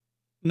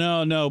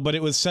No, but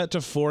it was set to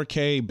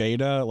 4K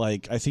beta.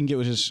 Like, I think it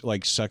was just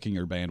like sucking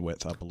your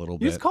bandwidth up a little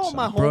bit. You just called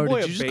my Bro,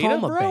 homeboy did you just call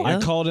him a beta? I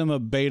called him a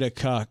beta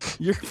cuck.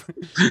 You're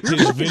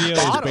His video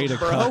bottom, is beta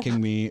bro. cucking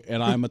me,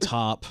 and I'm a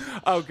top.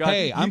 Oh, God.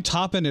 Hey, I'm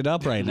topping it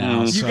up right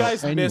now. You so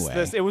guys anyway. missed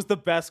this. It was the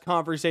best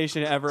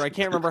conversation ever. I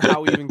can't remember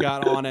how we even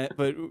got on it,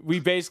 but we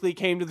basically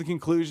came to the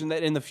conclusion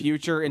that in the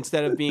future,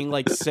 instead of being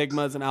like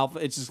sigmas and alpha,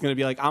 it's just going to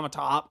be like, I'm a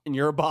top and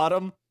you're a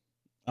bottom.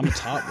 I'm a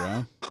top, bro.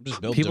 I'm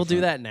just built People do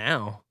different. that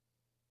now.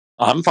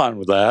 I'm fine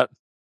with that.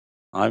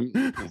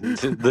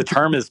 The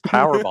term is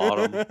power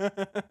bottom.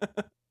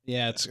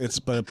 Yeah, it's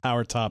but a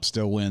power top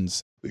still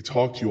wins. They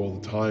talk to you all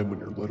the time when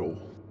you're little.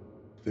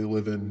 They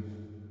live in,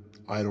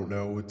 I don't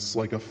know, it's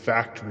like a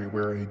factory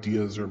where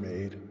ideas are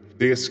made.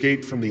 They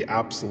escaped from the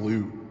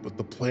absolute, but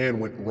the plan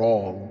went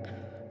wrong.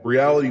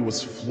 Reality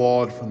was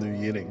flawed from the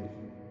beginning.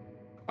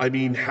 I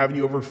mean, haven't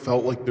you ever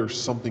felt like there's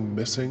something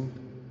missing?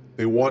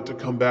 They want to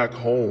come back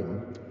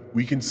home.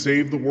 We can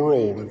save the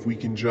world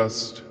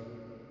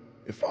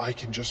if I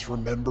can just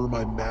remember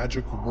my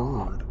magic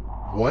word.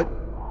 What?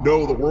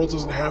 No, the world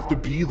doesn't have to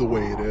be the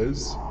way it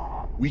is.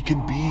 We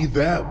can be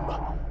them.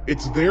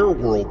 It's their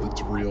world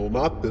that's real,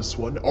 not this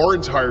one. Our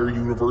entire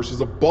universe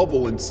is a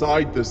bubble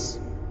inside this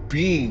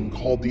being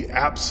called the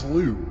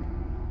Absolute.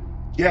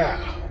 Yeah,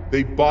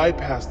 they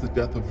bypass the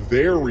death of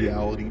their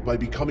reality by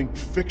becoming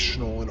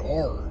fictional in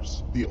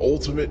ours. The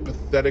ultimate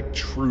pathetic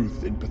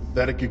truth in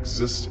pathetic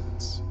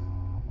existence.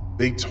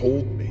 They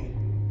told me.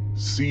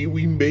 See,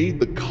 we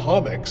made the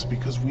comics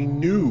because we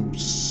knew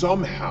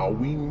something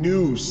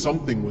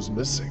was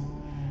missing.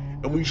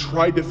 And we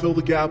tried to fill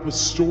the gap with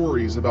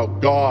stories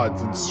about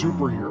gods and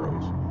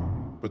superheroes.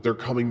 But they're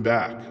coming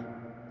back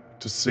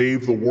to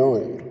save the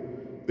world.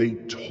 They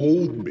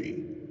told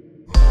me.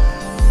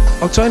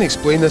 I'll try and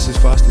explain this as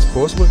fast as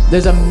possible.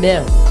 There's a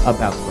myth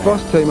about that.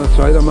 First time I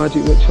tried a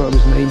magic ritual, I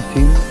was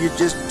 19. You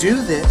just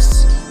do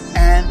this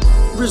and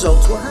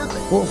results will happen.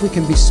 What if we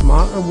can be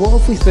smarter? What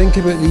if we think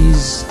about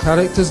these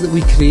characters that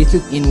we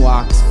created? In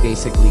walks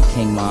basically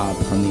King Mob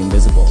from The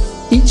Invisibles.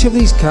 Each of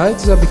these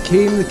characters, I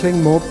became the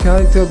King Mob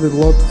character, the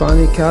Lord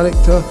Fanny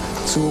character.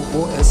 So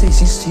what is he?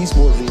 He's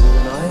more real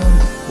than I am,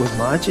 with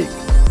magic.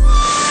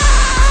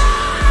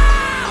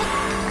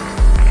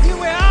 Here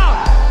we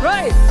are!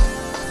 Right!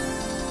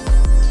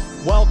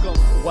 Welcome,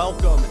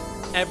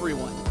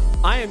 everyone.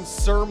 I am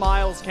Sir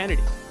Miles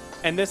Kennedy,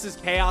 and this is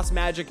Chaos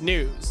Magic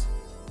News.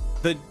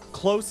 The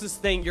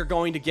closest thing you're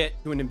going to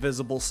get to an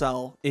invisible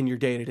cell in your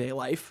day-to-day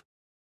life.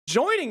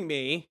 Joining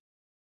me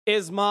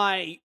is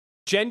my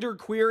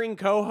gender-queering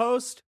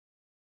co-host,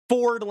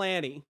 Ford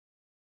Lanny.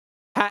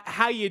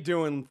 How you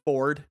doing,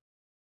 Ford?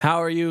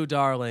 How are you,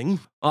 darling?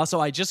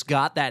 Also, I just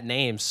got that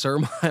name, Sir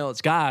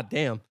Miles. God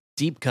damn.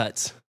 Deep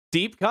cuts.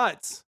 Deep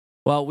cuts.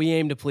 Well, we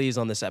aim to please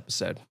on this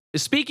episode.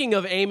 Speaking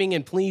of aiming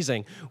and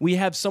pleasing, we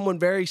have someone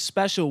very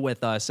special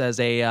with us as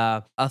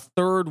a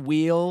third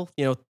wheel.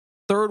 You know,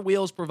 third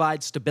wheels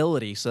provide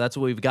stability, so that's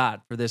what we've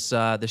got for this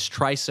this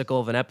tricycle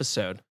of an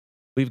episode.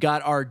 We've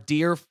got our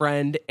dear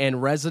friend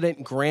and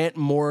resident Grant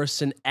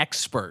Morrison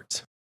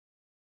expert.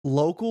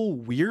 Local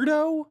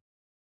weirdo?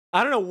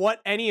 I don't know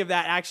what any of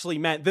that actually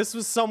meant. This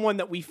was someone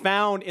that we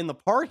found in the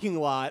parking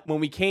lot when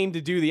we came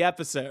to do the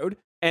episode.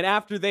 And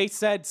after they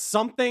said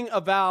something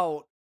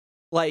about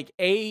like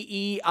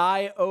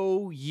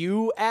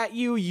A-E-I-O-U at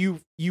you,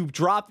 you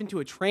dropped into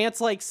a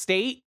trance-like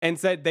state and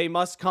said they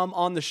must come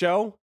on the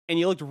show. And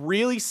you looked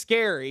really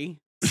scary.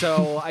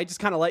 So I just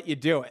kind of let you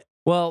do it.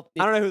 Well,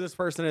 I don't know who this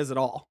person is at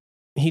all.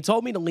 He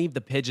told me to leave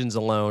the pigeons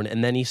alone,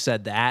 and then he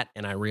said that,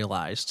 and I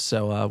realized.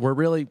 So we're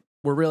really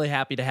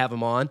happy to have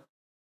him on.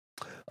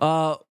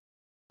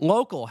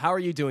 Local, how are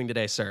you doing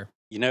today, sir?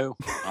 You know,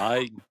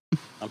 I'm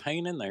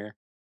hanging in there.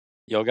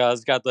 Y'all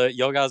guys got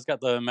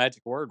the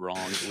magic word wrong.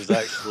 It was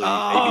actually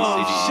A,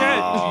 B, C, D, E,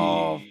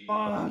 F, G.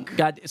 Fuck.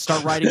 God,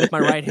 start writing with my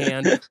right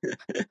hand.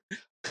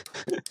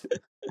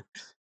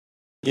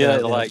 Yeah,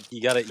 like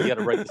you gotta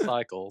break the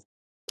cycle.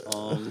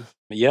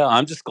 Yeah,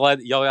 I'm just glad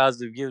that y'all guys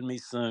have given me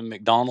some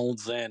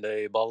McDonald's and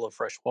a bottle of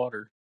fresh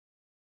water.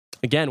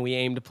 Again, we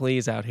aim to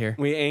please out here.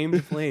 We aim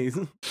to please.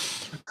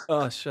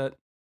 Oh, shit.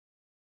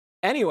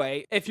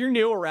 Anyway, if you're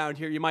new around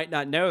here, you might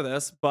not know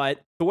this,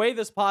 but the way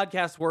this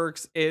podcast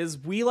works is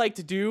we like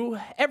to do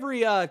every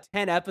 10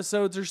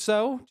 episodes or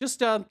so,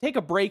 just take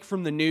a break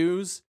from the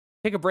news,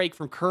 take a break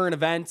from current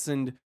events,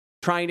 and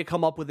trying to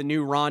come up with a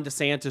new Ron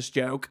DeSantis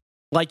joke.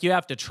 Like you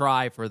have to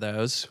try for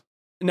those.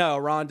 No,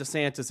 Ron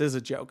DeSantis is a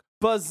joke.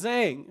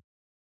 Buzzing.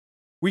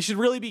 We should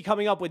really be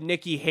coming up with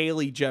Nikki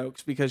Haley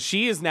jokes because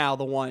she is now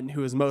the one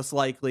who is most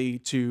likely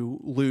to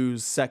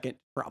lose second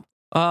Trump.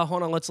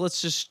 Hold on,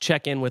 let's just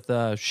check in with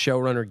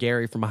showrunner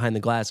Gary from Behind the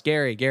Glass.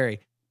 Gary. Give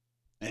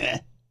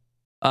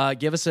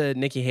us a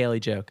Nikki Haley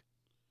joke.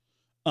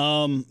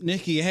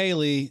 Nikki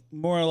Haley,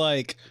 more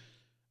like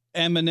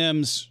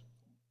Eminem's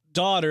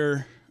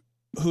daughter,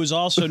 who's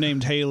also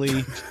named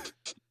Haley.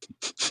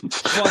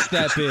 Fuck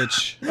that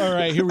bitch. All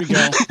right, here we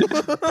go.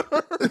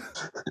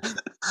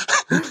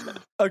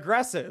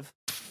 Aggressive.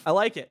 I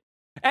like it.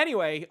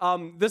 Anyway,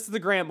 this is the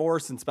Grant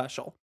Morrison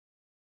special.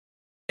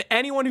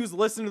 Anyone who's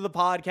listened to the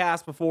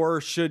podcast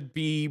before should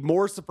be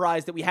more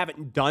surprised that we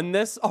haven't done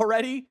this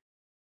already.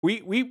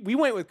 We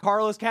went with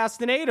Carlos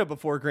Castaneda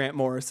before Grant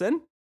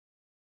Morrison.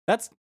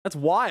 That's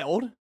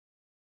wild.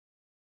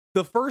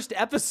 The first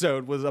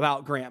episode was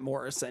about Grant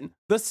Morrison.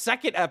 The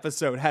second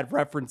episode had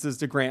references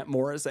to Grant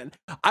Morrison.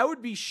 I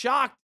would be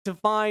shocked to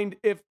find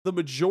if the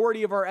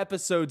majority of our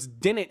episodes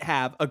didn't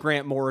have a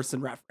Grant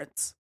Morrison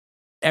reference.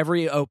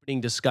 Every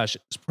opening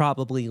discussion is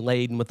probably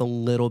laden with a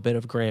little bit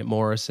of Grant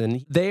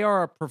Morrison. They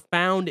are a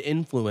profound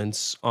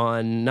influence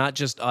on not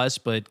just us,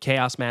 but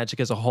chaos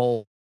magic as a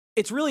whole.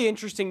 It's really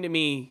interesting to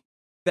me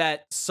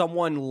that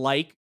someone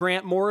like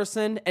Grant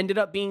Morrison ended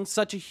up being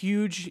such a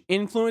huge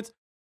influence.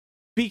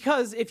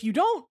 Because if you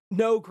don't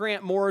know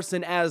Grant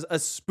Morrison as a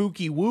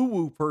spooky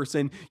woo-woo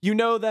person, you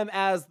know them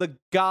as the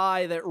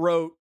guy that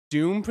wrote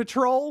Doom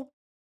Patrol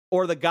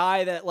or the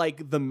guy that,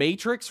 like, The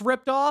Matrix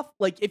ripped off.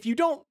 Like, if you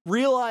don't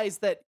realize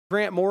that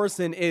Grant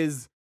Morrison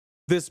is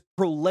this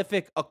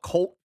prolific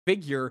occult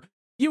figure,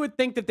 you would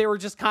think that they were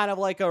just kind of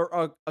like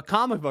a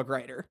comic book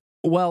writer.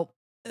 Well,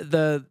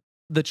 the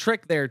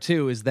trick there,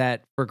 too, is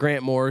that for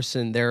Grant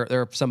Morrison,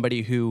 they're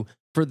somebody who,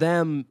 for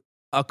them,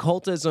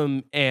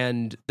 occultism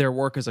and their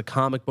work as a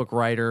comic book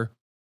writer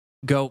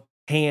go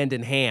hand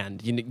in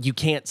hand. You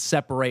can't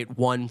separate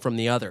one from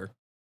the other.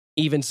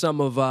 Even some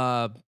of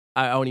I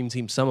don't even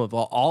see some of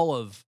all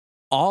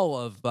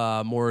of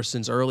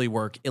Morrison's early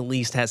work at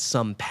least has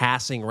some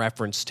passing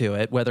reference to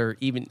it. Whether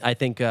even I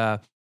think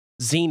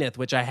Zenith,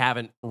 which I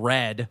haven't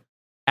read,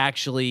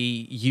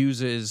 actually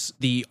uses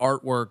the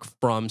artwork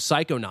from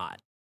Psychonaut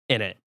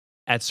in it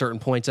at certain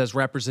points as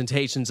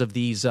representations of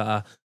these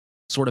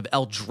sort of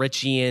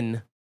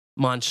eldritchian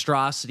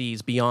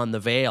monstrosities beyond the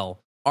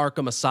veil.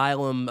 Arkham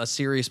Asylum, A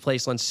Serious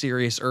Place on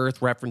Serious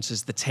Earth,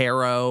 references the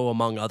tarot,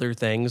 among other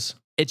things.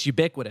 It's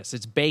ubiquitous.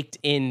 It's baked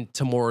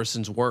into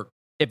Morrison's work.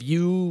 If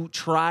you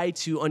try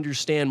to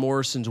understand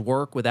Morrison's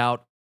work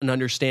without an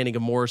understanding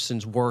of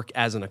Morrison's work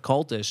as an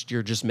occultist,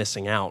 you're just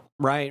missing out.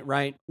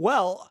 Right.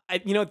 Well,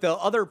 the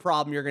other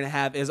problem you're going to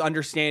have is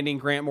understanding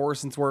Grant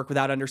Morrison's work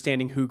without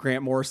understanding who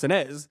Grant Morrison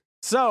is.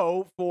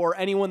 So, for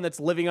anyone that's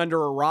living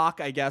under a rock,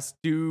 I guess,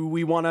 do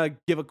we want to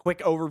give a quick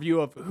overview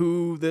of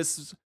who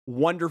this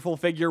wonderful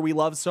figure we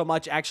love so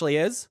much actually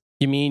is?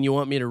 You mean you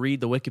want me to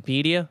read the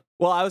Wikipedia?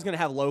 Well, I was going to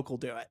have Local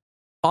do it.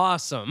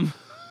 Awesome.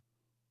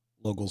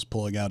 Local's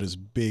pulling out his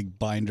big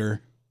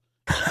binder.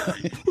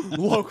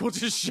 Local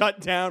just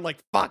shut down like,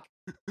 fuck,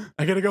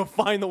 I got to go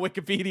find the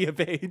Wikipedia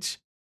page.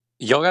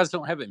 Y'all guys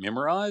don't have it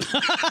memorized?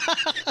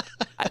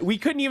 We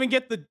couldn't even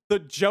get the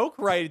joke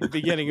right at the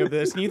beginning of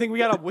this. And you think we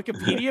got a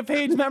Wikipedia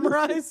page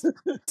memorized?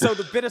 So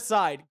the bit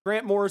aside,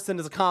 Grant Morrison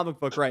is a comic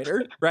book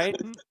writer, right?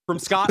 From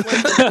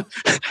Scotland?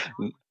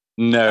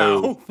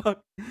 No. Oh,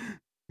 fuck.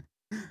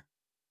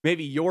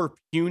 Maybe your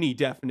puny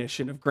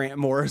definition of Grant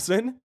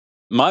Morrison.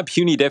 My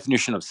puny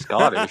definition of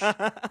Scottish.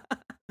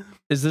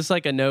 Is this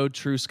like a no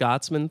true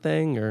Scotsman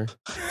thing, or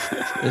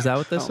is that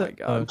what this is? Oh my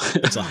God.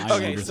 It's a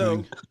Highlander Okay, so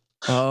thing.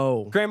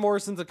 Oh. Grant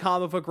Morrison's a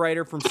comic book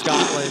writer from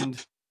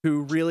Scotland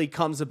who really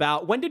comes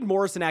about. When did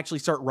Morrison actually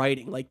start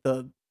writing? Like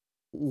the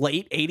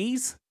late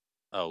 80s?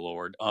 Oh,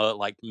 Lord.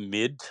 Like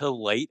mid to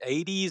late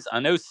 80s? I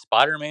know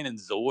Spider-Man and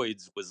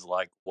Zoids was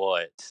like,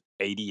 what,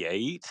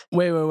 88?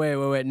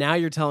 Wait. Now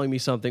you're telling me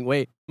something.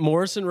 Wait,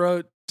 Morrison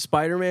wrote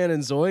Spider-Man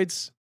and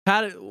Zoids?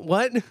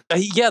 What?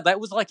 Yeah, that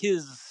was like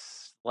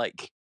his,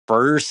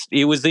 first.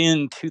 It was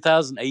in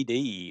 2000 AD.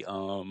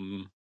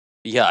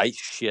 Yeah, I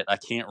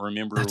can't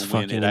remember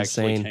when it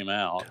actually came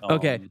out.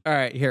 Okay, all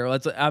right. Here,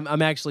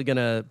 I'm actually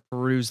gonna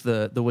peruse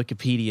the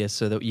Wikipedia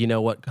so that you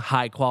know what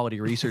high quality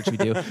research we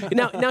do.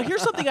 Now,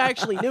 here's something I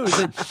actually knew is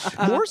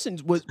that Morrison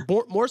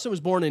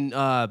was born in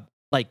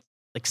like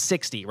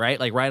 60, right?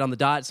 Like right on the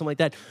dot, something like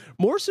that.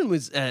 Morrison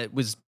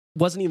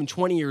wasn't even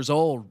 20 years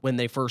old when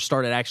they first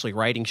started actually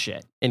writing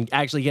shit and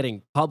actually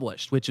getting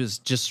published, which is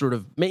just sort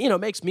of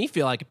makes me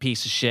feel like a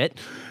piece of shit.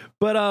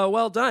 But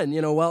well done,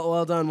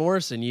 well done,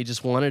 Morrison. You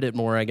just wanted it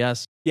more, I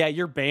guess. Yeah,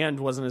 your band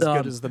wasn't as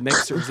good as the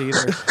mixers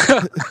either.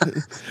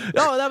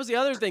 No, that was the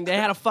other thing. They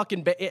had a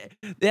fucking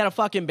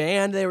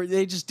band.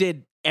 They just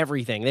did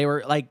everything. They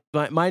were like,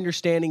 my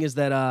understanding is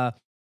that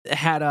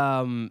had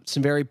some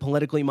very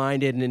politically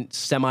minded and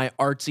semi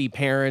artsy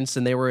parents,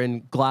 and they were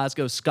in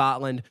Glasgow,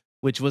 Scotland,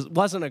 which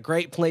wasn't a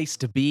great place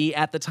to be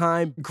at the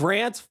time.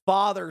 Grant's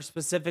father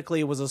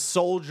specifically was a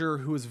soldier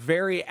who was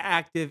very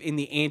active in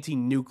the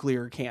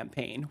anti-nuclear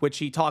campaign, which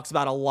he talks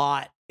about a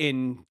lot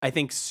in, I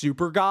think,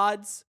 Super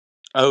Gods.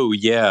 Oh,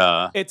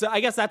 yeah. I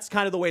guess that's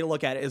kind of the way to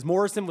look at it, is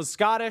Morrison was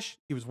Scottish,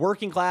 he was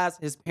working class,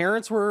 his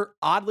parents were,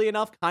 oddly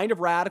enough, kind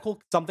of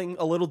radical, something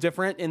a little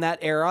different in that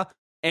era.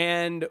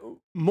 And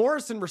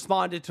Morrison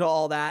responded to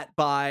all that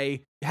by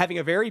having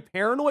a very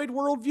paranoid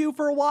worldview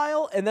for a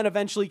while, and then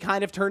eventually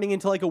kind of turning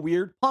into like a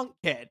weird punk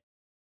kid.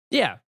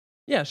 Yeah,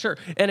 sure.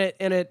 And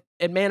it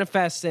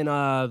manifests in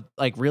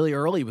like really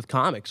early with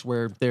comics,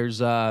 where there's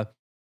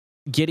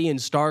Gideon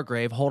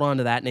Stargrave. Hold on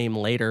to that name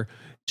later.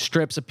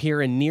 Strips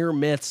appear in Near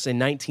Myths in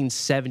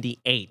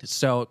 1978,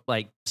 so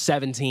like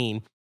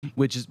 17.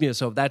 which is,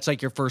 so that's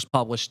like your first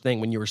published thing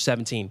when you were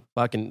 17.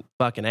 Fucking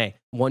A.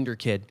 Wonder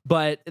Kid.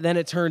 But then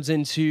it turns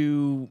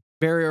into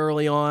very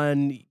early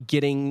on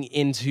getting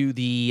into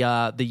the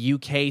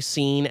UK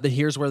scene.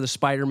 Here's where the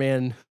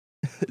Spider-Man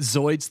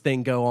Zoids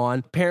thing go on.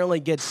 Apparently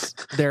gets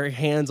their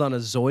hands on a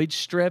Zoid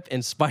strip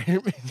and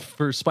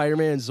for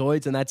Spider-Man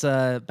Zoids, and that's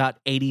about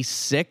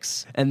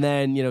 86. And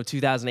then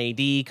 2000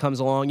 AD comes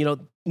along.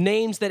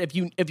 Names that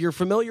if you're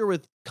familiar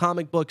with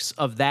comic books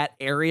of that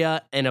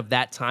area and of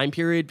that time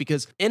period,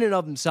 because in and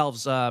of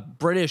themselves,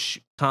 British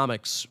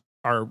comics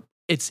are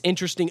its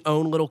interesting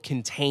own little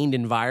contained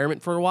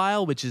environment for a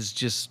while, which is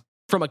just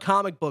from a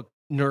comic book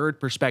nerd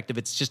perspective,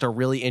 it's just a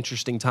really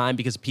interesting time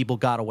because people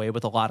got away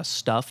with a lot of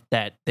stuff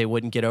that they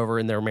wouldn't get over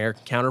in their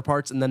American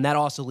counterparts. And then that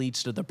also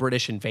leads to the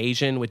British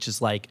invasion, which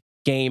is like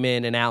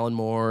Gaiman and Alan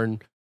Moore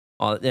and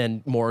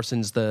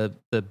Morrison's the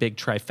big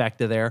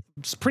trifecta there.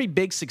 It's pretty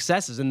big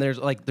successes. And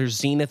there's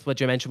Zenith,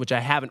 which I mentioned, which I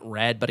haven't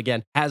read, but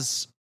again,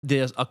 has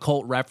the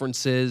occult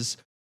references.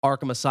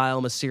 Arkham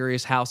Asylum, A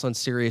Serious House on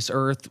Serious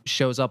Earth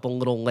shows up a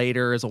little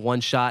later as a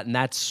one shot. And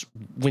that's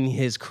when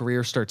his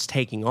career starts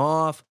taking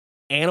off.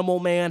 Animal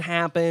Man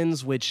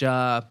happens, which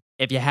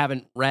if you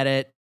haven't read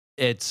it,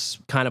 it's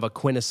kind of a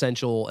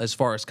quintessential as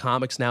far as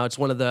comics now. It's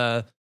one of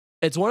the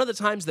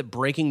times that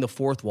breaking the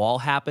fourth wall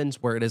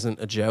happens where it isn't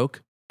a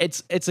joke.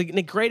 It's a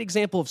great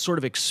example of sort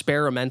of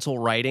experimental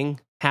writing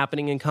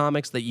happening in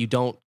comics that you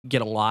don't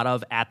get a lot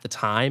of at the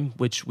time,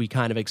 which we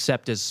kind of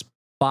accept as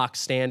box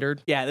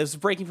standard. Yeah, this is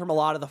breaking from a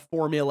lot of the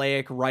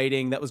formulaic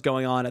writing that was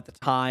going on at the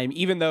time,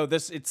 even though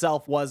this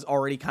itself was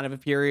already kind of a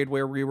period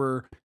where we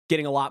were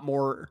getting a lot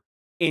more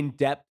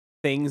in-depth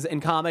things in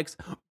comics.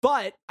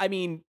 But, I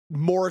mean,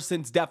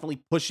 Morrison's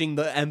definitely pushing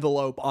the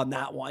envelope on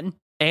that one.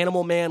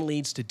 Animal Man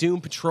leads to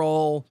Doom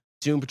Patrol.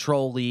 Doom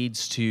Patrol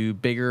leads to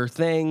bigger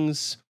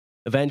things.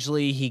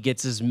 Eventually, he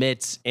gets his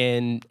mitts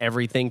in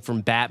everything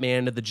from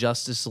Batman to the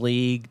Justice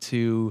League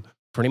to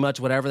pretty much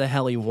whatever the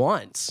hell he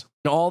wants.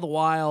 And all the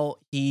while,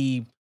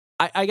 he,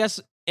 I guess,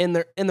 in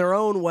their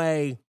own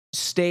way,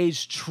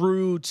 stays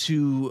true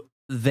to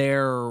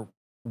their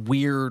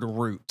weird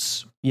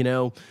roots.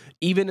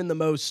 Even in the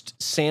most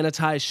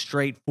sanitized,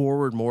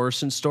 straightforward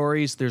Morrison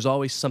stories, there's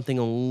always something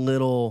a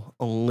little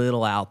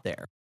out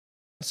there.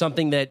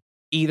 Something that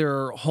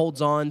either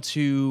holds on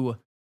to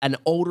an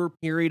older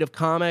period of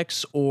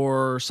comics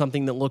or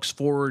something that looks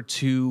forward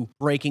to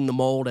breaking the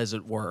mold, as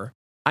it were.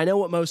 I know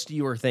what most of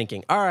you are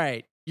thinking. All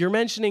right, you're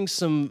mentioning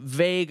some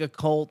vague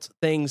occult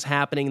things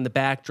happening in the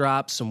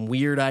backdrop, some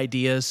weird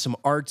ideas, some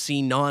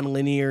artsy,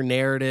 non-linear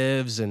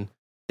narratives, and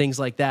things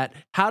like that.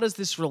 How does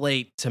this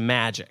relate to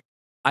magic?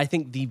 I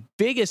think the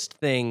biggest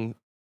thing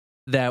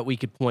that we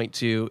could point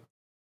to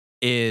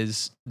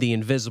is The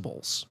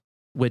Invisibles,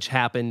 which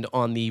happened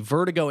on the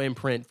Vertigo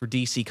imprint for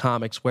DC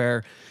Comics,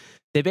 where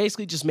they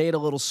basically just made a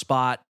little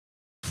spot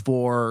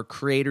for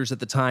creators at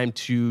the time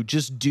to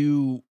just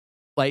do,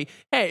 like,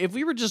 hey, if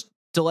we were just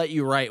to let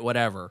you write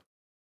whatever,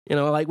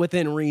 like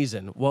within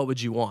reason, what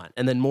would you want?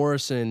 And then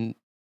Morrison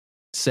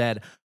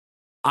said,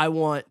 I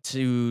want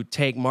to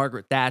take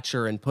Margaret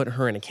Thatcher and put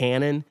her in a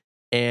cannon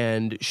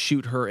and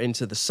shoot her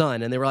into the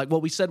sun. And they were like,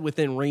 well, we said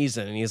within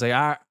reason. And he's like,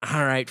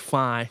 all right,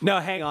 fine. No,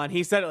 hang on.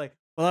 He said it like,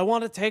 well, I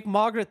want to take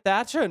Margaret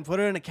Thatcher and put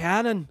her in a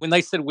cannon. When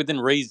they said within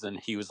reason,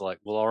 he was like,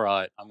 well, all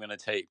right, I'm going to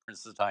take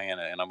Princess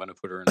Diana and I'm going to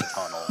put her in a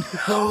tunnel.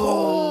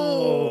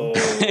 Oh.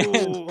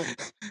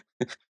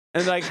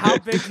 And like, how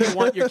big do you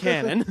want your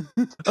cannon?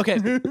 Okay,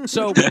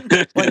 so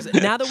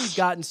now that we've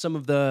gotten some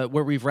of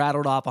where we've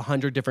rattled off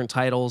 100 different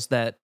titles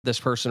that this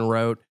person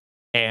wrote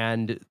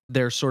and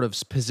their sort of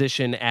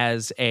position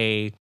as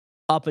a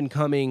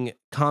up-and-coming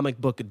comic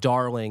book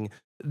darling,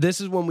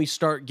 this is when we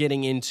start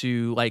getting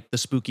into like the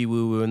spooky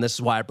woo-woo, and this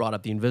is why I brought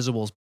up The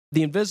Invisibles.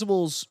 The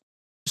Invisibles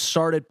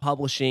started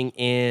publishing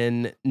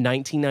in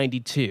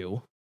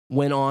 1992,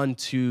 went on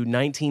to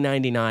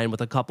 1999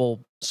 with a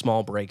couple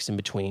small breaks in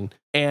between.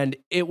 And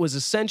it was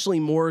essentially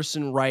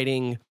Morrison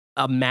writing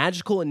a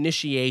magical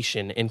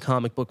initiation in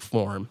comic book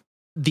form,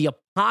 the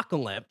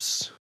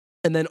apocalypse,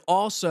 and then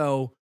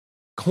also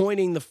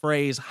coining the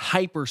phrase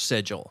hyper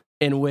sigil,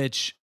 in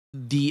which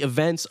the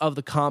events of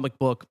the comic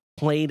book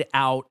played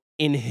out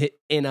in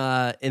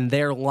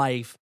their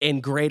life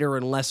in greater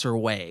and lesser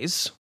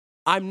ways.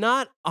 I'm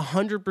not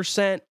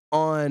 100%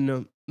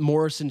 on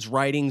Morrison's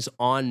writings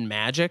on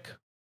magic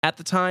at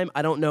the time.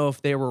 I don't know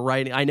if they were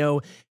writing. I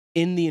know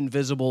in The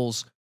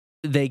Invisibles,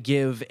 they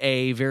give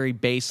a very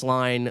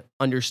baseline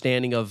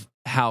understanding of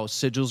how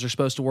sigils are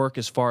supposed to work,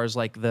 as far as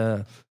like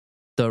the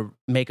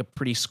make a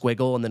pretty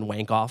squiggle and then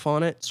wank off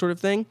on it sort of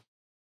thing.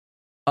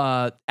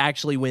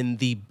 Actually, when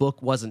the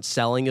book wasn't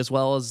selling as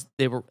well as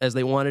they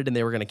wanted, and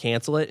they were going to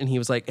cancel it, and he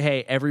was like,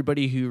 "Hey,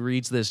 everybody who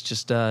reads this,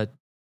 just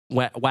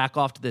whack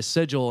off to this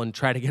sigil and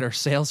try to get our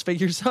sales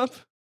figures up."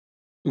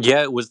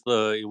 Yeah, it was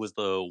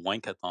the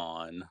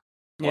wankathon.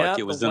 Like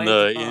it was in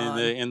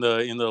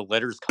the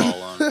letters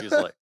column. He was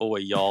like, "Boy,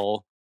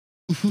 y'all,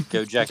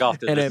 go jack off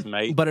to this,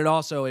 mate." But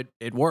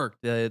it worked.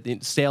 The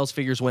sales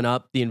figures went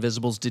up. The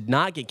Invisibles did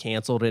not get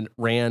canceled and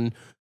ran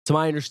To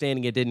my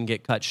understanding, it didn't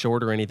get cut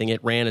short or anything.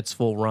 It ran its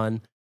full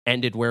run,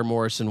 ended where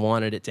Morrison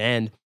wanted it to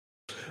end.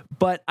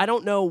 But I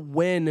don't know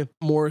when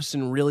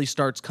Morrison really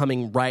starts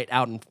coming right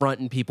out in front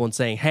and people and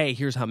saying, hey,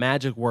 here's how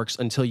magic works,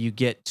 until you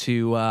get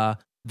to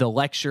the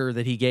lecture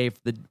that he gave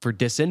for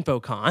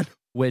DisinfoCon,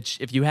 which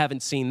if you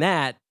haven't seen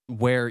that,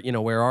 where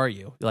are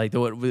you? Like,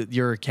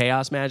 you're a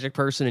chaos magic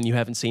person and you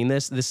haven't seen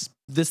this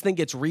thing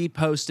gets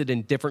reposted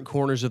in different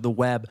corners of the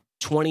web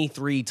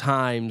 23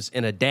 times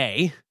in a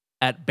day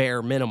at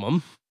bare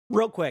minimum.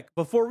 Real quick,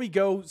 before we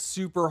go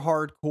super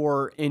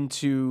hardcore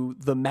into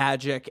the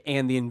magic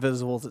and the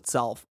Invisibles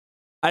itself,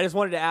 I just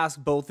wanted to ask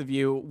both of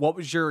you, what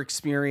was your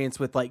experience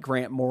with like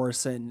Grant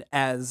Morrison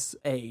as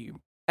a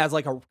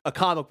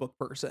comic book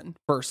person?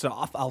 First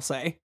off, I'll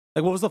say,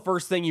 like, what was the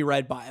first thing you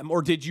read by him?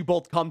 Or did you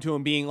both come to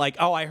him being like,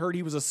 oh, I heard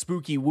he was a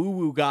spooky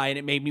woo-woo guy and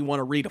it made me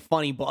want to read a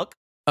funny book?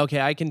 Okay,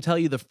 I can tell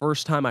you the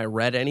first time I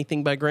read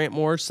anything by Grant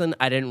Morrison,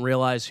 I didn't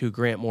realize who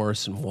Grant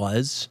Morrison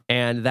was.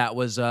 And that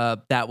was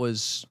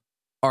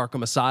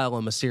Arkham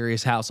Asylum, A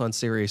Serious House on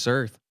Serious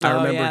Earth. I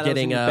remember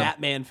getting a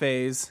Batman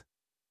phase.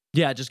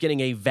 Yeah, just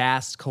getting a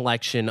vast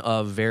collection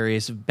of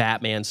various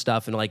Batman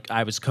stuff, and like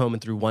I was combing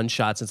through one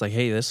shots, and it's like,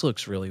 hey, this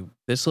looks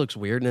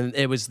weird, and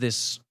it was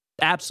this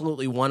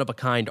absolutely one of a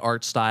kind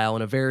art style,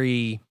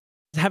 and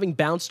having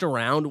bounced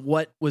around,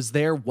 what was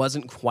there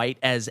wasn't quite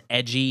as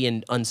edgy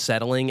and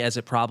unsettling as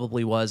it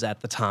probably was at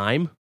the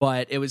time,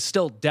 but it was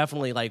still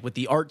definitely, like, with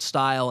the art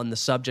style and the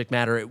subject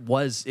matter, it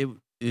was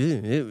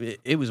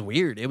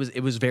weird. It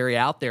was very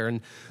out there,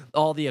 and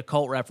all the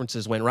occult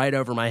references went right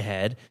over my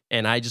head,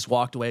 and I just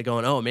walked away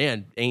going, oh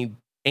man,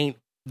 ain't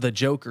the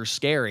Joker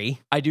scary.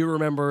 I do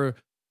remember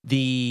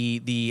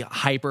the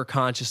hyper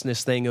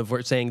consciousness thing of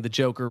where saying the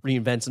Joker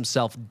reinvents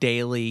himself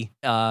daily.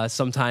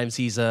 Sometimes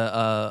he's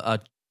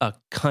a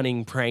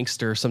cunning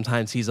prankster,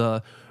 sometimes he's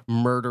a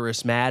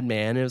murderous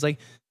madman. And it was like,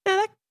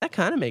 yeah, that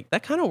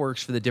kind of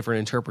works for the different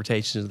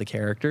interpretations of the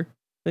character.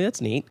 Like,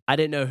 that's neat. I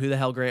didn't know who the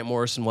hell Grant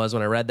Morrison was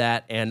when I read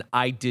that, and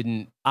I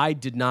did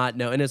not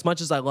know. And as much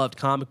as I loved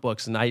comic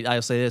books, and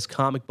I'll say this,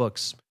 comic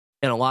books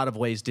in a lot of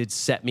ways did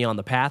set me on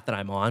the path that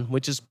I'm on,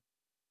 which is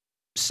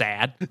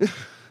sad.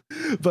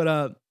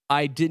 But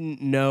I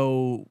didn't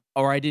know,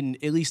 or I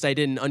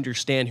didn't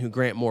understand who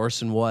Grant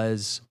Morrison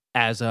was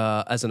as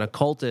an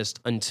occultist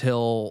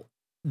until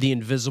the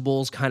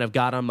Invisibles kind of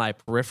got on my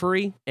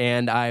periphery,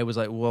 and I was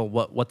like, well,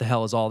 what the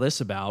hell is all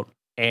this about?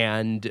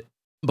 And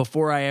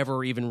before I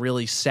ever even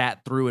really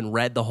sat through and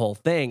read the whole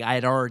thing, I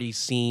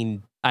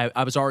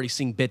was already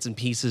seeing bits and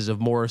pieces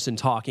of Morrison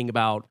talking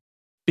about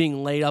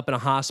being laid up in a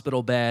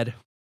hospital bed,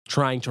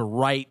 trying to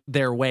write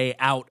their way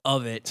out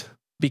of it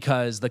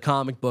because the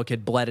comic book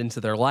had bled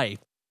into their life.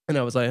 And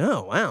I was like,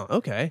 oh, wow,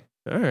 okay,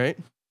 all right.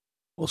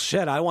 Well,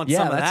 shit, I want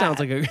some of that. Yeah, that sounds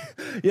like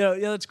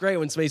that's great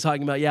when somebody's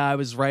talking about, I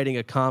was writing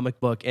a comic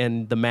book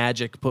and the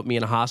magic put me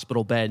in a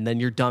hospital bed, and then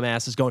your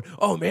dumbass is going,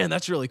 oh man,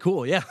 that's really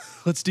cool. Yeah,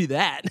 let's do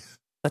that.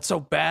 That's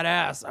so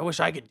badass. I wish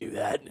I could do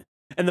that.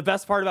 And the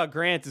best part about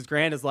Grant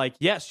is like,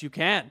 yes, you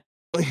can.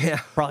 Yeah.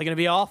 Probably going to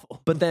be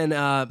awful. But then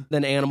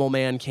Animal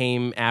Man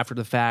came after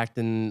the fact,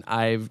 and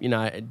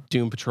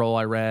Doom Patrol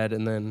I read,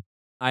 and then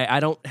I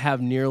don't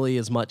have nearly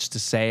as much to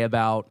say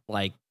about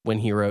like when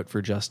he wrote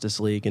for Justice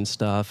League and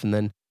stuff. And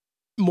then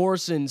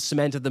Morrison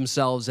cemented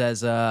themselves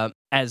as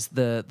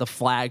the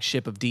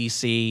flagship of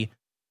DC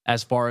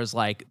as far as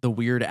like the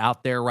weird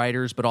out there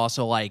writers, but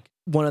also like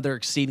one of their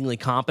exceedingly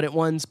competent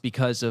ones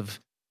because of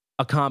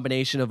a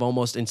combination of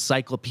almost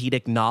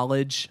encyclopedic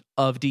knowledge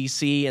of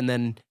DC and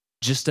then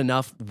just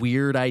enough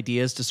weird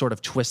ideas to sort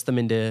of twist them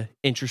into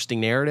interesting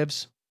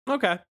narratives.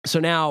 Okay. So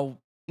now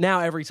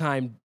every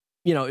time,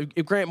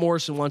 if Grant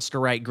Morrison wants to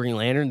write Green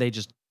Lantern, they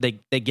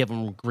give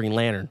him Green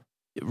Lantern.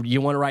 You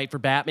want to write for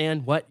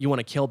Batman? What? You want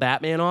to kill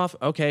Batman off?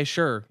 Okay,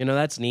 sure.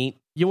 that's neat.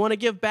 You want to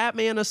give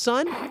Batman a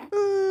son?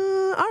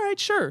 All right,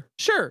 sure.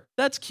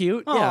 That's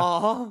cute.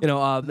 Aww.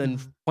 Yeah. Then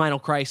Final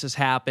Crisis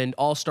happened.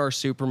 All-Star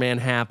Superman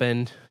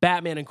happened.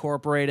 Batman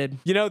Incorporated.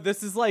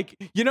 This is like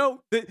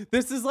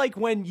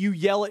when you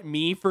yell at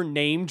me for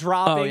name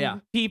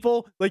dropping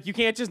people. Like, you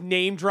can't just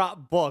name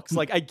drop books.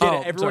 Like, I get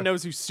it. Everyone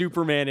knows who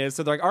Superman is.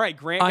 So they're like, all right,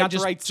 Grant got to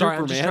write Superman.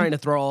 I'm just trying to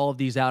throw all of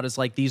these out as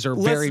like, these are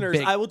Listeners, very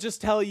big. I will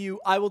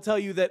tell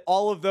you that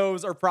all of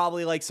those are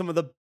probably like some of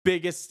the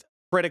biggest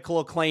critical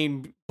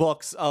acclaimed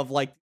books of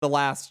like the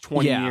last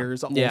 20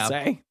 years, I'll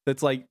say.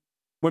 That's like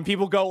when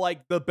people go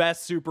like the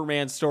best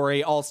Superman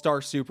story,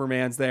 All-Star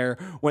Superman's there.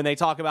 When they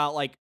talk about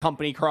like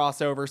company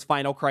crossovers,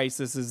 Final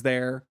Crisis is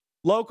there.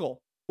 Local,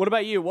 what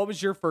about you? What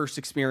was your first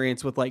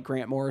experience with like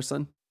Grant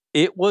Morrison?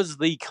 It was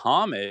the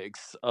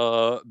comics.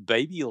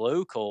 Baby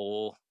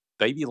Local,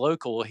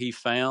 he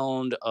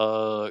found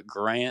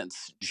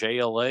Grant's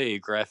JLA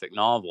graphic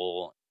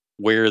novel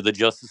where the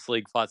Justice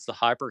League fights the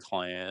Hyper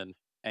Clan.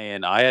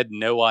 And I had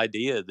no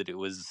idea that it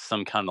was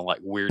some kind of like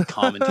weird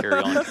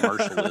commentary on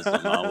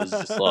commercialism. I was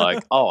just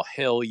like, oh,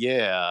 hell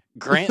yeah.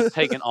 Grant's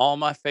taking all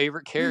my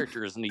favorite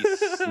characters and he's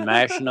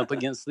smashing up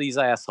against these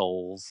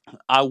assholes.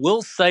 I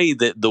will say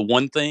that the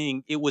one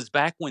thing, it was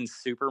back when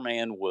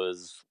Superman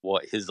was,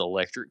 his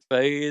electric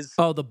phase.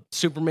 Oh, the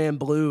Superman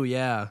Blue,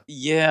 yeah.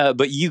 Yeah,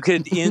 but you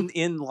could,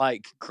 in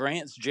like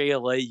Grant's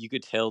JLA, you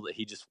could tell that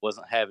he just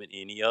wasn't having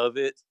any of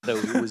it. So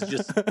it was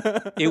just,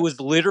 it was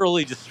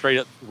literally just straight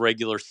up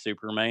regular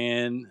Superman,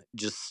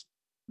 just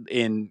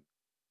in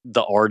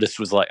the artist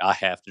was like, I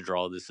have to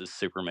draw this as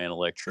Superman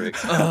Electric.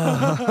 So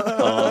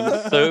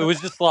it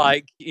was just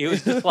like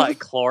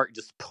Clark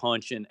just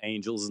punching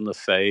angels in the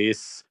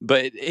face,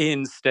 but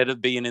instead of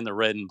being in the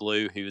red and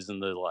blue, he was in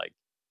the like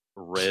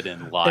red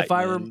and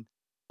lightning.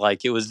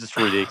 Like it was just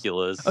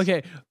ridiculous.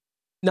 Okay.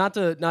 Not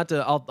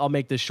to. I'll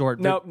make this short.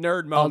 Nope,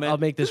 nerd moment. I'll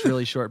make this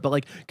really short. But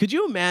like, could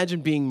you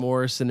imagine being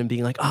Morrison and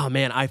being like, "Oh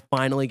man, I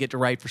finally get to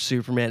write for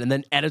Superman," and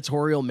then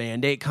editorial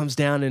mandate comes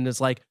down and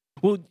it's like,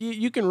 "Well,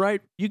 you can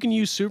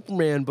use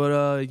Superman,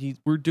 but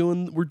we're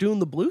doing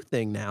the blue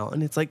thing now,"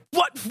 and it's like,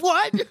 what?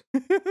 Fuck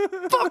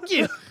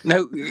you.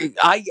 No,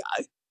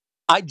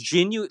 I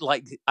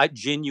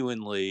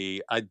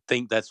genuinely, I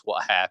think that's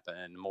what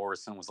happened.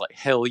 Morrison was like,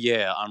 "Hell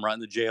yeah, I'm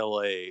writing the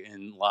JLA,"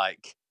 and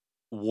like.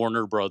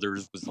 Warner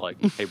Brothers was like,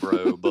 "Hey,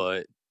 bro,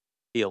 but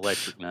he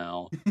electric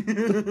now."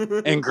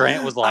 And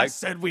Grant was like, I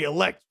said we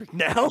electric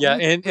now.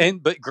 Yeah,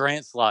 but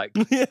Grant's like,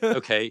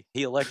 okay,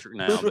 he electric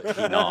now, but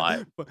he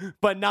not.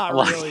 But not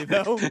really,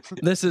 though.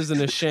 This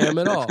isn't a sham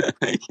at all.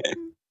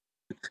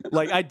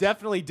 Like, I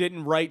definitely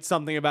didn't write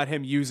something about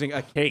him using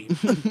a cape.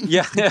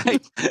 Yeah.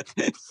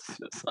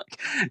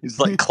 It's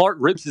like Clark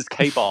rips his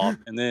cape off,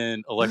 and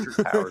then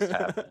electric powers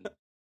happen.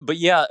 But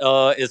yeah,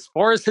 as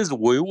far as his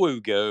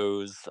woo-woo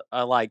goes,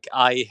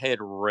 I had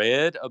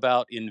read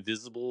about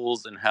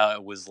Invisibles and how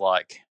it was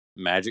like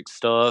magic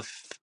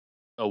stuff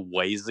a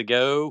ways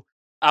ago.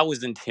 I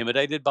was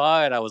intimidated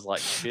by it. I was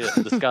like, shit,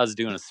 this guy's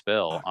doing a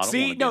spell. I don't want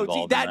to get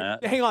involved in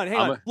that. Hang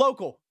on.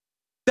 Local.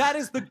 That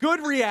is the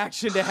good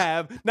reaction to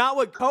have, not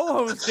what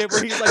co-host did,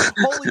 where he's like,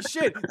 holy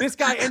shit, this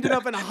guy ended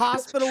up in a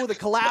hospital with a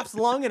collapsed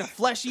lung and a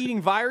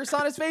flesh-eating virus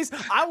on his face.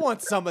 I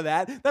want some of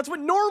that. That's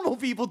what normal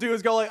people do,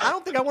 is go like, I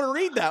don't think I want to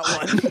read that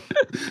one.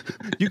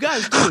 You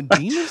guys doing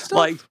demon stuff?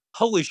 Like,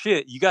 holy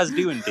shit, you guys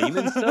doing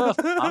demon stuff?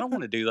 I don't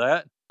want to do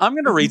that. I'm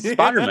going to read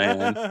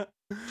Spider-Man.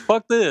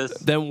 Fuck this.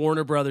 Then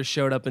Warner Brothers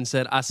showed up and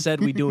said, I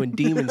said we doing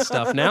demon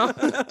stuff now.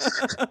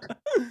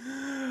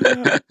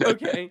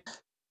 Okay.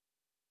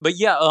 But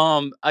yeah,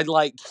 I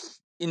like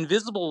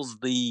Invisibles.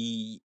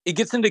 It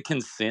gets into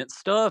consent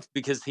stuff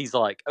because he's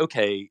like,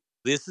 okay,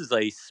 this is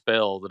a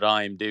spell that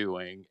I am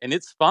doing, and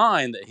it's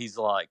fine that he's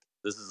like,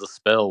 this is a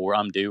spell where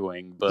I'm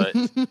doing, but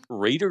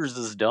readers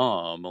is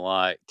dumb.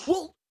 Like,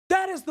 well,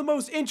 that is the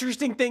most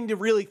interesting thing to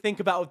really think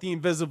about with the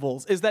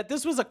Invisibles, is that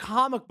this was a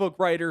comic book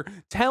writer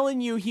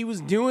telling you he was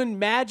doing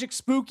magic,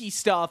 spooky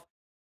stuff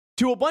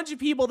to a bunch of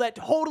people that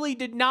totally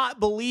did not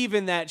believe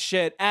in that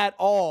shit at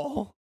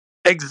all.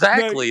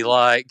 Exactly,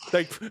 like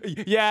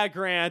yeah,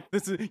 Grant,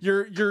 this is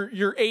your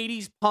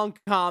 80s punk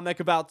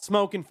comic about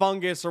smoking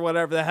fungus or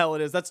whatever the hell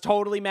it is. That's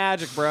totally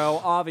magic, bro,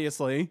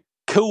 obviously.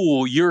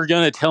 Cool, you're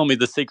gonna tell me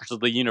the secrets of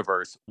the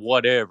universe,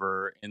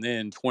 whatever, and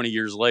then 20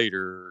 years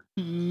later,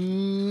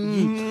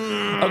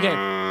 okay,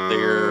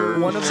 they're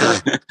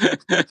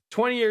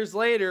 20 years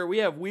later, we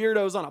have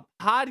weirdos on a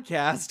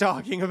podcast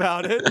talking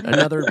about it.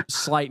 Another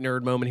slight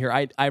nerd moment here.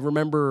 I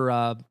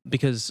remember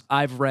because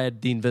I've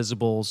read The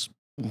Invisibles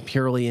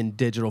purely in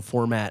digital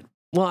format.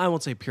 Well, I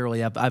won't say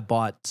purely. I've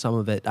bought some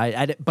of it.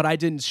 But I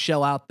didn't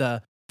shell out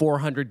the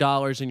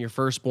 $400 in your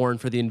firstborn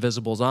for the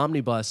Invisibles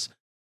omnibus.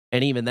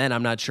 And even then,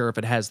 I'm not sure if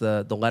it has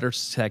the letter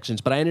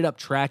sections. But I ended up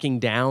tracking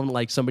down,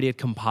 like somebody had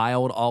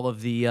compiled all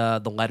of the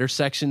letter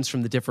sections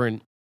from the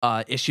different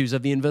issues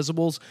of the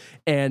Invisibles,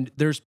 and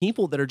there's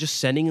people that are just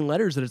sending in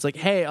letters that it's like,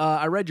 hey,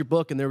 I read your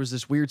book and there was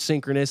this weird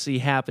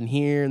synchronicity happen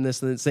here and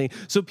this and that thing.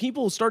 So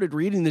people started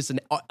reading this and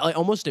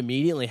almost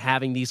immediately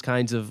having these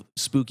kinds of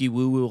spooky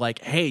woo woo,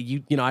 like, hey,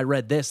 you know, I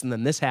read this and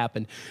then this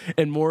happened,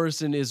 and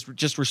Morrison is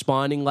just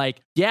responding like,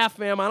 yeah,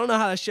 fam, I don't know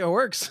how that shit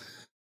works.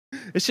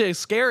 This shit is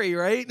scary,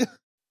 right?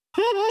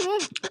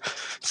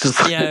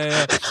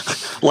 Yeah.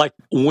 Like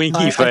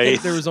winky face. I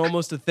think there was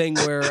almost a thing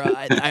where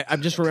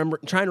I'm just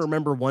trying to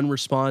remember one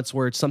response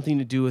where it's something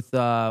to do with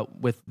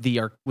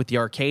the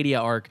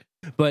Arcadia arc,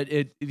 but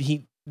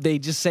they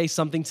just say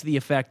something to the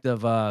effect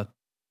of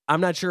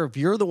I'm not sure if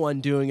you're the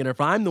one doing it or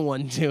if I'm the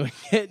one doing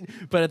it,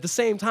 but at the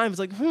same time it's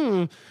like,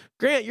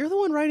 Grant, you're the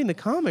one writing the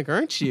comic,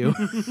 aren't you?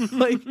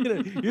 Like, you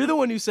know, you're the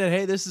one who said,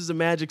 hey, this is a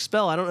magic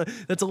spell. I don't know.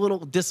 That's a little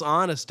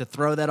dishonest to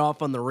throw that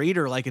off on the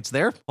reader like it's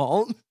their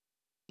fault.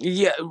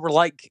 Yeah,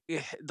 like,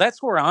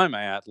 that's where I'm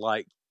at.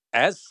 Like,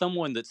 as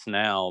someone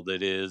that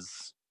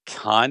is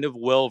kind of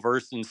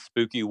well-versed in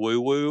spooky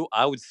woo-woo,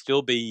 I would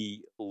still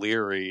be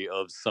leery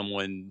of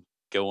someone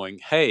going,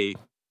 hey,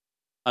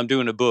 I'm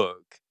doing a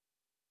book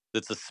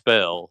that's a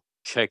spell,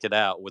 check it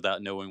out,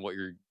 without knowing what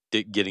you're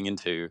getting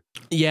into.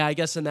 Yeah, I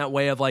guess in that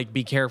way of like,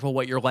 be careful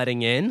what you're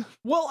letting in.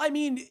 Well, I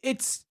mean,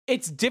 it's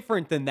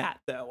different than that,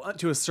 though,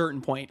 to a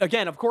certain point.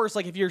 Again, of course,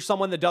 like if you're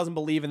someone that doesn't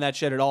believe in that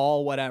shit at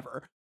all,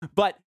 whatever.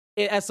 But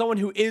as someone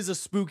who is a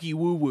spooky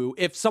woo-woo,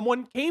 if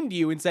someone came to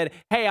you and said,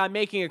 hey, I'm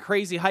making a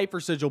crazy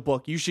hypersigil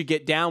book, you should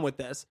get down with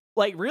this.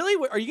 Like, really?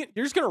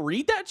 You're just going to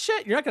read that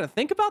shit? You're not going to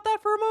think about that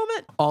for a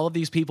moment? All of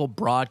these people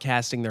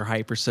broadcasting their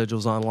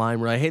hypersigils online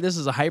were like, hey, this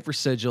is a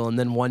hypersigil, and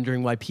then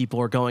wondering why people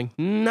are going,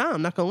 no,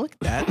 I'm not going to look at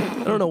that.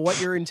 I don't know what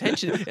your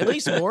intention is. At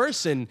least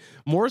Morrison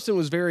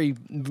was very,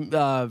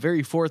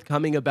 very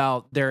forthcoming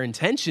about their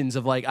intentions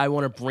of like, I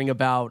want to bring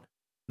about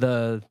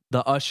the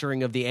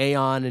ushering of the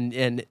Aeon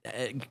and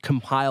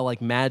compile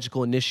like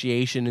magical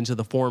initiation into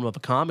the form of a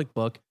comic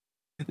book.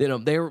 You know,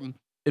 they were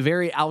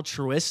very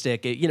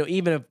altruistic, you know,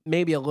 even if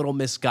maybe a little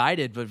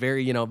misguided, but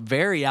very, you know,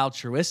 very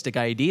altruistic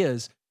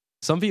ideas.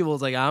 Some people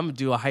was like, I'm gonna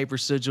do a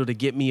hypersigil to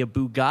get me a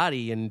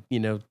Bugatti and, you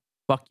know,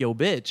 fuck yo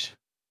bitch.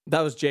 That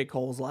was J.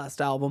 Cole's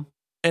last album.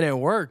 And it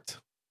worked.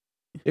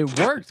 It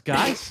worked,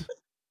 guys.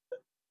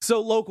 So,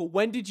 Local,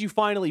 when did you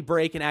finally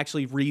break and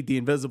actually read The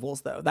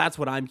Invisibles, though? That's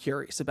what I'm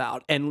curious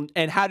about. And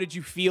how did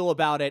you feel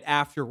about it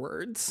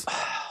afterwards?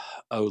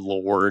 Oh,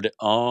 Lord.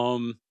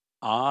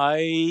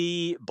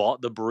 I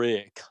bought the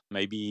brick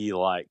maybe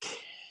like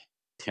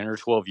 10 or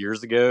 12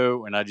 years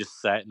ago, and I just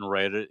sat and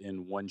read it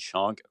in one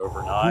chunk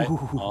overnight.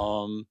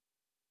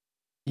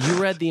 You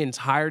read the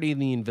entirety of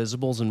The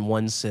Invisibles in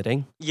one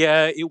sitting?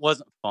 Yeah, it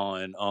wasn't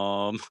fun.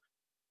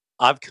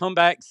 I've come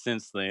back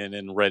since then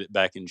and read it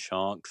back in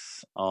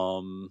chunks.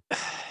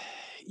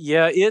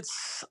 Yeah,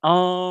 it's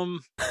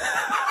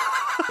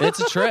It's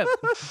a trip.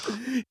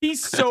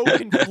 He's so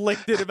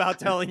conflicted about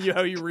telling you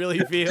how he really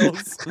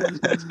feels.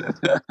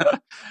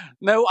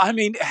 No, I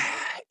mean,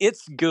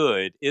 it's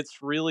good.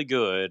 It's really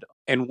good.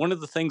 And one of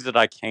the things that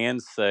I can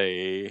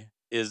say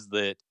is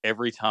that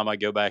every time I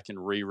go back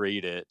and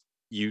reread it,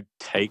 you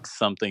take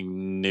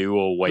something new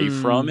away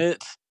from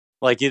it.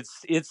 Like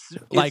it's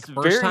like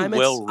very first time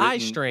well it's eye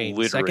strain,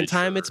 literature. second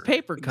time it's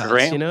paper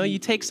cuts. You know, you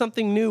take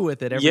something new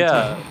with it every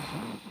time.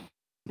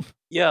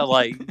 Yeah,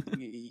 like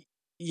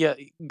yeah,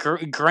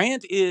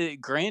 Grant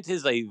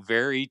is a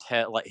very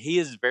he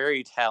is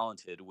very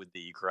talented with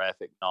the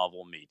graphic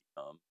novel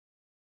medium.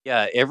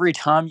 Yeah, every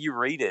time you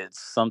read it,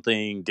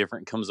 something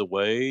different comes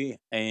away,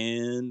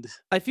 and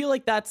I feel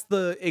like that's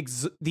the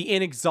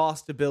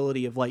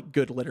inexhaustibility of like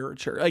good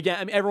literature. Again,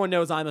 I mean, everyone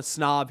knows I'm a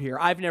snob here.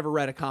 I've never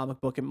read a comic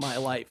book in my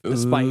life,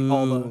 despite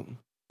all the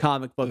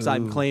comic books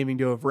I'm claiming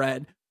to have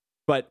read.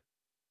 But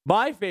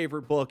my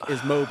favorite book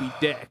is Moby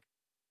Dick.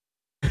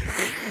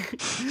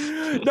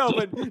 No,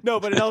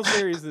 but in all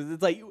seriousness,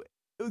 it's like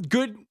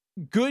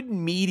good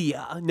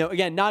media. No,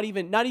 again, not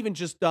even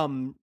just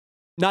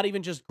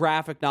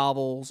graphic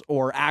novels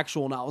or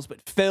actual novels,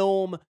 but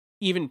film,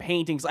 even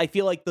paintings. I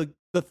feel like the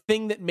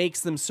thing that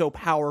makes them so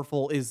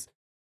powerful is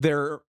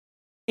they're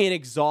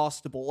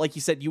inexhaustible. Like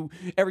you said,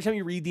 every time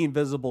you read The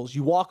Invisibles,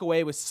 you walk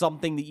away with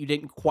something that you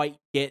didn't quite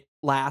get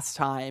last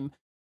time.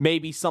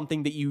 Maybe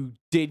something that you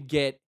did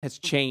get has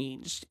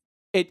changed.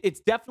 It's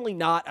definitely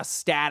not a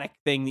static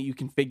thing that you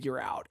can figure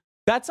out.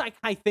 That's,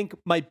 I think,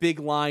 my big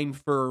line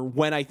for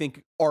when I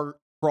think art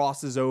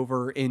crosses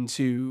over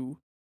into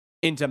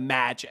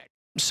magic.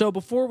 So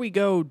before we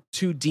go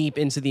too deep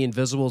into The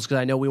Invisibles, because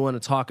I know we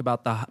want to talk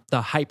about the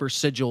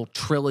Hypersigil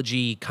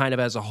trilogy kind of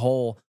as a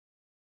whole,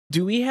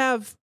 do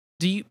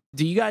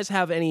you guys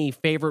have any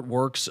favorite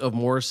works of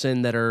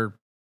Morrison that are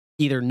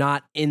either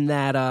not in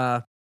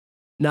that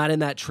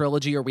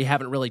trilogy or we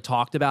haven't really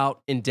talked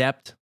about in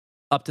depth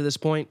up to this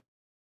point?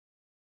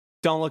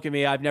 Don't look at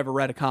me. I've never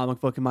read a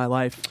comic book in my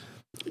life.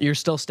 You're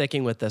still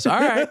sticking with this. All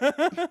right.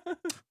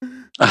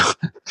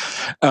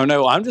 Oh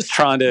no, I'm just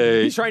trying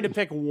to. He's trying to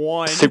pick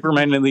one.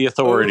 Superman and the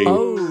Authority.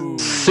 Oh.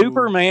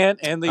 Superman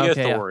and the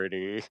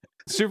Authority. Yeah.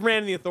 Superman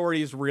and the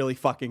Authority is really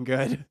fucking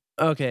good.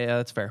 Okay, yeah,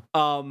 that's fair.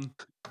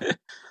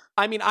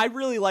 I mean, I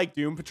really like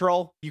Doom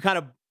Patrol. You kind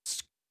of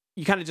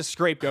just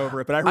scraped over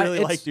it, but I really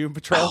like Doom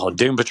Patrol. Oh,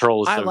 Doom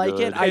Patrol is so good. I like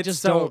it. I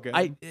just don't.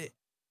 Good.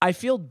 I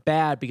feel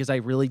bad because I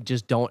really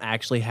just don't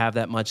actually have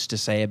that much to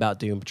say about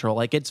Doom Patrol.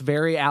 Like, it's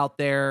very out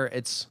there.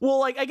 It's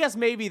like, I guess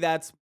maybe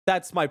that's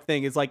my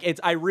thing. Is like,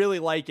 I really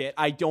like it.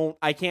 I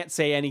can't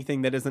say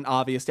anything that isn't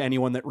obvious to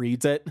anyone that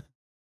reads it.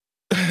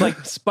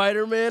 Like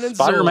Spider-Man and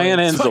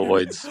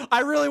Zoids.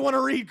 I really want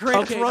to read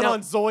Grant's run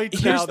on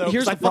Zoids now, though.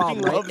 Here's the problem.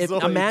 Love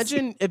Zoids.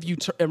 Imagine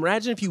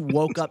if you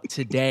woke up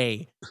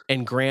today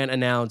and Grant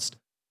announced,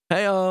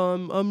 "Hey,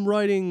 I'm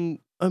going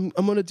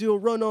to do a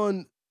run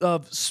on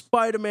of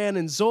Spider-Man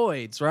and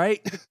Zoids,"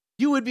 right?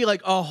 You would be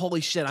like, "Oh, holy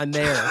shit, I'm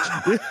there."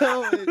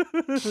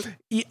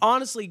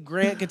 Honestly,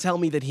 Grant could tell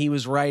me that he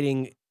was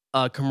writing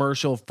a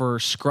commercial for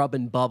Scrub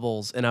and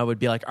Bubbles, and I would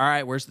be like, "All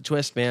right, where's the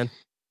twist, man?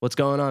 What's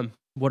going on?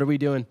 What are we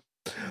doing?"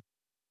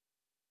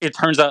 It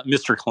turns out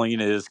Mr. Clean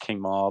is King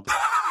Mob.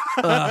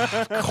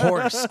 Of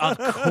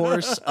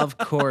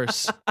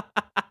course.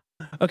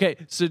 Okay,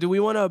 so do we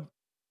want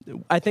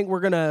to? I think we're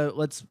gonna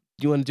do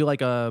you want to do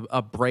like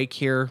a break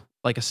here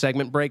like a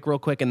segment break real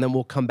quick, and then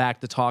we'll come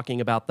back to talking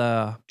about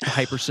the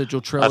Hyper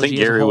Sigil trilogy. I think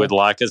Gary would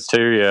like us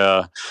to.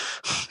 Yeah.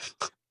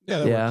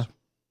 Yeah. Works.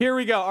 Here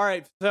we go. All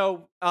right.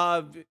 So,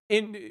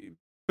 in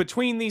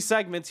between these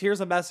segments, here's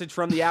a message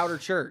from the outer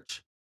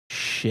church.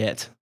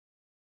 Shit.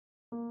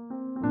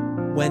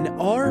 When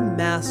our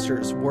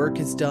master's work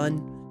is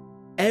done,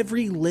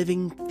 every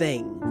living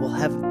thing will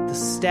have the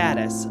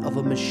status of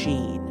a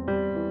machine.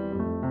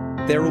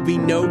 There will be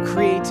no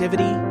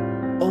creativity,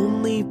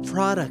 only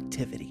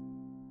productivity.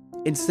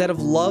 Instead of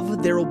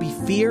love, there will be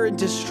fear and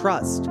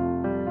distrust.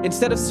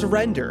 Instead of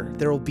surrender,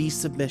 there will be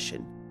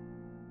submission.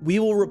 We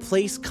will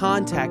replace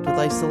contact with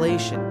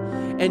isolation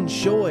and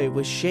joy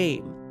with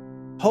shame.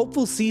 Hope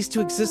will cease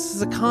to exist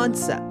as a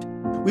concept.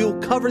 We will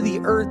cover the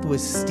earth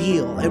with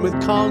steel and with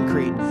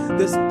concrete.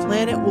 This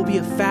planet will be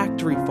a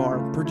factory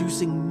farm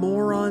producing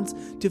morons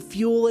to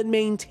fuel and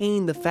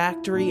maintain the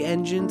factory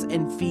engines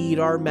and feed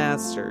our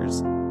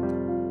masters.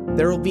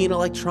 There will be an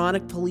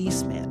electronic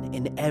policeman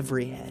in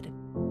every head.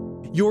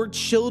 Your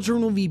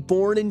children will be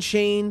born in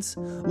chains,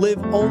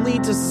 live only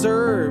to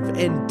serve,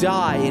 and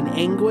die in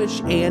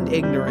anguish and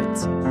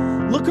ignorance.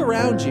 Look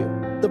around you.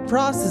 The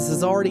process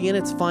is already in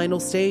its final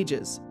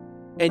stages.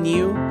 And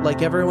you,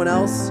 like everyone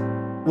else,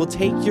 will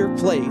take your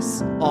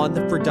place on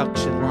the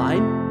production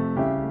line.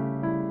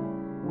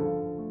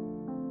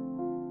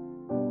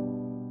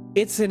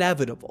 It's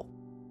inevitable.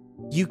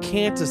 You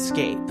can't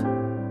escape.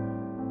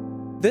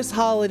 This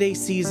holiday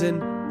season,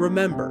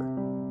 remember,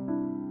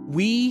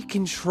 we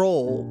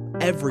control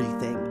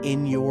everything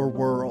in your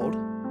world.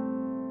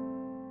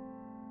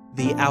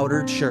 The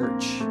outer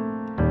church.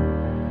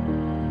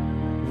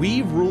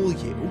 We rule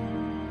you.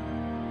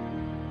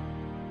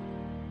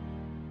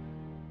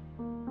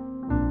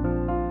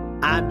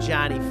 I'm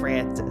Johnny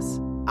Francis.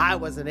 I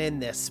wasn't in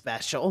this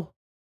special.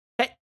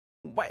 Hey,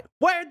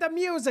 where'd the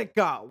music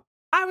go?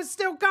 I was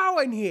still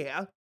going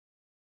here.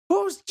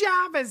 Whose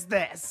job is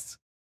this?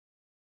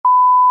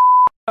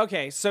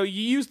 Okay, so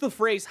you used the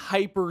phrase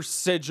Hyper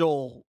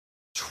Sigil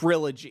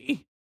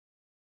trilogy.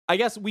 I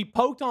guess we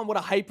poked on what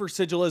a Hyper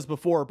Sigil is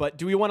before, but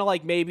do we want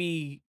to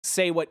maybe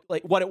say what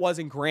it was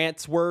in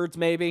Grant's words,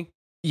 maybe?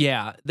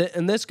 Yeah,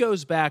 and this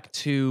goes back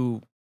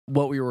to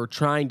what we were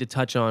trying to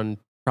touch on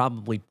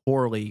probably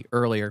poorly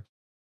earlier.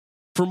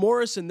 For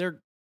Morrison,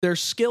 their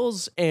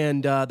skills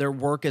and their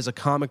work as a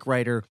comic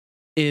writer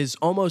is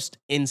almost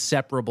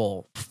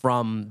inseparable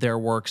from their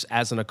works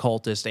as an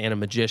occultist and a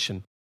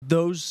magician.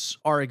 Those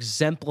are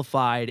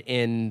exemplified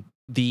in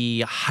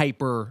the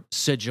Hyper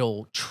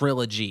Sigil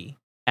trilogy,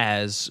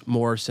 as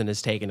Morrison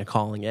has taken to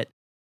calling it.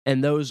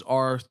 And those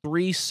are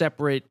 3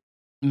 separate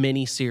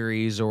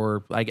miniseries,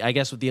 or I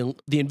guess with the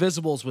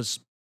Invisibles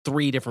was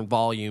 3 different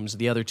volumes.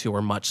 The other 2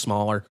 are much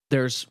smaller.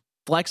 There's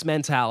Flex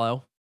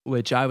Mentallo,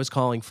 which I was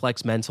calling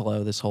Flex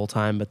Mentalo this whole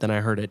time, but then I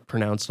heard it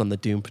pronounced on the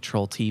Doom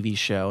Patrol TV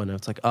show, and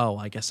it's like, oh,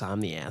 I guess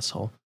I'm the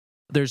asshole.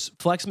 There's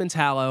Flex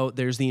Mentallo,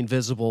 there's the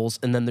Invisibles,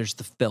 and then there's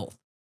the Filth.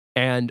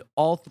 And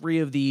all 3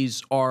 of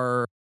these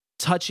are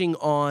touching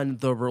on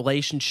the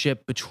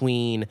relationship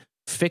between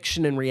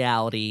fiction and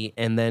reality,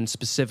 and then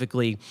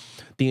specifically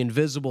the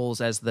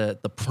Invisibles as the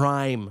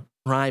prime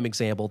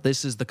example.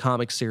 This is the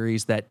comic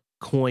series that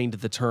coined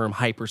the term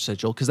Hyper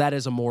Sigil, because that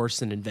is a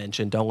Morrison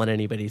invention. Don't let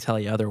anybody tell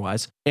you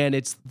otherwise. And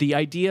it's the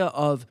idea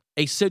of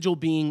a sigil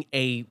being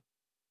a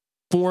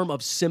form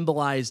of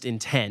symbolized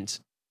intent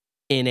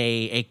in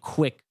a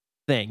quick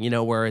thing,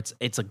 where it's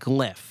a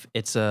glyph,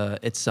 it's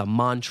a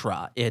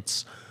mantra,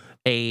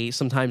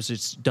 sometimes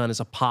it's done as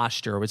a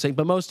posture,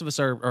 but most of us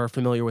are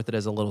familiar with it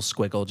as a little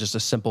squiggle, just a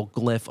simple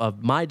glyph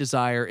of my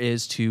desire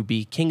is to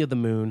be king of the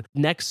moon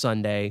next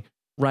Sunday,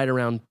 right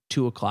around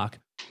 2:00,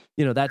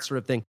 that sort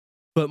of thing.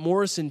 But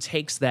Morrison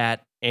takes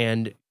that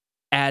and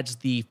adds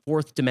the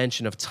 4th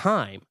dimension of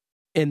time,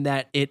 in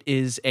that it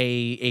is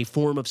a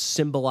form of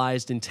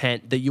symbolized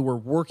intent that you were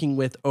working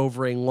with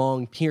over a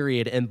long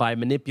period, and by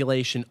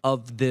manipulation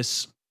of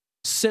this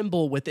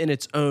symbol within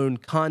its own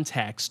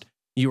context,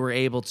 you were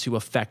able to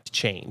affect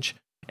change.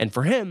 And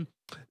for him,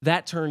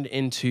 that turned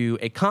into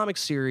a comic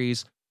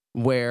series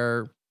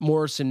where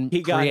Morrison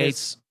He got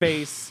his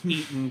creates... face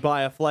eaten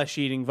by a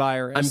flesh-eating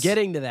virus. I'm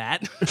getting to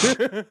that.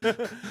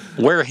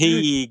 Where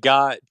he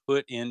got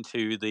put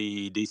into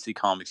the DC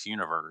Comics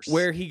universe.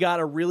 Where he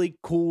got a really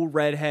cool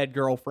redhead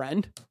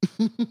girlfriend.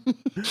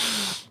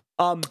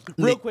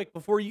 Real quick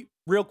before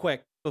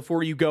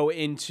you go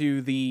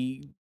into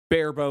the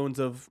bare bones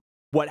of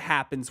what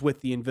happens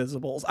with the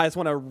Invisibles, I just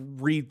want to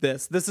read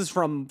this. This is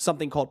from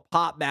something called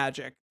Pop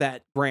Magic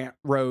that Grant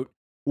wrote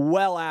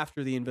well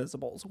after the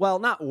Invisibles. Well,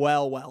 not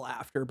well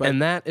after, but...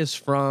 And that is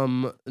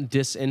from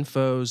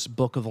Disinfo's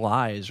Book of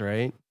Lies,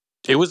 right?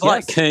 It was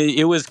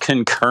it was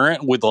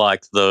concurrent with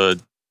the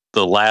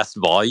last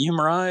volume,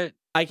 right?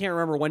 I can't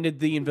remember. When did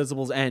the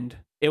Invisibles end?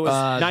 It was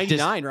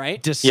 99,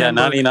 right?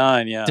 December,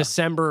 99, yeah.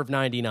 December of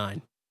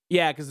 99.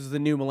 Yeah, because it was the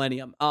new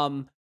millennium.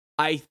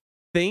 I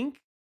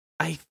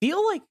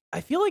feel like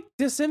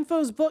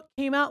Disinfo's book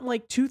came out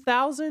in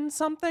 2000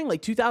 something,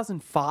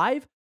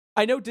 2005.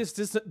 I know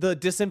the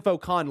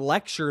DisinfoCon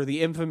lecture,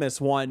 the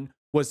infamous one,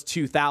 was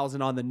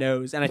 2000 on the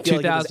nose, and I feel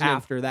like it was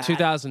after that.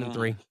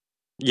 2003.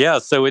 Yeah,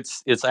 so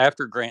it's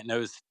after Grant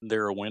knows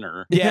they're a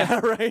winner. Yeah,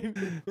 right.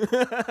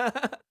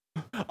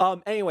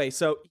 Anyway,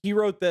 so he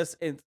wrote this,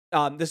 and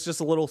this is just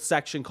a little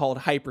section called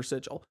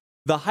hypersigil.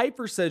 The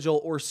hypersigil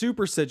or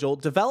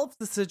supersigil develops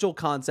the sigil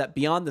concept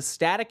beyond the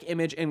static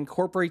image and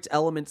incorporates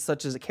elements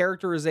such as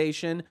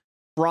characterization,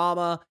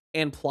 drama,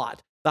 and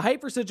plot. The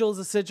hypersigil is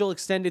a sigil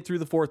extended through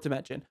the fourth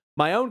dimension.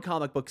 My own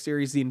comic book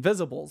series, The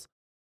Invisibles,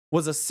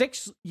 was a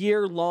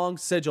 6-year-long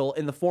sigil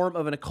in the form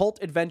of an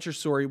occult adventure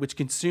story which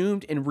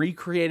consumed and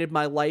recreated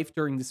my life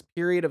during this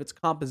period of its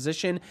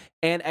composition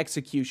and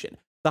execution.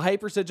 The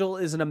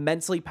hypersigil is an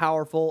immensely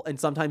powerful and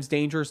sometimes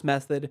dangerous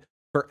method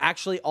for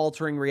actually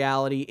altering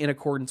reality in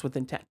accordance with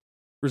intent.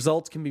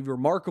 Results can be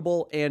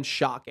remarkable and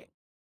shocking.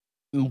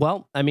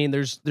 Well, I mean,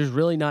 there's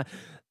really not.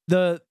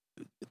 The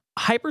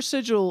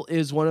hypersigil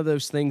is one of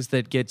those things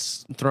that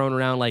gets thrown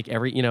around like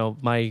every,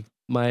 my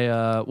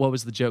what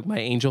was the joke? My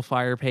Angel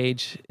Fire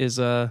page is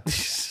a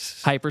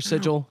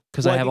hypersigil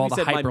because I have all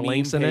the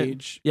hyperlinks in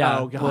it. Yeah,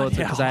 oh, God,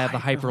 because I have the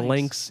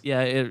hyperlinks.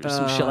 Yeah,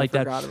 some shit like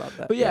that. About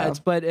that.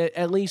 But but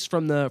at least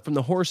from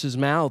the horse's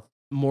mouth,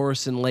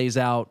 Morrison lays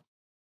out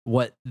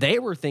what they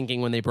were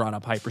thinking when they brought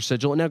up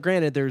hypersigil. Now,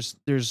 granted,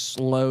 there's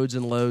loads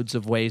and loads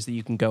of ways that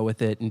you can go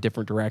with it in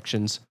different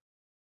directions.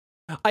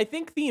 I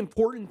think the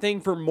important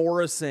thing for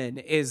Morrison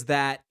is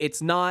that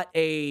it's not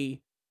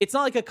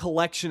like a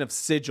collection of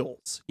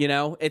sigils,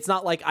 It's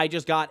not like I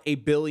just got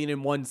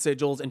 1,000,000,001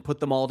 sigils and put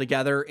them all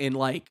together in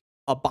like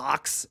a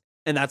box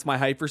and that's my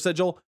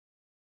hypersigil.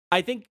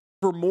 I think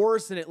for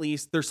Morrison, at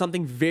least, there's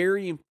something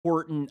very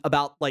important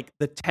about like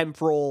the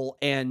temporal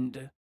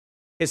and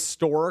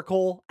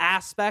historical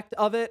aspect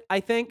of it.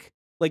 I think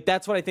like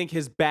that's what I think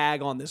his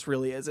bag on this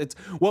really is. It's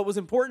what was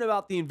important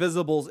about The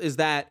Invisibles is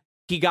that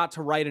he got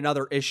to write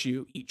another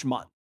issue each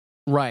month.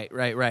 Right.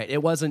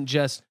 It wasn't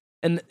just,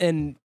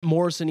 and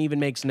Morrison even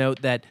makes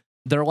note that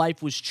their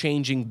life was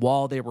changing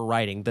while they were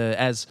writing.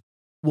 As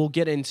we'll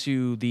get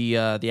into the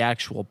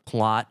actual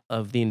plot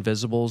of The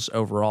Invisibles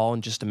overall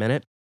in just a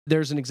minute.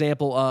 There's an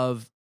example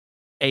of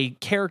a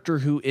character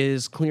who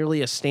is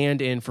clearly a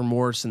stand-in for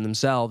Morrison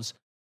themselves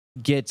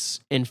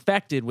gets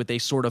infected with a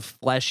sort of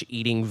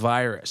flesh-eating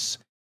virus.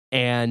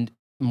 And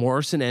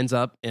Morrison ends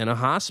up in a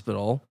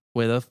hospital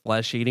with a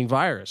flesh-eating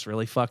virus,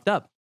 really fucked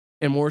up.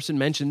 And Morrison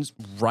mentions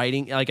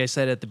writing, like I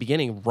said at the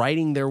beginning,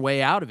 writing their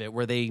way out of it,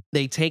 where they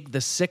take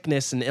the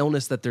sickness and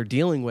illness that they're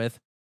dealing with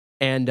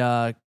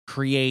and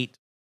create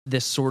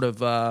this sort of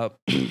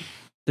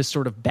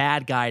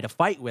bad guy to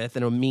fight with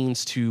and a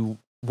means to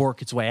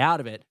work its way out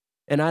of it.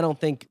 And I don't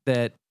think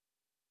that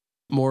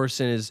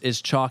Morrison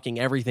is chalking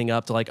everything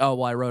up to like, oh,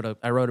 well, I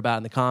wrote about it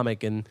in the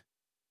comic and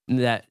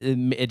that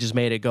it just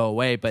made it go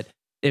away. But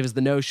it was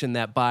the notion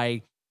that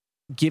by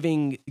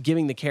giving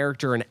the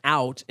character an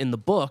out in the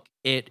book,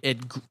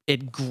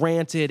 it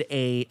granted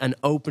an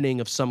opening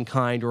of some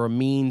kind or a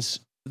means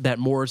that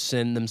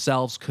Morrison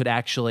themselves could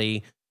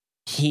actually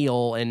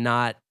heal and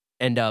not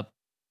end up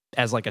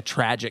as like a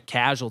tragic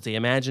casualty.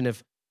 Imagine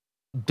if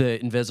the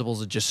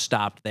Invisibles had just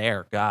stopped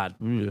there. God.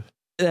 And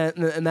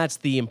that's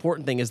the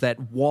important thing, is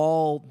that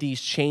while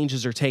these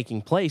changes are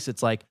taking place,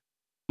 it's like,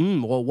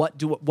 well,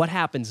 what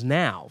happens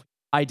now?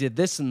 I did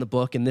this in the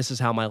book, and this is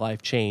how my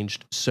life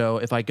changed. So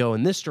if I go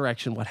in this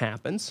direction, what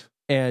happens?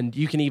 And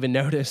you can even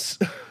notice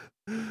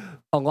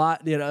a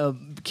lot,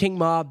 King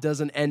Mob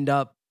doesn't end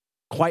up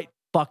quite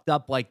fucked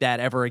up like that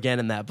ever again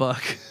in that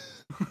book.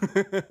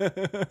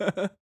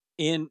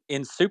 In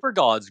Super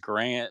Gods,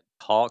 Grant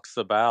talks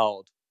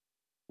about,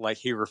 like,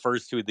 he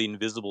refers to the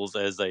Invisibles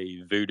as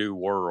a voodoo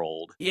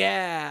world.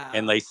 Yeah.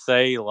 And they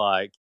say,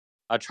 like,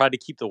 I tried to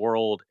keep the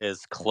world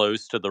as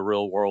close to the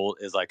real world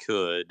as I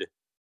could,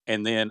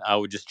 and then I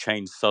would just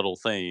change subtle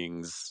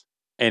things,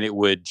 and it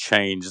would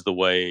change the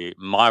way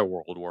my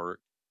world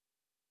worked.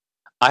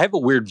 I have a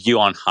weird view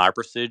on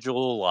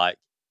hypersigil, like,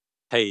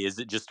 hey, is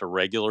it just a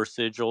regular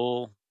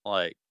sigil?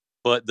 Like,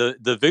 but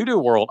the voodoo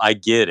world, I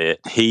get it.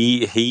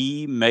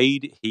 He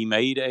made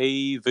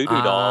a voodoo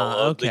doll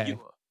of okay.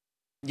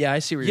 Yeah, I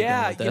see where you're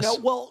going with this.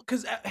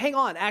 Because hang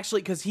on,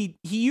 actually, because he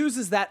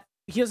uses that.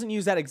 He doesn't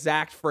use that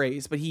exact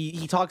phrase, but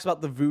he talks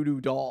about the voodoo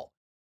doll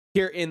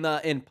here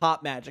in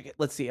Pop Magic.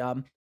 Let's see.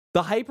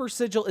 The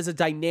hypersigil is a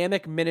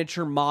dynamic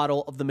miniature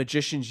model of the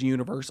magician's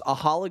universe, a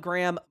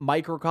hologram,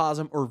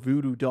 microcosm, or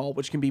voodoo doll,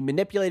 which can be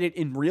manipulated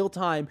in real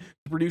time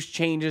to produce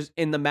changes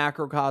in the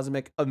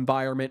macrocosmic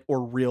environment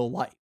or real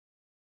life.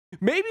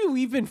 Maybe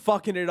we've been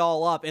fucking it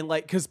all up, and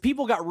like, because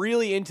people got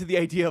really into the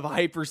idea of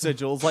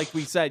hypersigils, like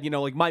we said,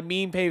 like my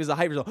meme page is a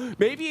hypersigil.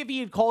 Maybe if he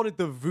had called it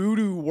the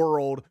voodoo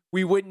world,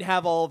 we wouldn't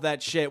have all of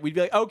that shit. We'd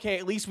be like, okay,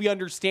 at least we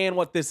understand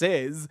what this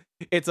is.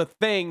 It's a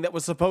thing that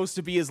was supposed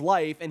to be his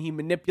life, and he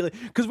manipulated.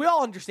 Because we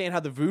all understand how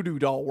the voodoo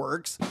doll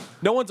works.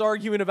 No one's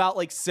arguing about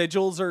like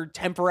sigils or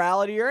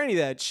temporality or any of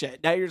that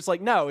shit. Now you're just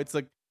like, no, it's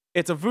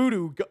a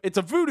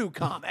voodoo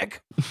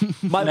comic.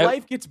 My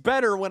life gets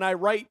better when I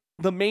write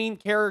the main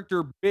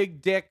character,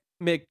 Big Dick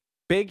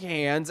McBig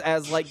Hands,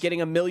 as like getting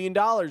 $1 million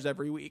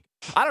every week.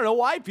 I don't know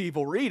why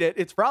people read it.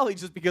 It's probably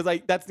just because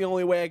that's the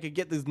only way I could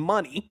get this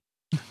money.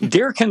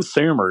 Dear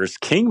consumers,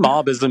 King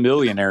Mob is a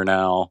millionaire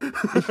now.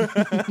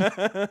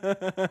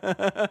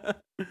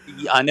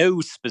 I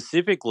know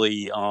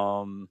specifically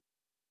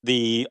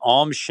the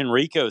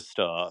Shinriko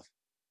stuff.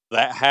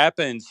 That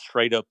happened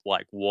straight up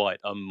like what,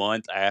 a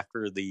month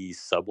after the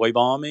subway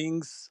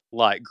bombings?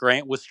 Like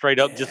Grant was straight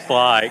up just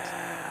like,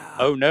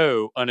 oh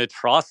no, an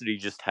atrocity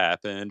just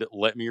happened.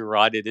 Let me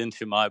write it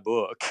into my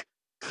book.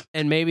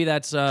 And maybe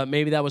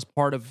that was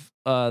part of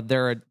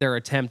their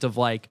attempt of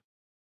like,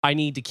 I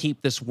need to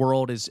keep this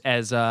world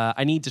as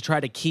I need to try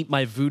to keep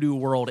my voodoo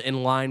world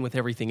in line with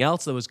everything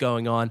else that was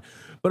going on.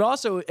 But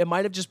also, it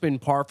might have just been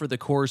par for the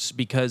course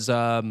because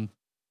The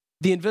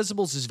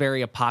Invisibles is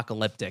very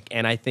apocalyptic,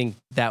 and I think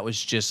that was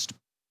just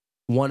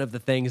one of the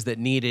things that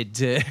needed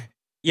to.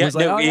 If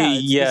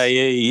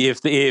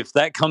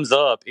that comes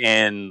up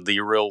in the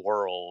real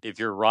world, if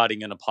you're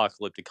writing an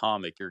apocalyptic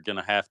comic, you're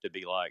gonna have to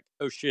be like,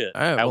 oh shit,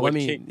 how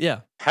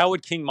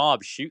would King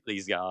Mob shoot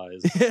these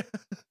guys?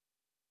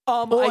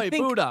 I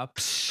think, Buddha.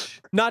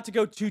 Not to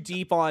go too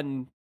deep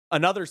on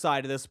another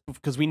side of this,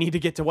 because we need to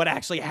get to what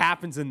actually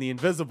happens in The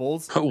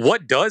Invisibles.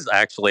 What does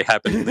actually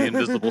happen in The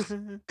Invisibles?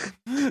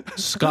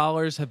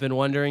 Scholars have been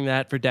wondering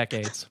that for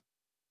decades.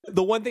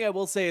 The one thing I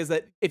will say is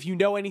that if you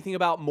know anything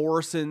about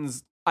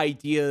Morrison's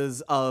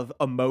ideas of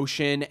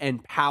emotion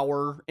and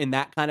power in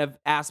that kind of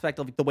aspect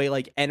of the way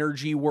like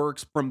energy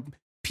works from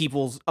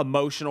people's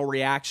emotional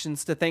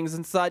reactions to things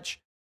and such,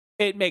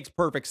 it makes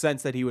perfect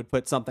sense that he would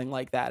put something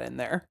like that in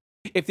there.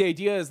 If the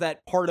idea is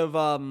that part of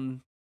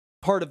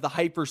the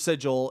hyper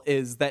sigil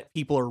is that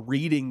people are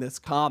reading this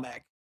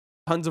comic,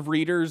 tons of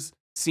readers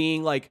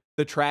seeing like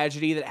the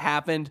tragedy that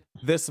happened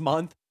this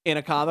month in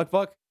a comic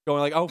book, going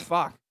like, oh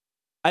fuck,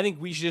 I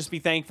think we should just be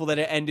thankful that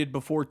it ended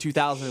before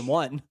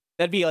 2001.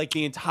 That'd be like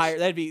the entire.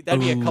 That'd be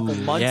a couple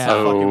months. Yeah.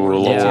 Of fucking Lord.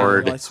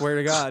 Lord! I swear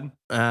to God.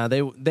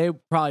 They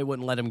probably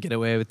wouldn't let him get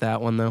away with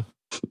that one though.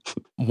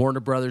 Warner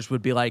Brothers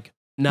would be like,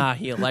 nah,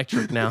 he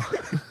electric now.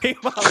 King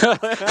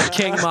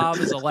Mob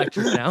is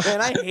electric now.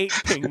 Man, I hate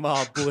King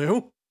Mob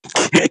Blue.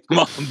 King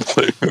Mob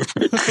Blue.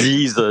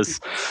 Jesus.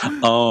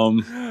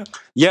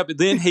 Yeah, but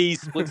then he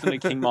splits into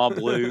King Mob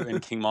Blue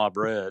and King Mob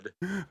Red.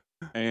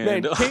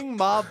 And, man, King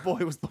Mob Boy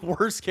was the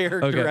worst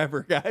character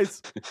ever,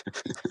 guys.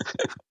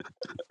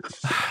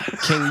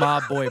 King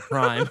Mob Boy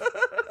Prime.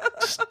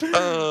 Okay,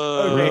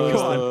 come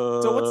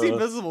on. So what's The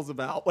Invisibles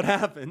about? What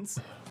happens?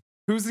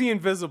 Who's the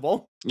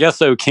invisible? Yeah,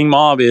 so King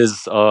Mob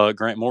is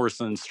Grant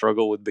Morrison's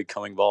struggle with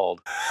becoming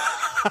bald.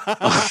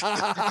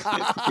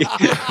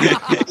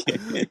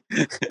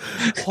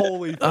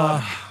 Holy fuck.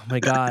 Oh my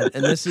God.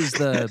 And this is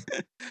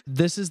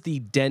the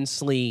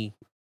densely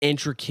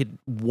intricate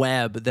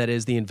web that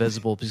is The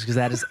Invisible, because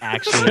that is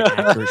actually an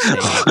accurate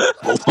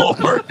statement.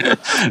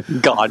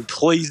 Lord. God,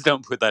 please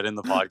don't put that in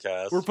the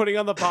podcast. We're putting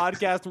on the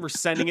podcast and we're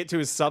sending it to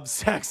his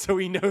Substack so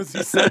he knows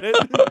he said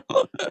it.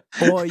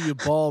 Boy, you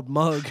bald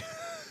mug.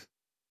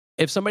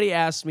 If somebody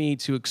asked me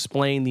to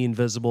explain The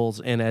Invisibles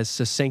in as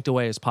succinct a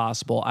way as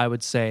possible, I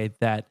would say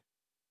that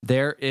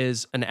there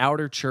is an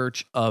outer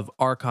church of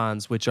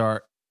archons, which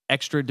are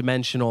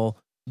extra-dimensional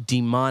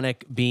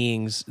demonic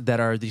beings that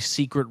are the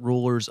secret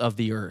rulers of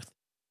the earth.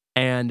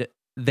 And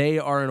they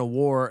are in a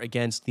war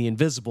against the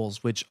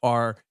Invisibles, which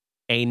are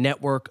a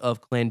network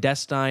of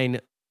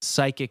clandestine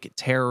psychic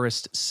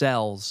terrorist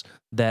cells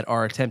that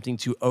are attempting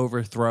to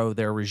overthrow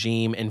their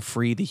regime and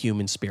free the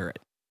human spirit.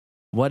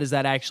 What does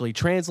that actually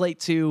translate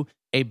to?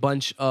 A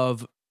bunch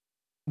of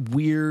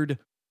weird,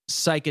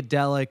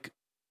 psychedelic,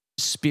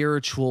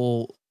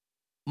 spiritual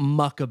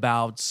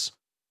muckabouts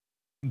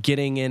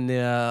getting in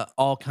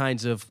all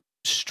kinds of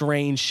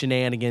strange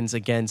shenanigans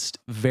against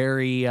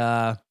very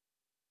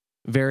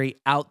very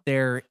out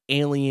there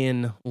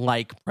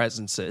alien-like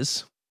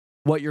presences.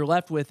 What you're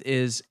left with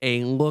is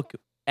a look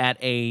at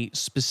a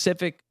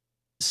specific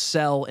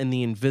cell in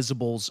the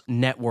Invisibles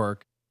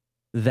network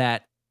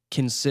that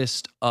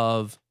consists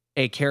of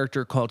a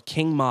character called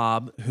King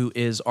Mob, who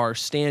is our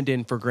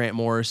stand-in for Grant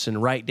Morrison,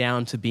 right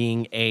down to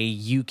being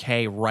a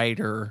UK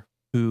writer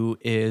who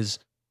is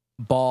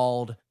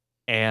bald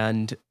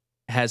and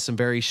has some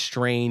very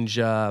strange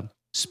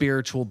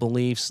spiritual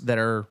beliefs that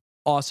are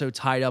also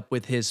tied up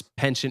with his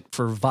penchant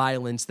for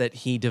violence that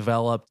he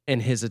developed in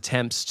his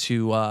attempts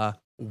to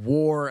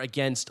war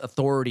against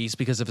authorities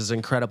because of his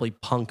incredibly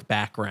punk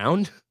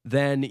background.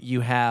 Then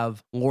you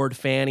have Lord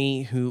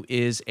Fanny, who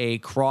is a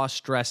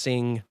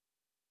cross-dressing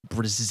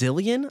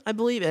Brazilian, I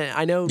believe.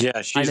 I know.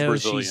 Yeah, she's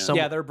Brazilian.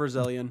 Yeah, they're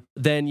Brazilian.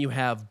 Then you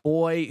have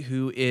Boy,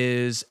 who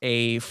is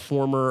a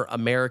former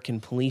American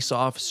police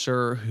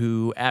officer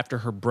who, after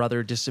her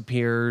brother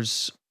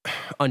disappears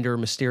under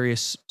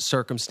mysterious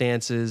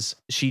circumstances,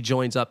 she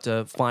joins up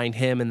to find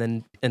him and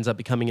then ends up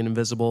becoming an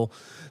invisible.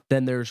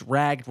 Then there's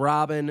Ragged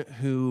Robin,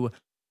 who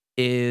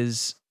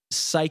is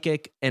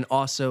psychic and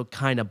also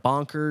kind of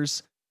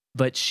bonkers.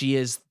 but she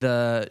is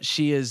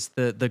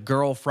the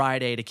girl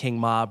Friday to King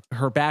Mob.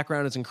 Her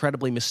background is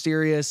incredibly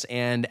mysterious,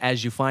 and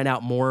as you find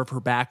out more of her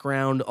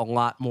background, a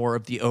lot more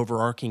of the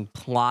overarching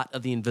plot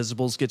of the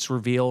Invisibles gets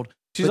revealed.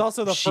 She's But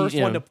also the first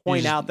one to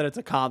point out that it's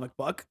a comic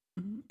book.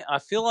 I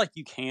feel like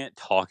you can't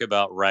talk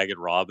about Ragged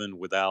Robin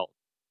without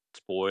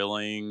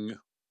spoiling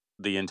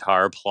the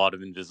entire plot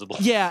of Invisible.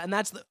 Yeah, and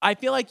I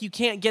feel like you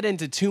can't get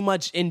into too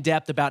much in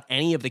depth about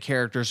any of the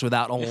characters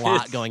without a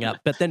lot going up.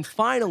 But then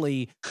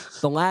finally,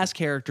 the last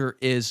character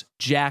is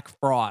Jack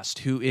Frost,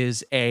 who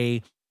is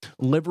a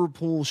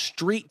Liverpool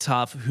street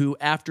tough who,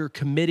 after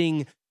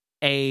committing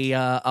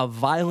a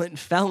violent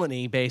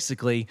felony,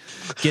 basically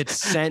gets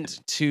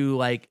sent to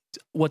like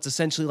what's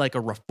essentially like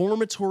a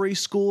reformatory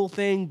school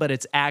thing, but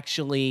it's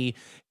actually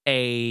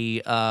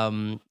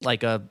an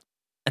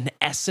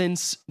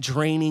essence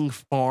draining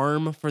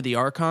farm for the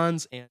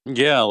Archons. And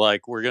yeah,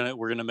 like we're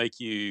gonna make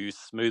you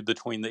smooth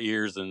between the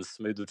ears and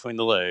smooth between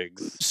the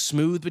legs.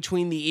 Smooth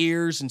between the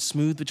ears and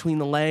smooth between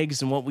the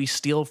legs, and what we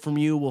steal from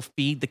you will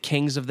feed the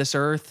kings of this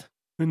earth.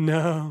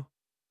 No.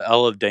 I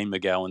love Dane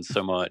McGowan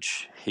so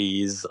much.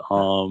 He's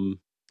the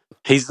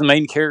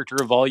main character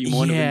of Volume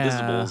 1 of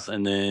Invisibles,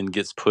 and then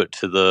gets put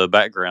to the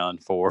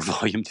background for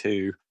Volume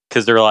 2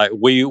 because they're like,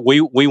 we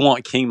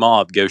want King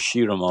Mob, go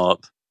shoot him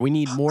up. We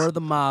need more of the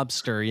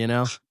mobster, you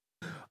know.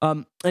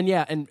 And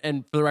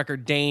for the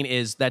record,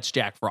 that's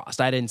Jack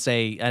Frost. I didn't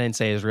say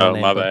his real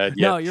name. Oh, my bad.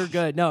 Yeah. No, you're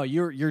good. No,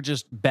 you're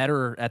just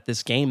better at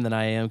this game than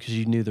I am because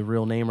you knew the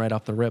real name right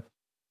off the rip.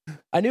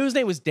 I knew his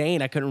name was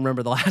Dane. I couldn't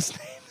remember the last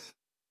name.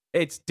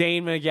 It's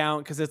Dane McGowan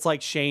because it's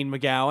like Shane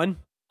McGowan.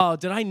 Oh,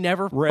 did I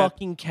never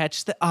fucking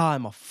catch that? Oh,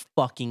 I'm a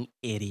fucking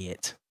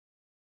idiot.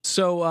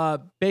 So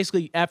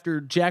basically,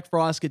 after Jack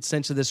Frost gets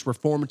sent to this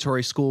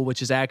reformatory school,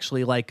 which is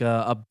actually like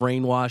a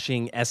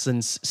brainwashing,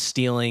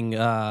 essence-stealing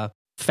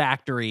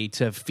factory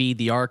to feed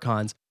the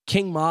Archons,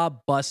 King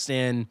Mob busts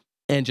in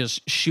and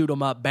just shoot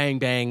him up, bang,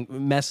 bang,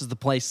 messes the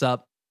place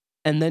up,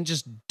 and then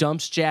just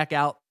dumps Jack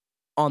out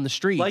on the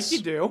streets. Like you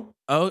do.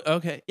 Oh,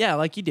 okay. Yeah,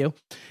 like you do.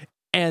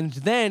 And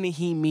then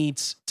he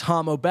meets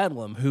Tom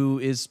O'Bedlam, who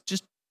is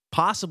just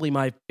possibly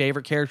my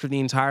favorite character in the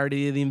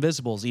entirety of the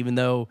Invisibles, even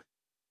though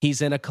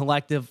he's in a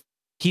collective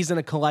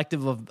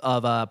of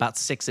about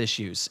 6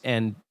 issues,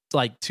 and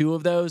like 2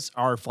 of those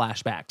are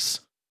flashbacks.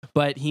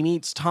 But he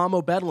meets Tom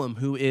O'Bedlam,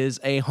 who is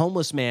a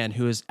homeless man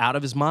who is out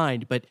of his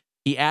mind, but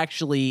he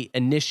actually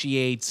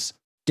initiates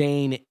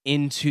Dane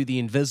into the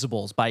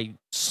Invisibles by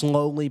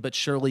slowly but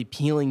surely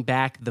peeling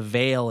back the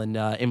veil and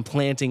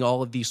implanting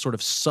all of these sort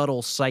of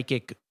subtle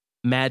psychic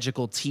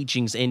magical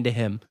teachings into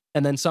him.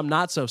 And then some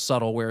not so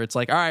subtle where it's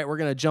like, all right, we're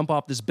going to jump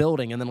off this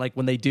building. And then like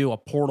when they do, a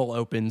portal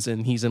opens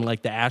and he's in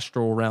like the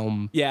astral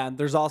realm. Yeah, and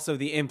there's also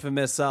the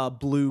infamous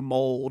blue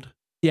mold.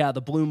 Yeah,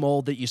 the blue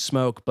mold that you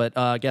smoke. But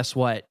guess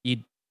what? You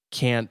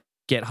can't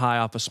get high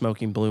off of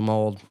smoking blue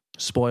mold.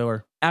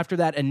 Spoiler. After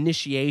that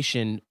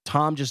initiation,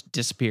 Tom just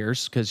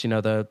disappears because, you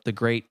know, the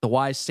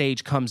wise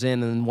sage comes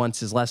in, and once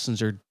his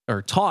lessons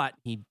are taught,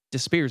 he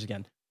disappears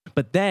again.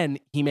 But then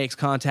he makes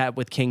contact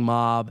with King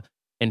Mob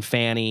and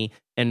Fanny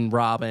and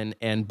Robin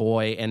and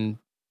Boy and,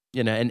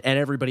 you know, and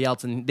everybody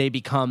else, and they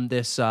become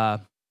this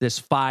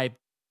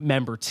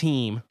 5-member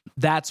team.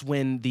 That's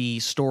when the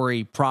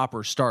story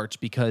proper starts,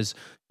 because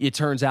it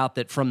turns out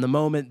that from the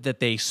moment that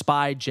they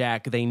spied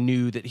Jack, they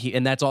knew that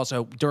and that's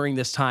also during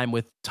this time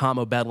with Tom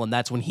O'Bedlam,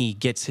 that's when he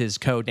gets his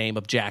code name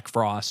of Jack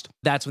Frost.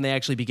 That's when they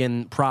actually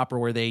begin proper,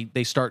 where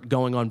they start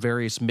going on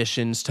various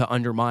missions to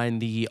undermine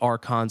the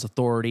Archon's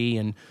authority,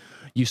 and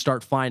you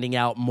start finding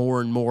out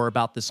more and more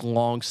about this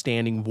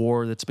long-standing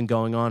war that's been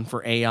going on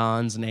for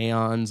aeons and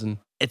aeons, and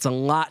it's a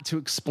lot to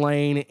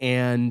explain,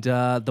 and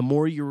the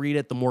more you read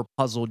it, the more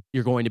puzzled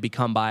you're going to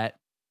become by it.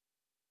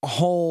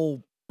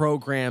 Whole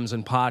programs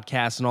and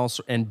podcasts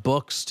and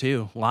books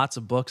too. Lots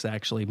of books,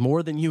 actually,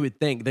 more than you would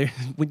think.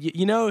 When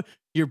you know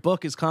your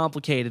book is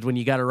complicated when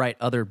you got to write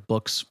other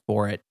books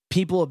for it.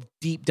 People have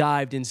deep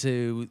dived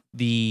into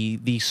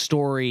the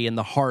story and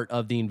the heart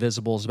of the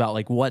Invisibles about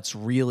like what's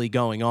really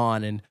going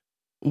on, and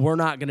we're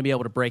not going to be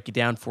able to break it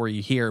down for you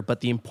here.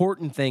 But the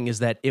important thing is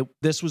that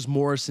this was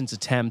Morrison's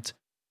attempt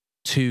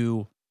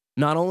to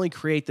not only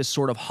create this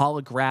sort of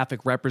holographic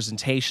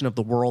representation of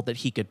the world that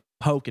he could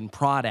poke and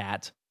prod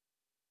at,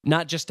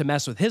 not just to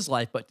mess with his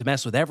life, but to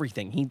mess with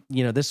everything.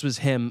 This was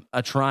him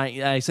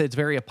trying. I said it's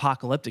very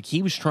apocalyptic.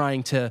 He was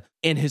trying to,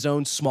 in his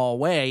own small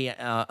way,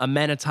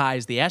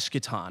 amenitize the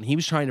eschaton. He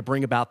was trying to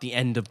bring about the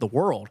end of the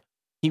world.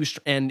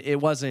 And it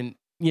wasn't,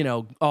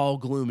 all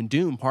gloom and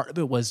doom. Part of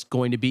it was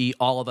going to be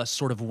all of us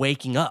sort of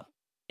waking up.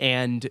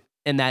 And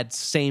in that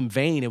same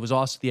vein, it was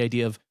also the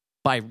idea of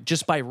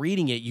by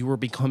reading it, you were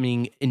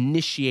becoming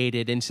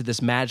initiated into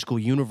this magical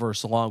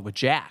universe along with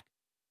Jack.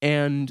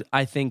 And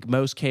I think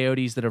most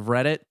coyotes that have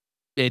read it,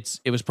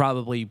 it was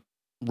probably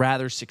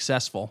rather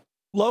successful.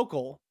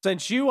 Local,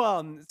 since you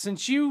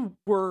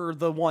were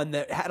the one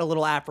that had a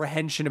little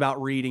apprehension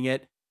about reading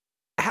it,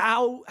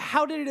 how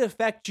did it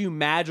affect you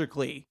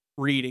magically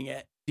reading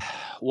it?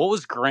 What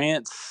was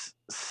Grant's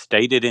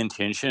stated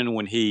intention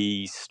when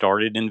he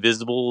started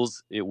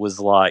Invisibles, it was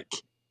like,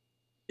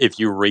 if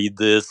you read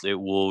this, it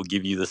will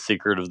give you the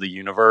secret of the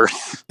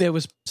universe. There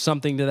was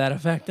something to that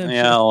effect. I'm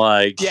Yeah, sure.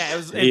 like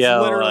It's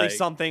yeah, literally like,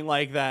 something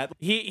like that.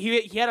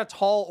 He had a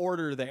tall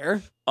order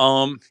there.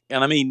 and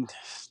I mean,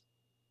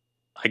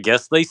 I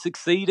guess they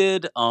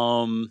succeeded.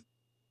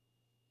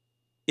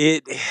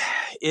 It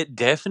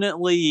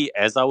definitely,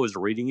 as I was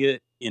reading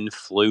it,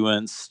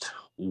 influenced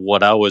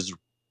what I was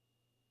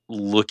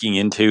looking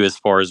into as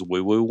far as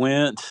woo woo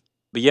went.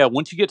 But yeah,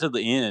 once you get to the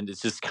end,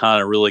 it's just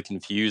kind of really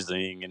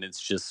confusing, and it's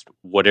just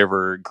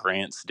whatever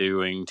Grant's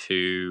doing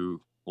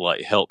to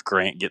like help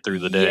Grant get through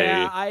the day.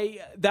 Yeah, I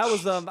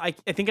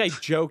think I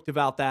joked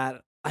about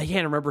that. I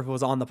can't remember if it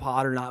was on the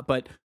pod or not,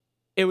 but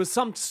it was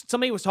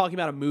somebody was talking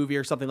about a movie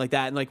or something like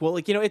that, and like, well,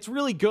 like, it's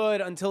really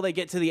good until they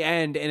get to the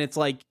end, and it's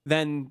like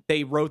then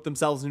they wrote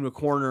themselves into a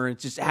corner and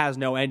it just has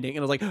no ending. And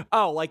I was like,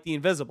 oh, like the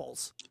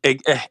Invisibles.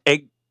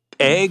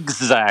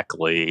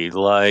 Exactly.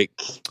 Like,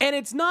 And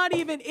it's not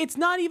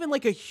even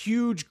like a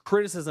huge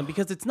criticism,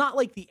 because it's not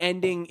like the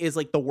ending is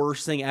like the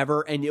worst thing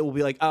ever and it will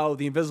be like, oh,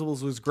 the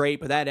Invisibles was great,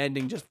 but that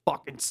ending just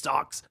fucking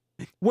sucks.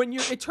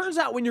 It turns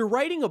out when you're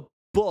writing a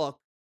book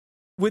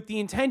with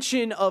the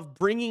intention of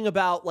bringing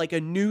about like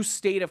a new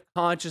state of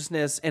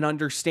consciousness and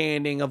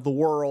understanding of the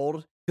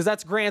world, because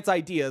that's Grant's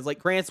ideas. Like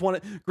Grant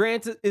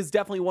is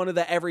definitely one of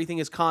the everything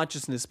is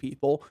consciousness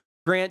people.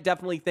 Grant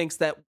definitely thinks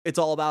that it's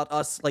all about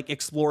us like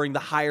exploring the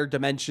higher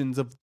dimensions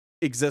of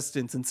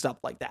existence and stuff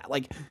like that.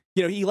 Like,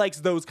 he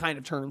likes those kind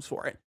of terms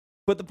for it.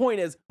 But the point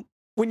is,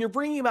 when you're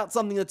bringing about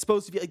something that's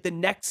supposed to be like the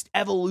next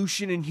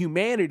evolution in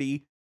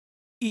humanity,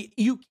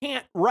 you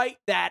can't write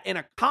that in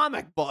a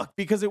comic book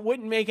because it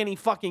wouldn't make any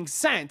fucking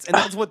sense. And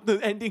that's what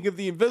the ending of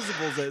The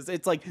Invisibles is.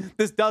 It's like,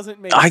 this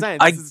doesn't make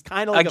sense. This is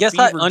kind of like I guess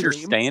a fever I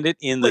understand dream. it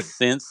in the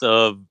sense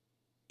of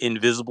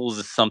Invisibles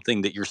is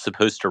something that you're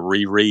supposed to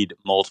reread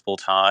multiple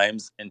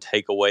times and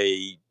take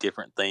away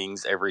different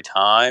things every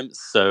time.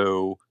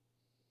 So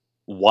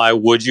why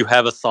would you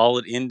have a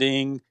solid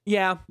ending?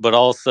 Yeah. But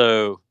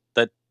also,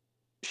 that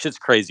shit's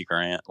crazy,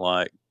 Grant.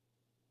 Like,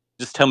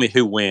 just tell me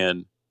who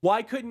win.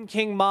 Why couldn't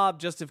King Mob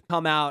just have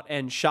come out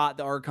and shot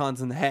the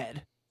Archons in the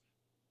head?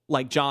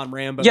 Like John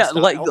Rambo style?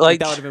 Like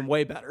that would have been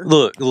way better.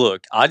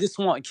 Look, I just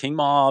want King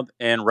Mob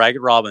and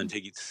Ragged Robin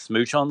to get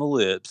smooch on the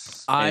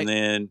lips, and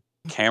then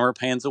camera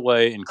pans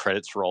away and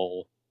credits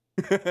roll.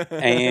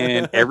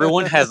 And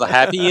everyone has a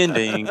happy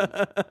ending,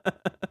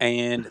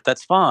 and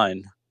that's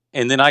fine.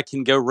 And then I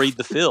can go read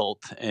the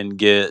filth and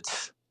get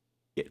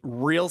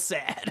real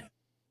sad.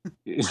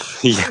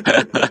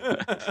 Yeah.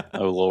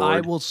 Oh Lord.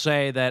 I will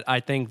say that I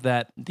think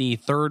that the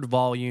third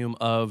volume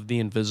of The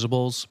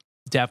Invisibles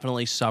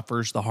definitely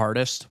suffers the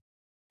hardest.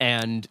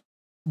 And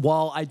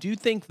while I do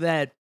think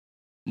that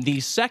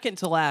the second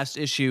to last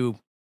issue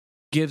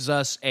gives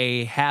us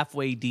a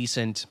halfway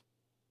decent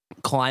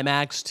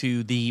climax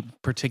to the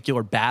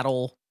particular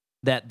battle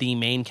that the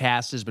main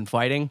cast has been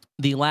fighting,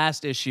 the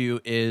last issue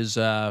is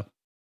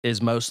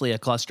mostly a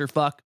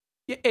clusterfuck.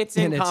 It's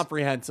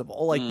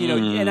incomprehensible.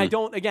 And I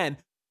don't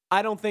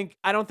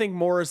think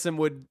Morrison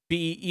would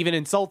be even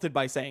insulted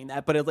by saying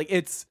that, but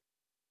it's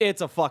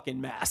a fucking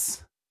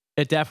mess.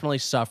 It definitely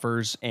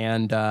suffers,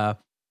 and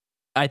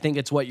I think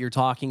it's what you're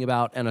talking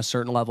about on a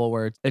certain level,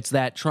 where it's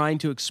that trying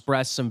to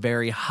express some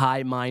very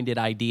high-minded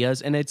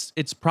ideas, and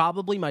it's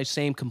probably my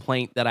same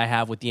complaint that I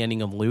have with the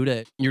ending of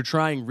Luda. You're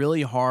trying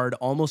really hard,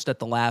 almost at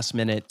the last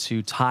minute,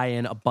 to tie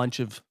in a bunch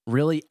of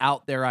really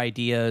out there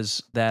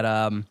ideas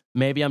that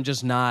maybe I'm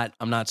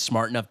not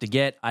smart enough to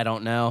get. I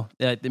don't know.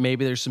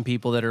 Maybe there's some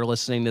people that are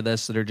listening to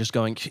this that are just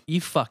going,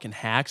 "You fucking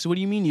hacks! What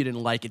do you mean you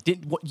didn't like it?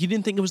 You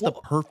didn't think it was the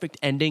perfect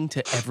ending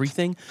to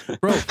everything,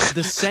 bro?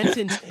 The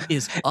sentence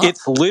is up.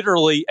 It's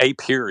literally a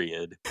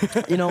period.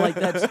 Like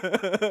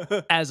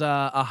that's as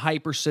a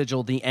hyper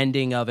sigil. The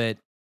ending of it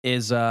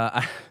is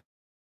I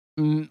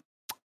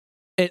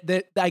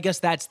guess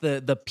that's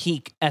the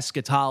peak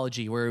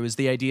eschatology, where it was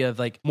the idea of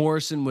like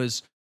Morrison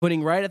was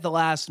putting right at the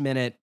last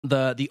minute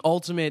the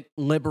ultimate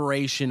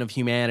liberation of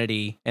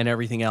humanity and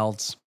everything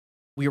else.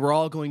 We were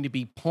all going to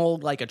be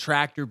pulled like a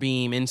tractor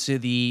beam into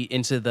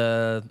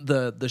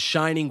the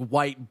shining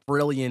white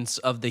brilliance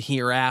of the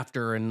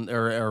hereafter,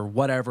 or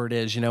whatever it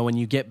is. When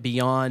you get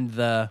beyond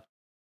the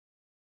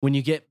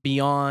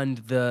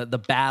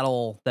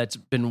battle that's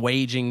been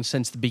waging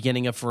since the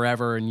beginning of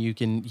forever, and you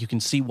can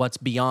see what's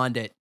beyond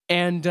it.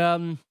 And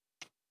I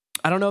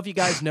don't know if you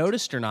guys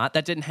noticed or not,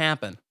 that didn't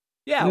happen.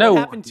 Yeah, what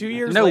happened 2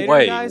 years later,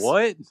 way, guys?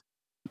 What?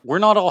 We're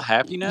not all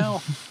happy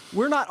now?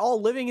 We're not all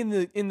living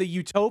in the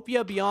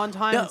utopia beyond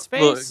time and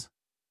space? Look.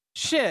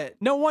 Shit,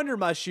 no wonder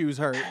my shoes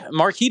hurt.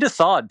 Marquis de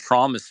Sade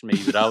promised me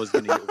that I was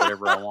going to get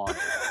whatever I want.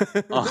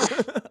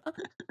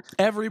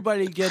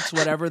 Everybody gets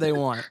whatever they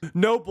want.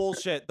 No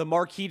bullshit. The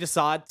Marquis de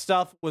Sade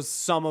stuff was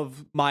some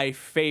of my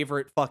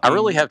favorite fucking... I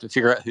really have to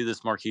figure out who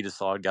this Marquis de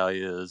Sade guy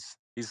is.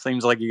 He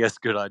seems like he has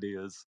good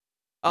ideas.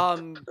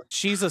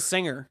 She's a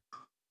singer.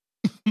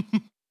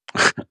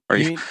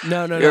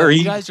 No.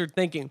 You guys are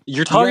thinking.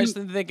 You're talking. You guys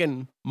are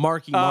thinking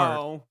Marky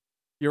Mark.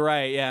 You're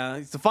right. Yeah,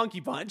 it's the Funky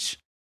Bunch.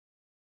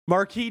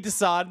 Marquis de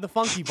Sade and the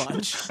Funky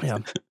Bunch. Yeah.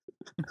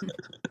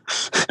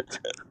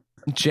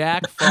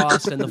 Jack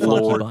Frost and the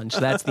Funky Lord. Bunch.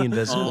 That's the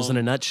Invisibles in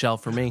a nutshell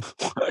for me.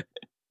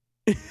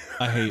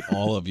 I hate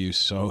all of you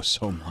so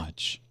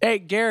much. Hey,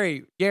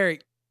 Gary.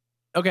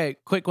 Okay,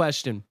 quick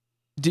question.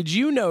 Did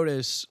you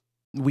notice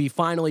we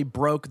finally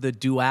broke the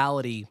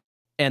duality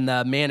and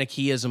the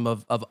Manichaeism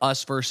of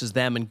us versus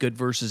them and good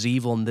versus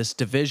evil in this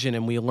division,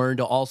 and we learned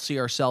to all see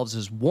ourselves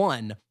as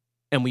one,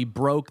 and we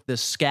broke the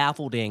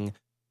scaffolding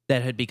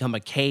that had become a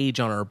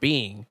cage on our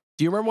being?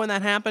 Do you remember when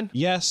that happened?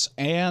 Yes,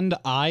 and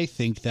I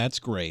think that's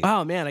great.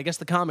 Oh, man, I guess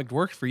the comic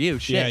worked for you.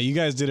 Shit. Yeah, you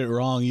guys did it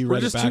wrong. You We're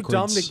read it just backwards. too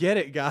dumb to get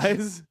it,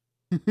 guys.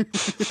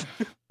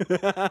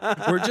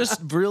 We're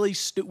just really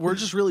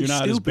You're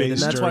not as stupid,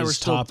 and that's why we're Baster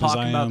still as top as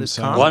talking I about am, this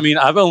so- comic. Well, I mean,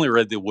 I've only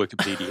read the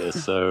Wikipedia,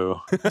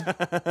 so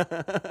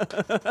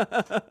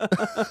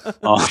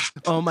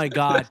Oh my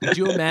God. Could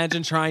you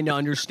imagine trying to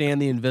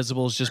understand the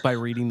Invisibles just by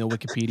reading the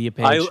Wikipedia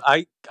page?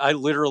 I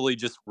literally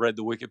just read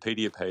the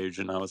Wikipedia page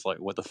and I was like,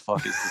 what the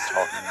fuck is this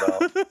talking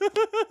about?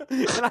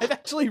 And I've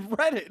actually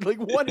read it. Like,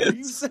 what are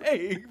you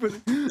saying?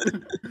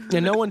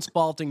 And no one's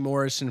faulting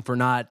Morrison for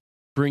not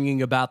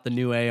bringing about the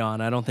new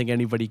Aeon. I don't think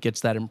anybody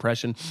gets that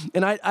impression.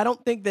 And I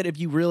don't think that if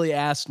you really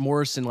asked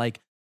Morrison, like,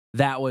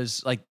 that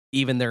was like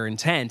even their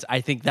intent.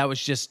 I think that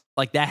was just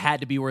like that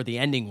had to be where the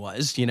ending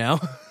was, you know?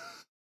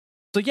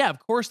 So yeah, of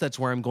course that's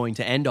where I'm going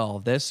to end all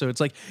of this. So it's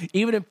like,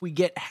 even if we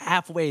get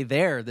halfway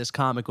there, this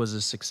comic was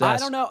a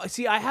success. I don't know.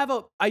 See,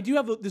 I do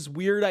have this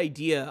weird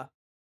idea,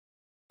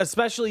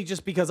 especially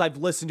just because I've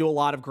listened to a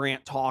lot of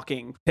Grant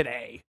talking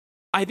today.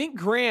 I think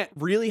Grant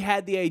really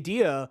had the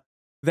idea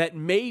that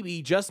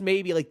maybe, just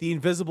maybe, like the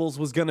Invisibles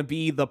was going to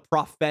be the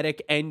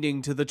prophetic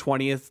ending to the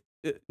 20th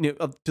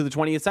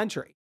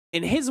century.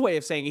 In his way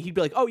of saying it, he'd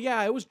be like, "Oh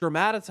yeah, it was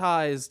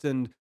dramatized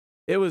and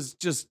it was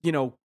just,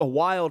 a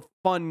wild,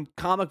 fun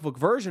comic book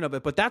version of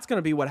it, but that's going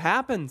to be what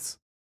happens.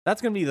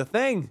 That's going to be the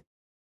thing.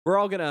 We're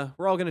all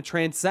going to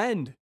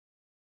transcend."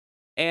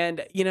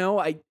 And,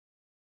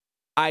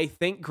 I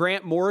think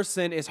Grant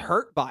Morrison is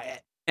hurt by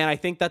it, and I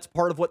think that's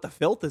part of what the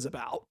filth is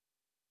about.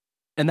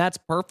 And that's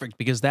perfect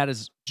because that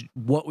is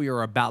what we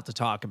are about to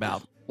talk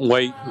about.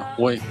 Wait,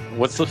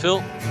 what's the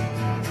film?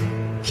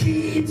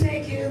 Keep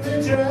taking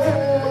the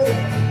drug.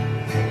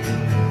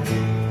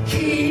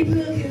 Keep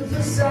looking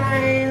for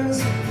signs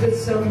that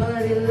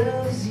somebody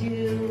loves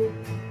you.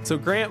 So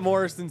Grant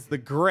Morrison's The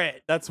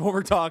Grit. That's what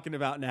we're talking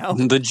about now.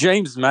 The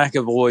James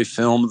McAvoy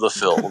film, The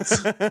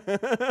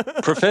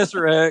Filth.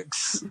 Professor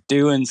X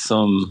doing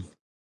some,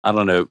 I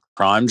don't know,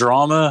 crime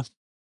drama.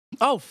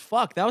 Oh,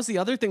 fuck. That was the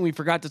other thing we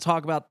forgot to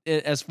talk about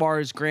as far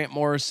as Grant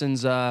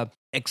Morrison's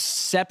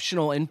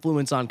exceptional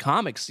influence on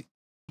comics.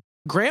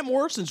 Grant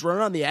Morrison's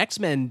run on the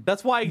X-Men.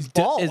 That's why he's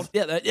bald.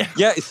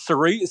 Yeah,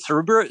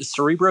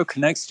 Cerebro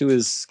connects to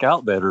his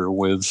scalp better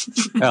with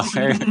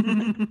hair.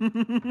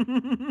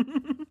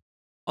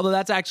 Although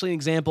that's actually an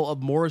example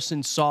of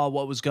Morrison saw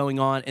what was going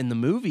on in the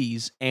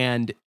movies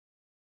and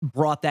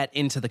brought that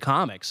into the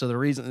comics. So the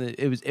reason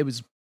it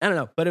was I don't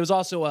know, but it was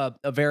also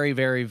a very,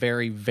 very,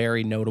 very,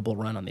 very notable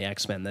run on the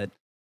X-Men that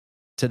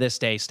to this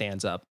day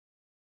stands up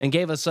and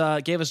gave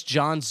us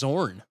John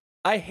Zorn.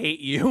 I hate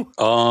you.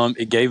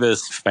 It gave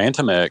us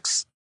Phantom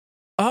X.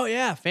 Oh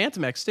yeah,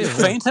 Phantom X too.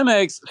 Phantom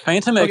X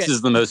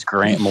is the most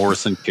Grant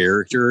Morrison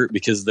character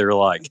because they're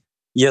like,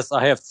 yes,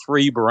 I have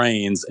 3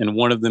 brains and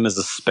one of them is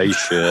a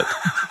spaceship.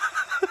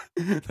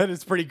 That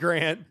is pretty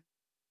Grant.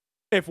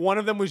 If one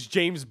of them was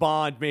James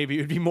Bond, maybe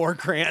it would be more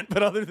Grant.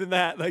 But other than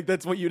that, like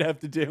that's what you'd have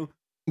to do.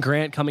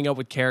 Grant coming up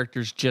with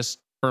characters just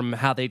from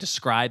how they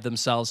describe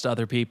themselves to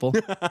other people.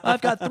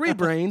 I've got 3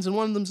 brains and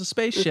one of them's a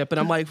spaceship. And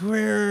I'm like,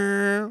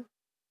 where?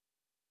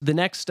 The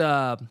next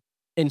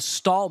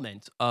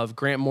installment of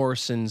Grant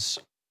Morrison's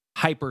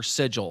Hyper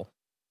Sigil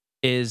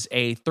is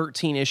a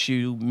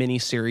 13-issue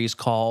miniseries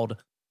called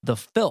The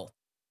Filth,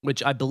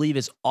 which I believe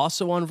is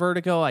also on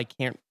Vertigo. I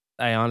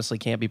honestly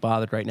can't be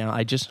bothered right now.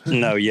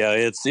 No, yeah,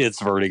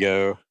 it's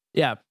Vertigo.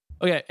 Yeah.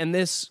 Okay, and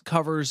this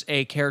covers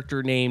a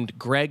character named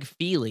Greg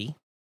Feely,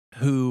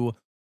 who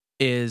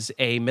is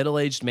a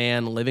middle-aged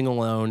man living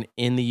alone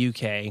in the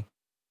UK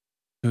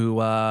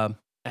who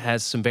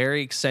has some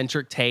very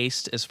eccentric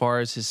taste as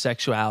far as his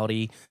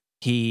sexuality.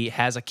 He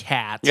has a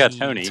cat. Yeah,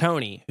 Tony.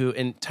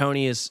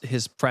 Tony is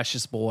his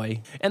precious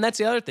boy. And that's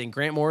the other thing.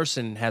 Grant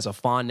Morrison has a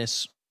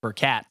fondness for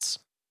cats.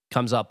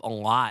 Comes up a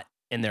lot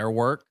in their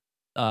work.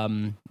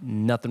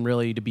 Nothing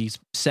really to be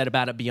said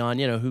about it beyond,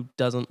 who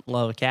doesn't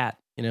love a cat,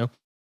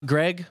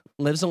 Greg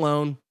lives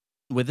alone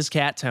with his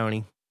cat,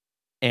 Tony,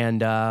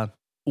 and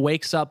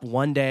wakes up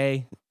one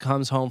day,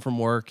 comes home from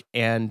work,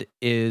 and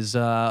is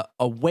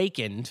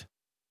awakened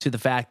to the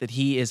fact that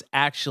he is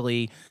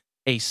actually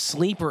a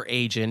sleeper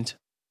agent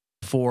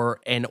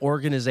for an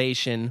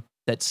organization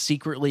that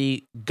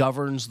secretly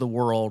governs the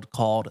world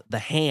called The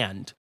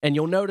Hand. And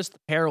you'll notice the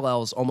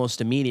parallels almost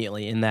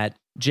immediately in that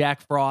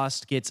Jack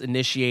Frost gets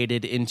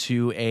initiated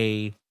into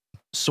a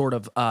sort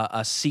of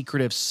a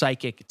secretive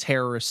psychic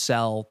terrorist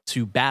cell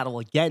to battle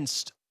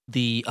against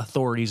the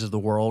authorities of the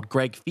world,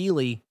 Greg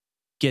Feely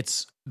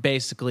gets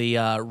basically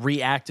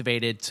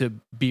reactivated to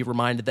be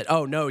reminded that,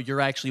 oh no,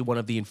 you're actually one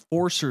of the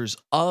enforcers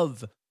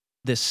of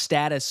the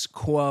status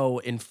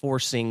quo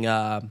enforcing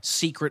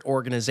secret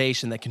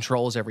organization that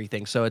controls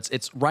everything. So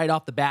it's right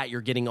off the bat,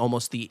 you're getting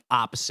almost the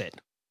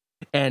opposite.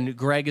 And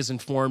Greg is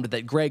informed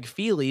that Greg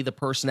Feely, the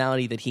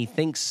personality that he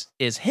thinks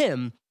is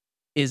him,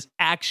 is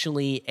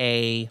actually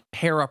a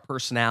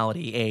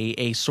para-personality,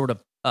 a sort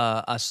of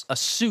a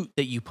suit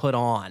that you put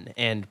on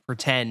and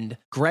pretend.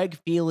 Greg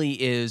Feely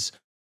is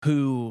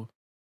who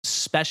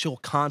Special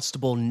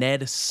Constable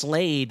Ned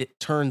Slade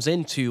turns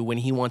into when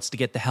he wants to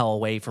get the hell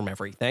away from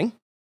everything.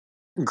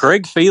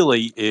 Greg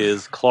Feely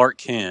is Clark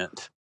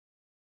Kent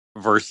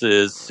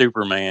versus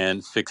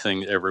Superman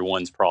fixing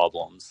everyone's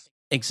problems.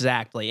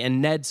 Exactly.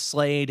 And Ned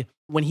Slade,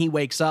 when he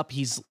wakes up,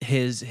 his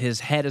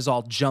head is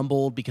all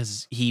jumbled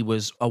because he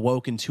was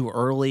awoken too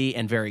early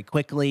and very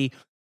quickly.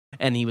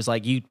 And he was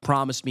like, "You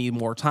promised me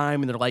more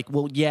time." And they're like,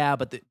 "Well, yeah,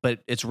 but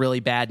it's really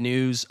bad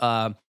news."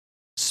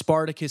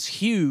 Spartacus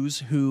Hughes,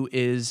 who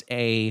is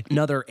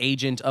another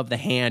agent of the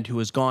Hand who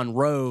has gone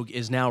rogue,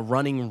 is now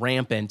running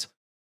rampant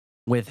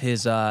with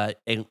his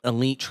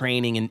elite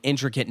training and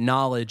intricate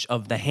knowledge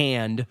of the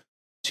Hand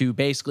to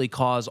basically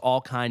cause all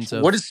kinds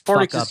of what is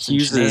Spartacus fuck-ups and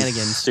Hughes'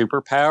 shenanigans.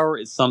 superpower?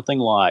 It's something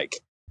like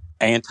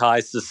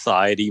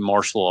anti-society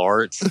martial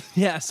arts.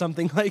 Yeah,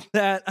 something like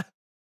that.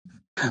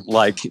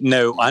 Like,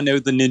 no, I know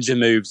the ninja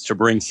moves to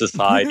bring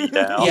society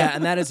down. Yeah,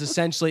 and that is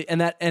essentially, and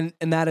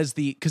that is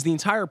because the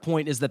entire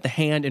point is that the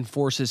Hand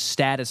enforces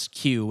status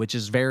quo, which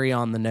is very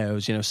on the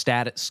nose. You know,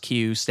 status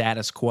quo,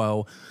 status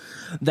quo.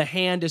 The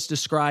Hand is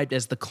described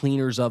as the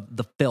cleaners of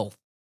the filth,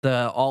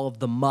 all of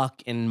the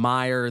muck and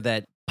mire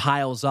that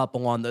piles up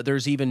along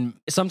there's even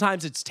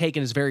sometimes it's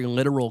taken as very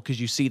literal because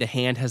you see the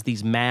Hand has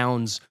these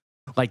mounds,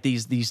 like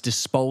these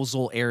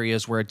disposal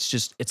areas where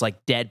it's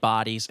like dead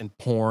bodies and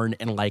porn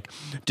and like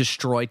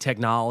destroyed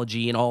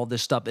technology and all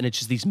this stuff, and it's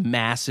just these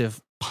massive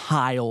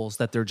piles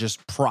that they're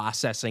just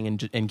processing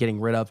and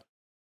getting rid of.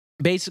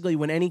 Basically,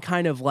 when any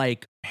kind of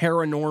like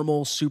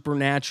paranormal,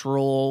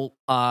 supernatural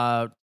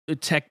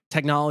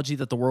technology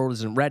that the world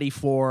isn't ready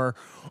for,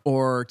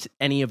 or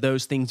any of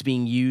those things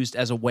being used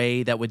as a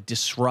way that would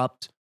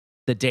disrupt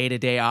the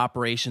day-to-day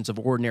operations of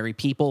ordinary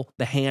people,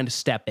 the Hand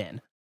step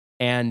in.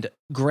 And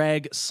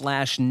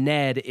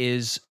Greg/Ned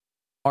is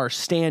our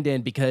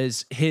stand-in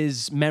because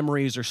his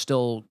memories are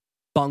still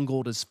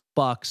bungled as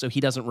fuck, so he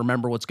doesn't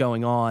remember what's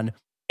going on.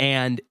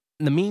 And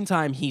in the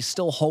meantime, he's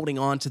still holding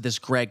on to this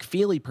Greg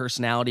Feely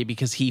personality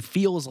because he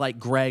feels like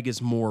Greg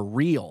is more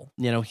real.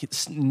 You know,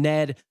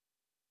 Ned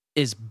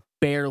is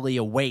barely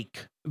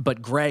awake,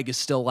 but Greg is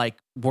still like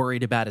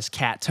worried about his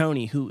cat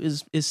Tony, who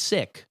is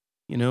sick.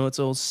 You know, it's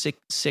old sick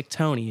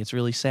Tony. It's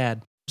really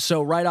sad.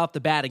 So right off the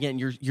bat, again,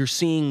 you're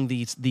seeing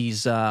these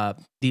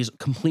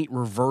complete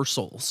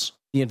reversals.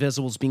 The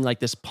Invisibles being like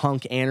this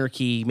punk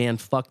anarchy, man,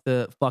 fuck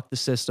the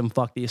system,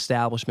 fuck the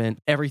establishment.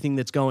 Everything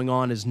that's going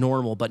on is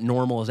normal, but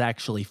normal is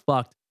actually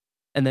fucked.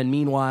 And then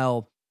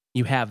meanwhile,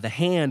 you have the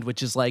Hand,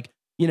 which is like,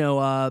 you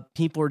know,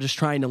 people are just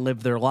trying to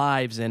live their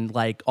lives, and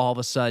like all of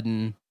a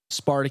sudden,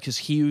 Spartacus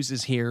Hughes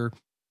is here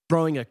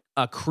throwing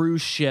a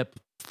cruise ship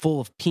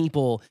full of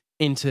people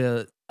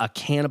into a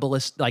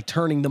cannibalist, like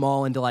turning them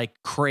all into like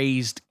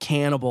crazed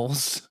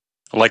cannibals.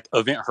 Like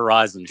Event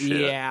Horizon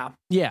shit.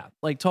 Yeah,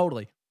 like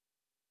totally.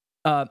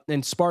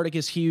 And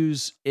Spartacus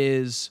Hughes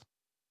is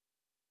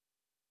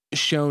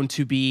shown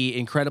to be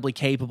incredibly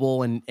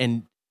capable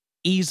and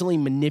easily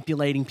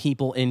manipulating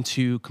people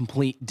into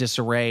complete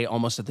disarray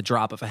almost at the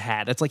drop of a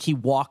hat. It's like he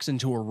walks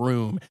into a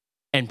room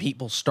and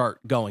people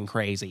start going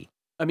crazy.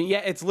 I mean,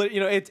 yeah, it's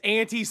it's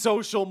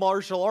anti-social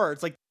martial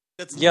arts. Like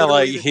that's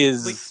like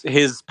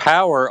his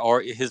power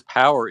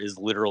is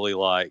literally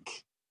like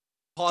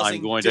causing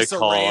I'm going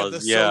disarray to of the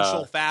cause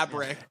social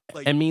fabric.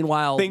 Like, and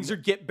meanwhile, things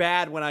get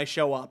bad when I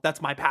show up. That's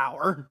my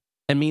power.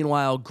 And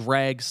meanwhile,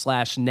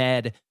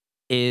 Greg/Ned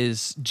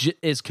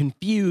is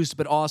confused,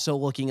 but also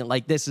looking at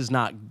like, this is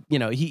not, you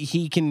know,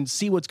 he can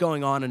see what's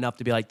going on enough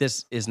to be like,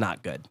 this is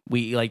not good.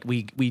 We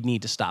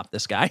need to stop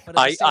this guy.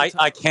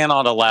 I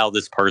cannot allow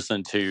this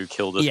person to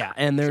kill this. Yeah,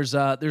 and there's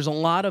a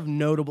lot of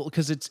notable,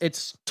 because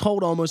it's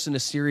told almost in a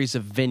series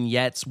of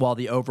vignettes, while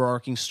the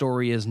overarching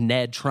story is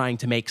Ned trying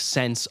to make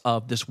sense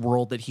of this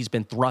world that he's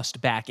been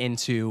thrust back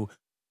into,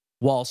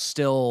 while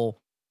still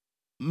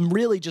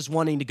really just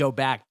wanting to go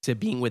back to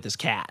being with his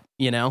cat,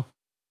 you know?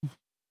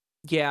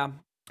 Yeah.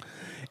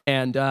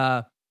 And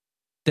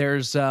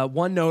there's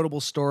one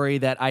notable story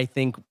that I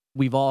think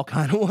we've all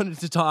kind of wanted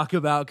to talk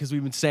about because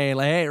we've been saying,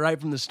 like, hey, right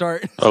from the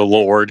start. Oh,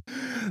 Lord.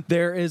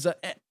 There is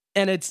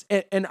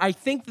and I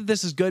think that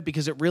this is good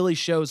because it really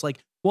shows, like,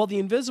 while The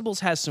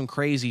Invisibles has some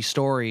crazy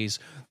stories,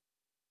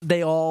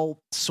 they all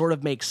sort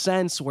of make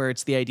sense, where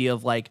it's the idea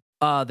of like,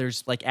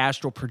 there's like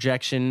astral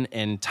projection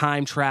and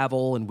time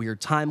travel and weird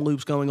time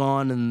loops going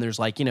on, and there's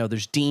like, you know,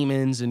 there's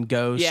demons and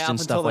ghosts and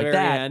stuff like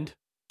that. End.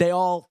 They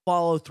all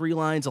follow 3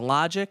 lines of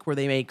logic where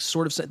they make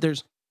sort of sense.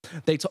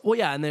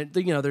 And then,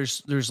 you know,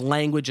 there's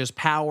language as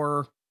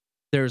power,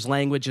 There's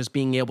language as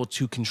being able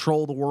to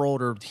control the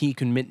world, or who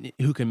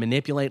can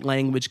manipulate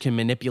language, can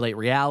manipulate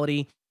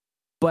reality.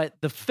 But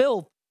the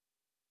filth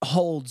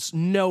holds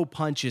no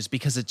punches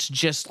because it's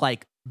just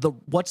like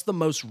what's the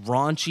most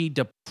raunchy,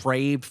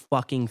 depraved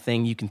fucking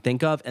thing you can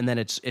think of, and then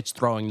it's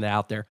throwing that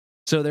out there.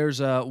 So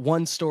there's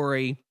one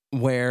story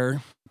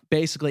where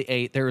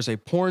basically there is a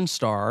porn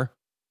star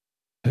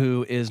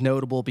who is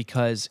notable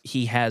because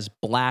he has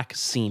black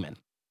semen.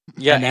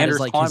 Yeah, Anders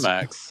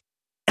Climax.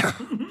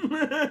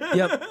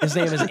 Yep, his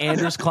name is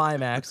Anders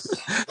Climax.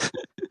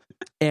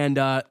 And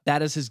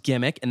that is his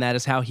gimmick, and that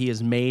is how he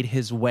has made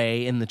his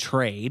way in the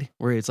trade,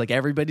 where it's like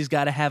everybody's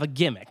got to have a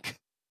gimmick.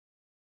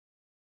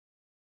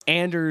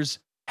 Anders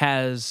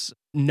has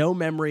no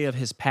memory of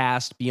his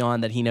past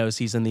beyond that he knows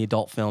he's in the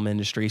adult film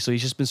industry, so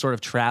he's just been sort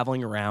of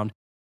traveling around.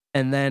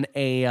 And then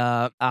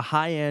a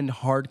high-end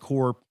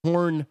hardcore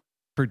porn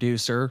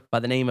producer by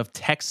the name of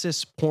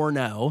Texas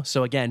Porno,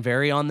 so again,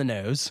 very on the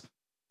nose.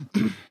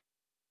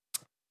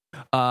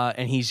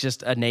 And he's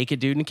just a naked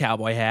dude in a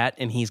cowboy hat,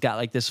 and he's got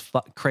like this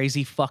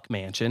crazy fuck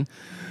mansion.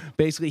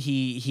 Basically,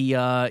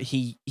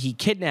 he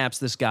kidnaps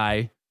this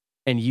guy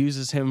and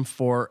uses him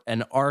for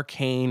an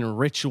arcane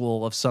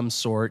ritual of some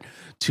sort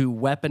to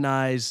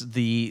weaponize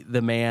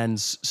the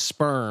man's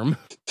sperm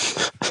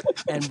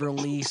and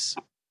release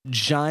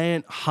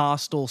giant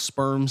hostile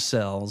sperm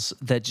cells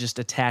that just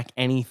attack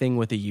anything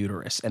with a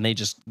uterus, and they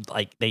just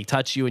they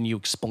touch you and you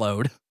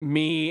explode.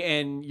 Me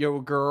and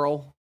your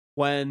girl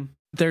when.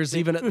 There's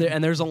even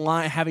there's a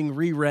line, having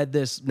reread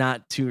this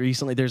not too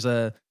recently, there's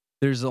a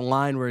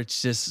line where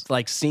it's just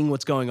like seeing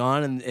what's going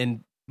on,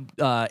 and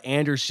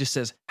Anders just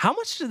says, "How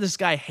much does this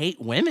guy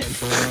hate women?" And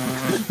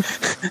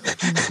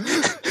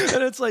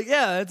it's like,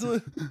 yeah, it's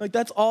like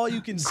that's all you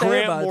can say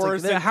Grant about it.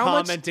 Morrison Like,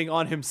 commenting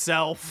on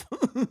himself.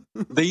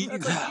 The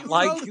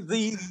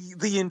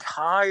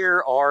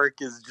entire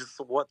arc is just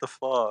what the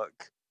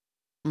fuck.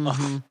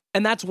 Mm-hmm.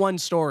 And that's one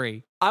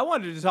story. I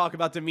wanted to talk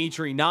about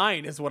Dimitri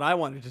 9 is what I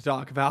wanted to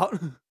talk about.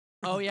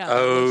 Oh yeah.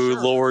 Oh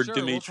sure, Lord, sure.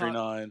 Dimitri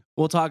 9.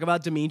 We'll talk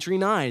about Dimitri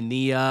 9,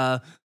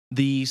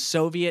 the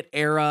Soviet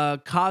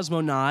era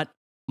cosmonaut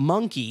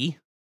monkey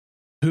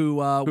who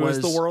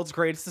was the world's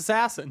greatest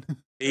assassin.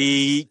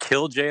 He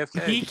killed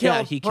JFK. He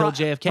killed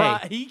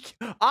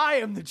JFK. I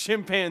am the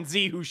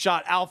chimpanzee who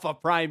shot Alpha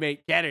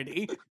Primate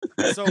Kennedy.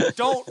 So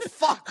don't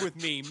fuck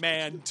with me,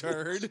 man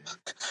turd.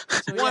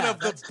 One of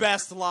the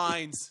best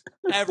lines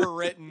ever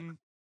written.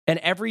 And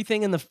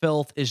everything in the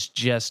filth is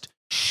just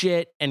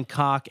shit and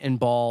cock and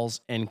balls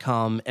and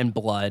cum and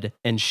blood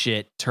and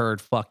shit,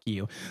 turd, fuck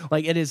you.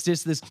 Like, it is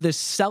just this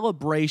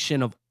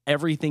celebration of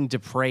everything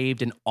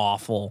depraved and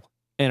awful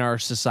in our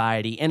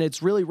society. And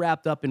it's really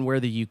wrapped up in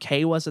where the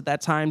UK was at that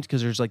time,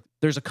 because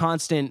there's a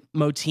constant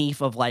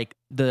motif of like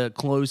the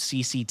closed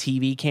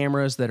CCTV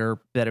cameras that are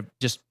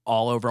just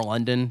all over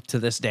London to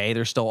this day.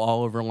 They're still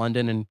all over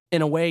London. And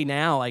in a way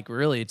now, like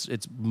really it's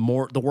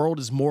more, the world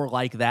is more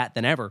like that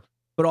than ever.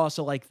 But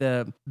also like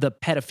the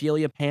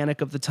pedophilia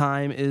panic of the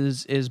time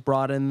is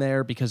brought in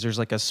there, because there's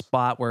like a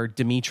spot where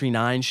Dimitri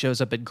 9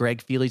 shows up at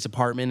Greg Feely's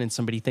apartment and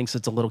somebody thinks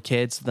it's a little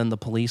kid, so then the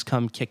police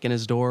come kick in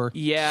his door.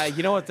 Yeah,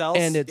 you know what else?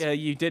 And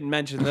you didn't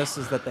mention this,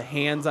 is that the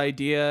hands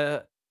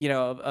idea,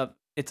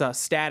 it's a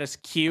status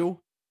Q.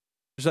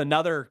 There's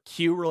another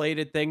Q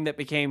related thing that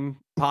became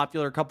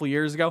popular a couple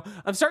years ago.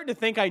 I'm starting to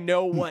think I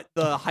know what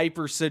the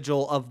hyper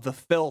sigil of the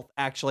filth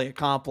actually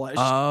accomplished.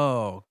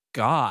 Oh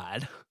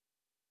God.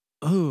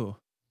 Ooh.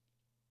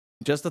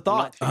 Just a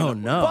thought. Oh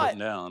no! But,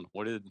 down.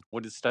 What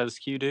did Status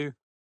Q do?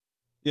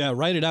 Yeah,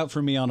 write it out for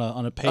me on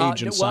a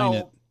page and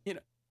sign it.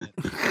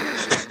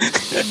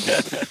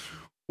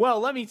 Well,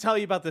 let me tell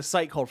you about this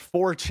site called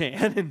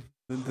 4chan, and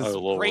this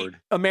great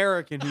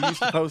American who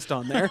used to post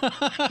on there.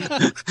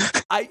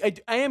 I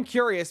am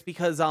curious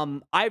because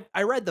I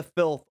read The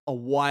Filth a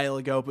while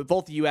ago, but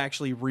both of you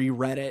actually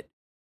reread it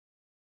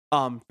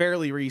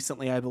fairly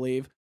recently, I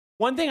believe.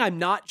 One thing I'm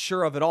not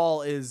sure of at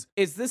all is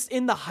this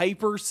in the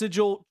Hyper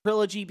Sigil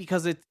trilogy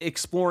because it's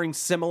exploring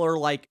similar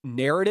like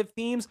narrative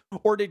themes,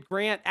 or did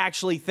Grant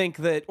actually think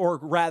that, or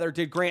rather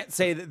did Grant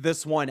say that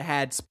this one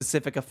had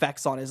specific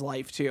effects on his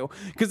life too?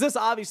 Because this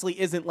obviously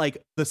isn't like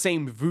the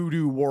same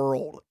voodoo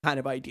world kind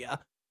of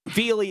idea.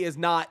 Feely is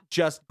not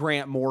just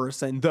Grant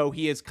Morrison, though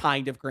he is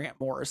kind of Grant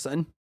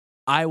Morrison.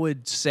 I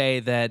would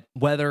say that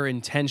whether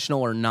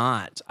intentional or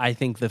not, I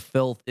think The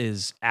Filth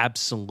is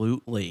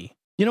absolutely...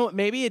 You know what,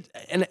 maybe it,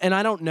 and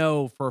I don't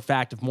know for a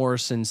fact if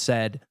Morrison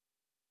said,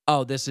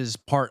 oh, this is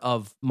part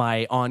of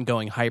my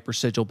ongoing Hyper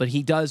Sigil, but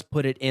he does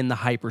put it in the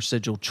Hyper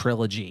Sigil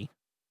trilogy.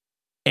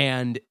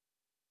 And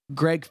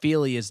Greg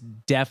Feely is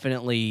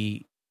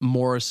definitely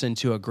Morrison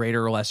to a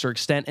greater or lesser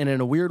extent. And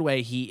in a weird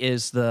way, he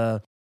is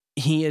the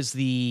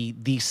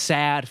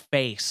sad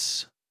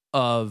face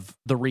of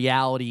the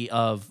reality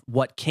of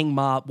what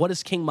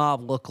does King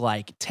Mob look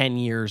like 10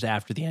 years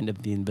after the end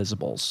of The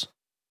Invisibles?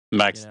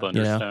 Max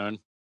Thunderstone.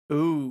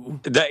 Ooh,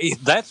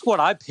 that's what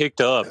I picked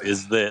up,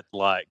 is that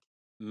like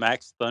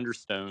Max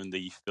Thunderstone,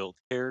 the filth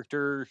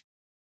character,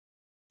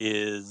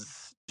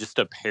 is just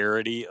a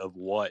parody of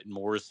what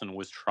Morrison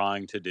was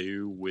trying to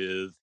do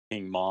with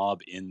King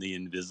Mob in The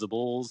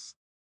Invisibles.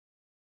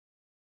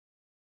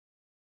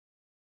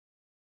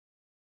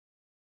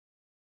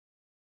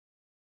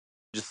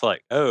 Just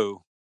like,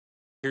 oh,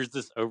 here's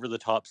this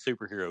over-the-top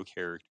superhero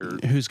character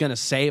Who's going to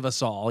save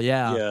us all?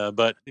 Yeah. Yeah,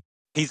 but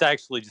he's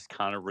actually just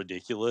kind of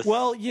ridiculous.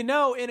 Well, in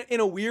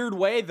a weird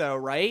way, though,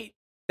 right?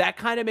 That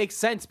kind of makes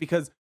sense,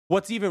 because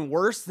what's even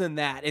worse than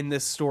that in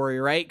this story,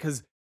 right?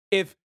 Because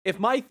if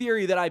my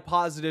theory that I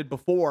posited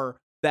before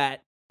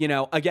that,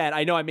 again,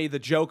 I know I made the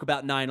joke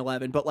about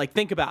 9/11, but like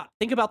think about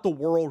the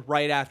world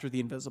right after The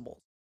Invisibles.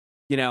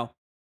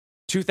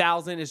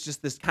 2000 is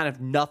just this kind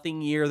of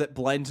nothing year that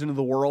blends into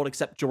the world,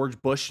 except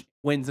George Bush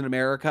wins in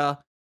America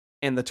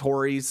and the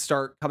Tories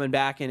start coming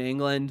back in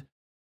England.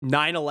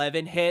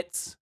 9/11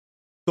 hits.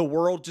 The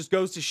world just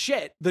goes to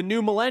shit. The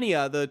new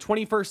millennia, the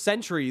 21st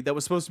century, that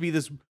was supposed to be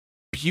this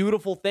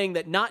beautiful thing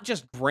that not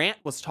just Grant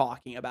was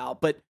talking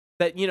about, but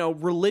that,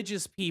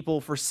 religious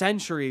people for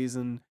centuries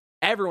and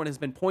everyone has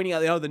been pointing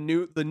out, the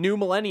new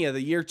millennia,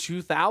 the year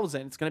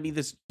 2000, it's going to be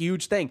this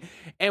huge thing.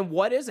 And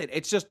what is it?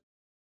 It's just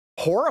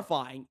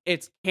horrifying.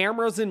 It's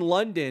cameras in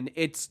London.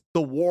 It's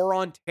the war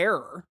on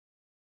terror.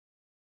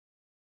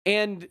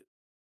 And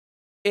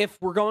if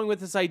we're going with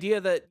this idea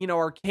that,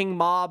 our King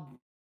Mob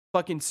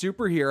fucking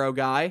superhero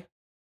guy,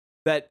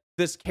 that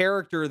this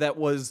character that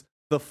was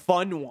the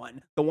fun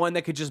one, the one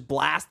that could just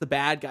blast the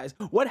bad guys,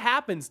 what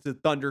happens to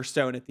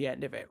Thunderstone at the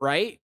end of it,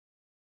 right?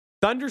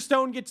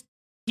 Thunderstone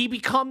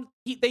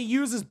they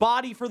use his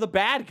body for the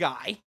bad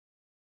guy.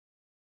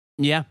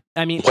 Yeah,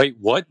 I mean, wait,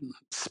 what?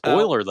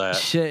 Spoiler that.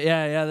 Shit,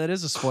 yeah, that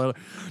is a spoiler.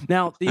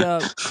 Now,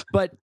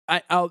 but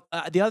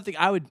the other thing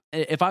I would,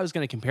 if I was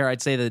going to compare,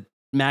 I'd say that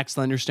Max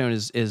Thunderstone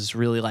is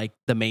really like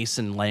the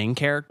Mason Lang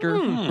character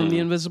from The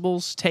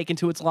Invisibles, taken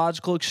to its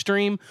logical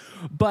extreme.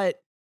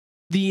 But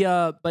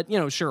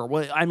sure.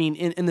 Well, I mean,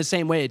 in the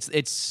same way,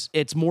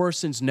 it's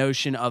Morrison's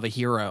notion of a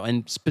hero,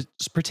 and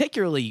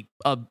particularly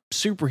of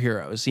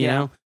superheroes. You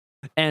know.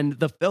 And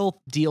The Filth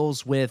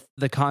deals with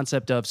the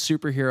concept of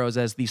superheroes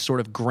as these sort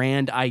of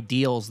grand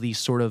ideals, these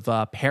sort of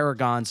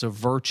paragons of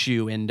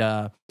virtue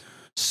and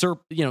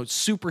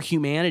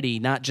superhumanity,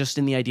 not just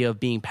in the idea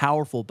of being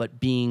powerful, but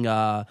being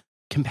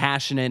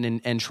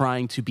compassionate and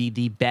trying to be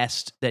the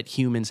best that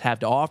humans have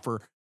to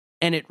offer.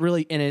 And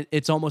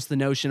it's almost the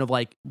notion of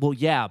like, well,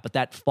 yeah, but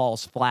that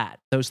falls flat.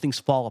 Those things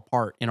fall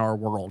apart in our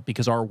world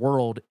because our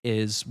world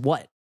is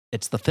what?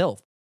 It's the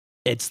filth.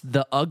 It's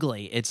the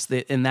ugly.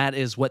 And that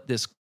is what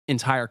this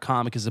entire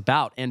comic is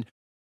about. And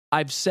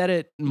I've said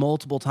it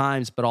multiple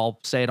times, but I'll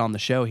say it on the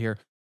show here.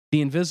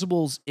 The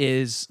Invisibles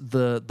is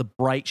the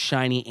bright,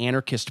 shiny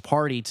anarchist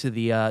party to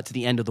the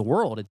end of the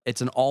world.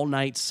 It's an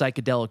all-night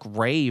psychedelic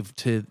rave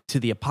to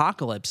the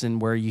apocalypse,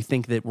 and where you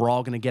think that we're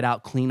all going to get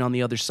out clean on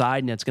the other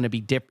side, and it's going to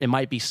be it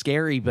might be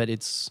scary, but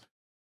it's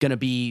going to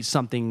be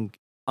something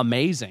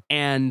amazing.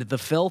 And the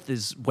Filth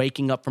is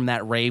waking up from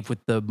that rave with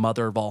the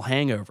mother of all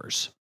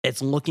hangovers.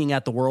 It's looking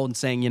at the world and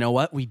saying, you know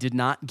what? We did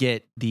not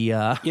get the...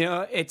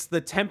 it's the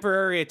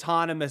temporary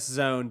autonomous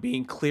zone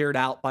being cleared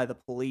out by the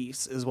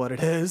police is what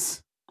it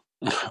is.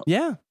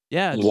 Yeah.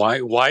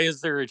 Why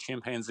is there a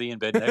chimpanzee in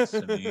bed next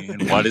to me?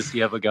 And why does he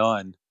have a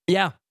gun?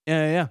 Yeah.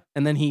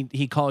 And then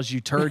he calls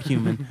you turd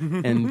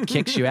human and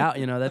kicks you out.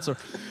 That's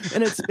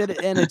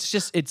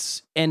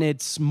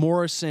it's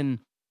Morrison.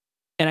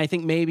 And I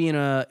think maybe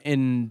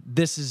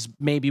this is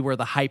maybe where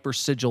the hyper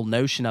sigil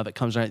notion of it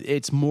comes from.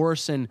 It's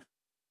Morrison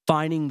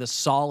finding the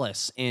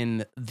solace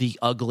in the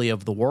ugly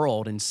of the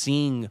world and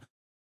seeing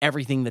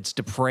everything that's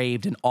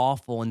depraved and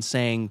awful and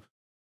saying,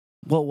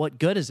 well, what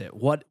good is it?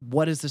 What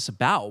is this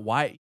about?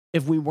 Why,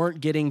 if we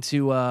weren't getting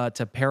to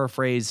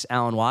paraphrase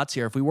Alan Watts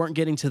here, if we weren't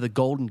getting to the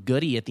golden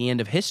goody at the end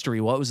of history,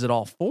 what was it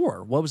all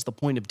for? What was the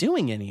point of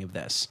doing any of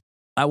this?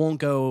 I won't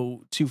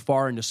go too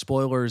far into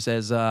spoilers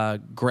as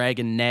Greg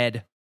and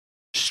Ned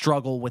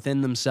struggle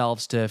within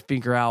themselves to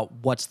figure out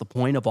what's the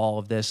point of all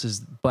of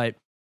this but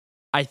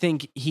I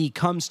think he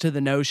comes to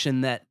the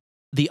notion that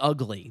the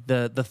ugly,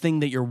 the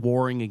thing that you're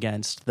warring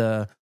against,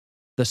 the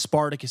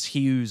Spartacus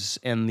hues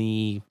and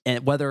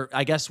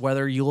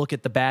whether you look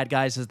at the bad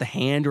guys as the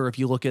Hand or if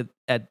you look at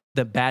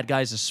the bad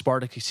guys as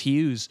Spartacus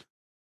hues,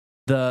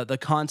 the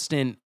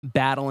constant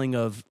battling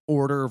of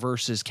order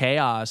versus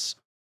chaos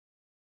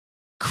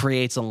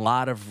creates a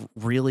lot of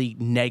really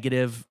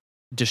negative,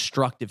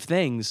 destructive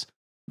things,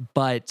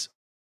 but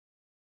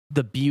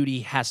the beauty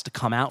has to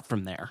come out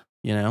from there.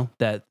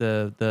 That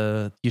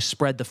the you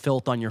spread the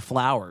filth on your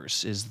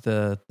flowers is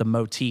the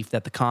motif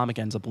that the comic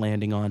ends up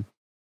landing on.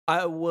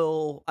 I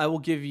will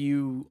give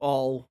you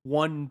all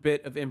one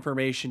bit of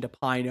information to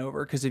pine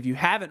over, because if you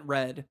haven't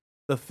read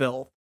The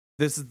Filth,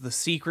 this is the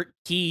secret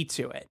key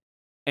to it.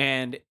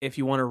 And if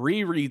you want to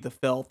reread The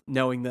Filth,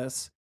 knowing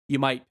this, you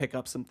might pick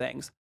up some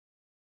things.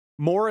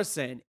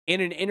 Morrison, in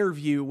an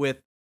interview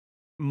with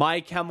My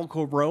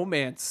Chemical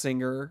Romance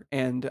singer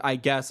and I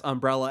guess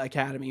Umbrella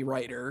Academy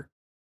writer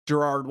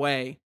Gerard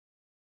Way,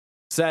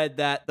 said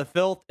that The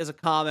Filth is a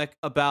comic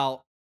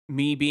about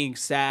me being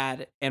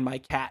sad and my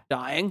cat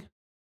dying.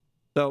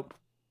 So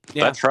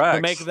Yeah, That tracks.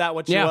 But make of that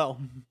what you Yeah. will.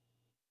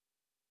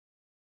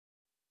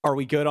 Are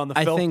we good on the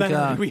I filth think, then?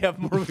 Or do we have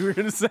more we were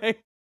going to say?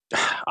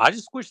 I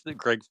just wish that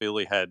Greg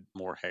Philly had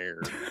more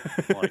hair.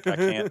 Like, I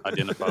can't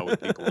identify with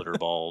people that are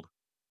bald.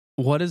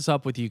 What is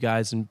up with you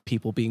guys and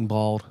people being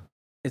bald?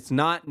 It's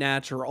not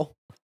natural.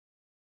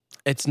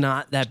 It's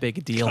not that big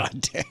a deal.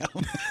 God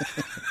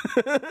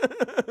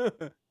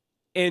damn.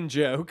 In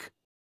joke.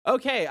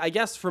 Okay, I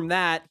guess from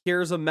that,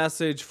 here's a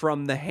message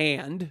from the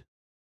hand.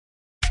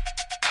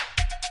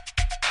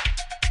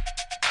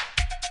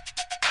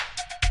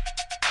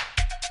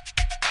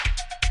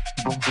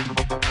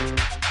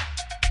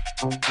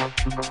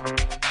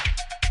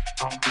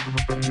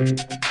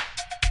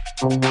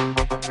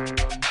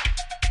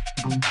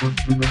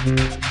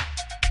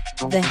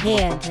 The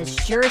hand has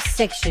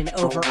jurisdiction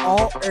over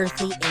all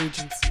earthly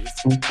agencies.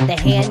 The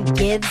hand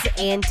gives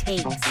and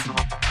takes.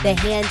 The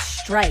hand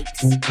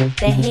strikes.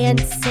 The hand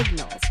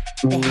signals.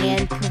 The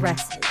hand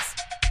caresses.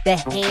 The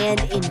hand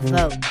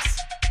invokes.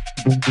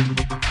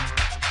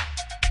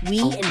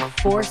 We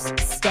enforce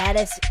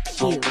status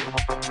quo.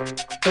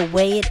 The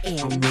way it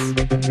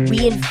is,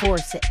 we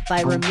enforce it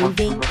by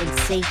removing and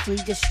safely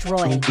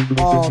destroying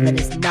all that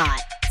is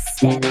not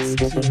status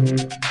quo.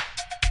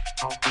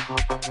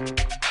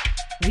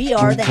 We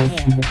are the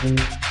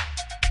hand.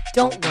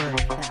 Don't worry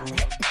about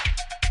it.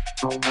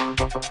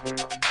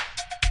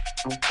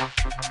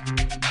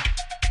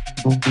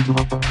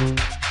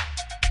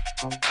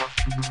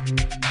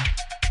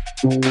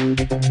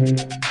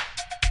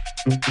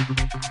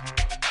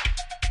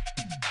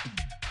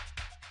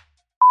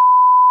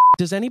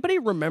 Does anybody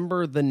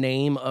remember the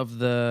name of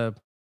the...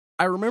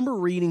 I remember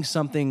reading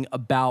something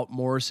about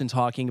Morrison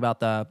talking about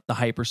the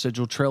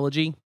Hypersigil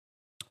trilogy,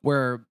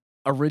 where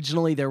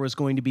originally there was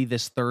going to be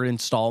this third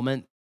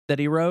installment that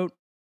he wrote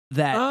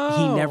that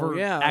he never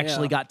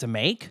actually got to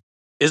make.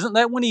 Isn't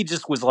that when he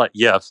just was like,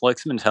 yeah,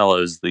 Flex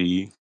Mentallo's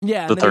the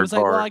Yeah, the and then he third was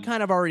like, part? well, I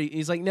kind of already...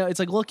 He's like, no, it's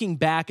like looking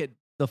back at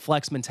the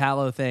Flex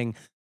Mentallo thing,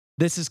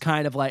 this is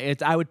kind of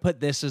like... I would put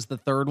this as the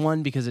third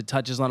one because it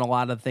touches on a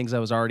lot of the things I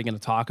was already going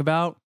to talk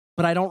about.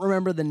 But I don't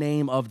remember the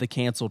name of the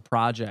canceled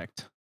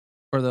project.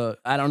 Or the...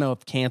 I don't know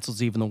if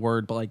canceled's even the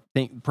word, but like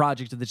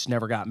project that just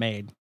never got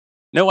made.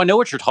 No, I know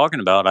what you're talking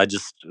about. I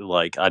just,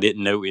 like, I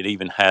didn't know it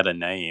even had a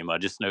name. I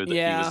just know that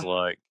he was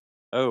like,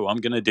 oh, I'm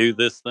going to do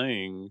this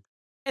thing.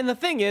 And the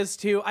thing is,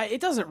 too, it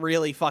doesn't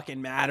really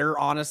fucking matter,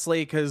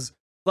 honestly, because,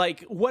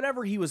 like,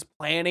 whatever he was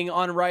planning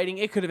on writing,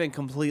 it could have been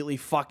completely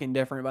fucking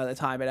different by the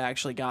time it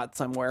actually got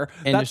somewhere.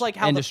 That's like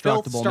how the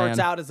filth starts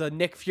out as a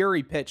Nick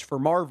Fury pitch for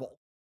Marvel.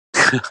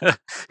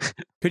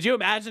 Could you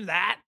imagine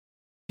that?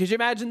 Could you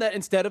imagine that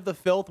instead of the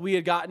filth, we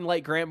had gotten,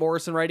 like, Grant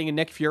Morrison writing a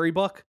Nick Fury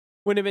book?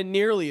 Wouldn't have been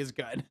nearly as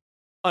good.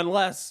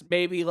 Unless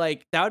maybe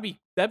like that'd be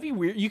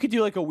weird. You could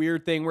do like a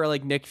weird thing where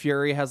like Nick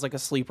Fury has like a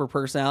sleeper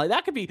personality.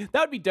 That would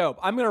be dope.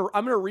 I'm gonna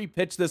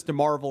repitch this to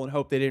Marvel and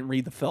hope they didn't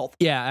read the filth.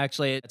 Yeah,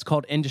 actually, it's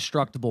called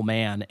Indestructible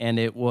Man, and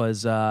it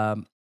was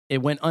it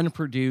went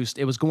unproduced.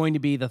 It was going to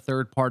be the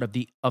third part of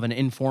an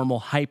informal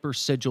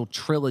Hypersigil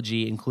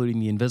trilogy, including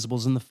the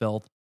Invisibles and the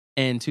Filth.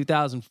 In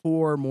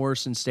 2004,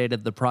 Morrison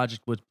stated the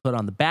project was put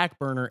on the back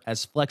burner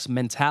as Flex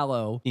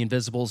Mentallo, the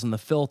Invisibles, and the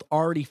Filth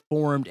already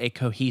formed a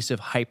cohesive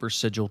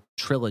Hypersigil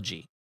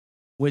trilogy,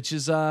 which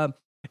is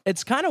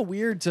it's kind of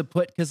weird to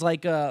put because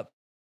like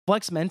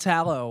Flex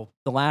Mentallo,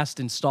 the last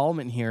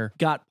installment here,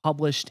 got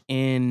published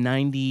in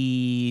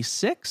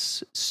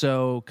 '96,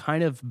 so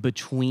kind of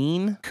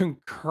between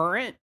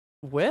concurrent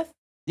with.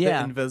 The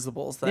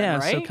Invisibles then,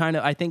 right? So kind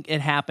of, I think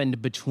it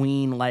happened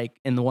between, like,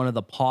 in one of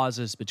the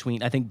pauses between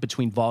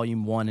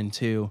volume 1 and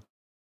 2.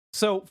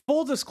 So,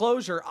 full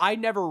disclosure, I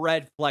never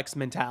read Flex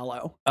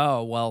Mentallo.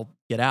 Oh, well,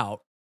 get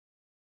out.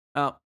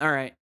 Oh, all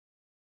right.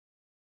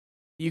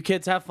 You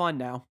kids have fun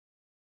now.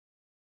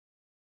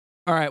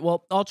 All right,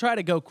 well, I'll try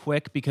to go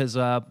quick because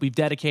we've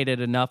dedicated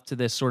enough to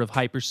this sort of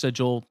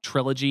Hypersigil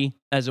trilogy,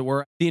 as it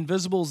were. The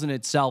Invisibles in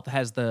itself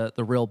has the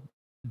real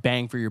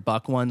bang for your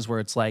buck ones where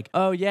it's like,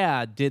 oh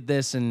yeah, did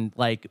this, and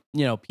like,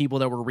 you know, people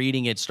that were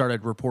reading it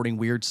started reporting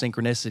weird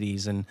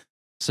synchronicities and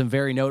some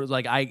very notable,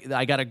 like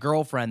I got a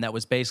girlfriend that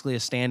was basically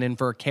a stand-in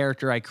for a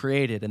character I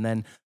created, and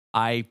then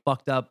I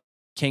fucked up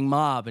King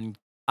Mob and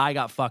I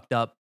got fucked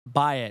up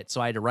by it,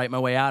 so I had to write my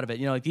way out of it.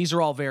 You know, like these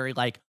are all very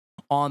like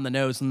on the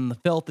nose, and the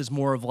Filth is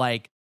more of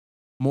like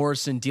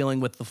Morrison dealing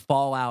with the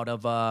fallout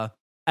of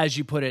as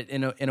you put it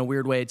in a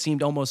weird way, it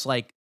seemed almost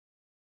like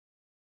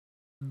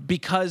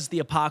because the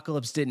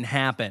apocalypse didn't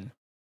happen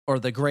or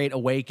the Great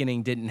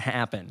Awakening didn't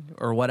happen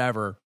or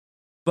whatever,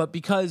 but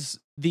because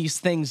these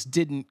things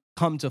didn't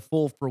come to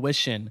full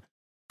fruition,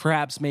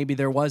 perhaps maybe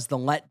there was the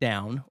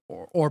letdown,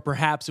 or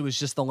perhaps it was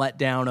just the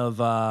letdown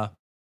of,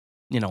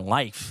 you know,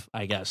 life,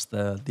 I guess.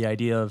 The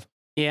idea of,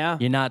 yeah,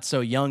 you're not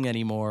so young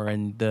anymore,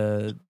 and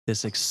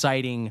this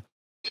exciting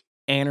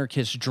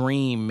anarchist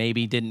dream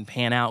maybe didn't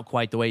pan out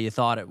quite the way you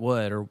thought it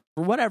would, or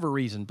for whatever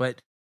reason.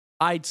 But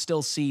I'd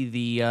still see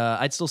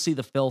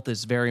the Filth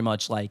as very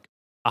much like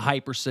a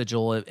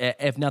Hypersigil,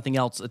 if nothing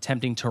else,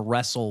 attempting to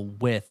wrestle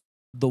with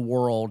the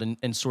world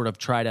and sort of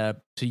try to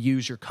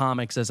use your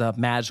comics as a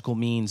magical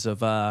means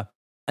of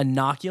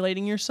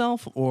inoculating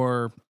yourself,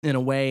 or in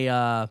a way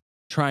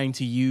trying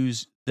to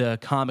use the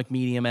comic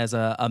medium as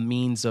a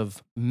means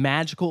of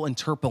magical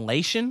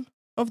interpolation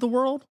of the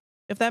world,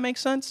 if that makes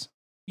sense.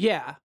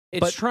 Yeah,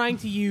 it's trying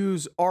to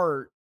use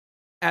art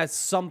as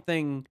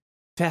something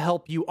to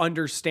help you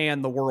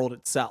understand the world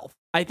itself.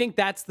 I think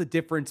that's the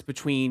difference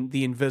between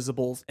the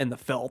Invisibles and the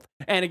Filth.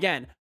 And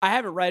again, I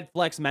haven't read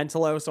Flex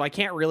Mentalo, so I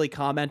can't really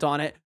comment on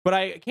it, but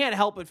I can't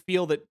help but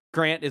feel that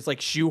Grant is like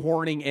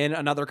shoehorning in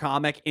another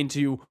comic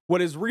into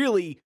what is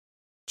really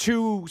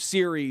two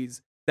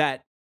series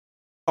that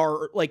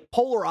are like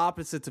polar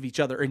opposites of each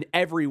other in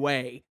every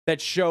way, that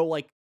show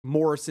like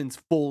Morrison's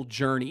full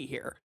journey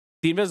here.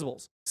 The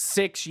Invisibles,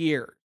 6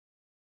 years.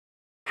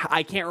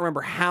 I can't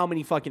remember how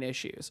many fucking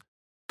issues.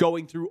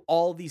 Going through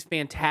all these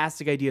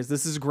fantastic ideas.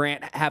 This is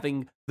Grant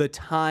having the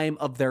time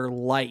of their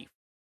life.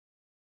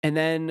 And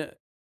then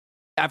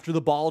after the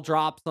ball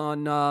drops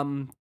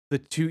on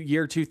the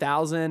year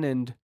 2000,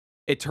 and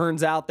it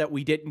turns out that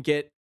we didn't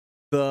get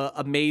the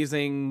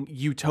amazing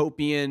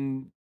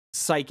utopian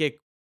psychic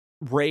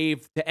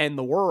rave to end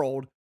the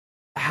world,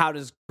 how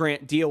does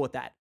Grant deal with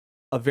that?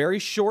 A very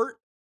short,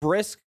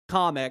 brisk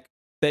comic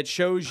that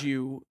shows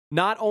you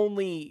not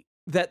only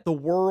that the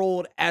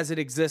world as it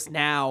exists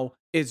now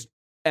is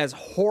as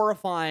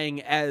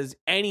horrifying as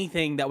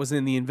anything that was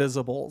in the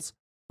Invisibles,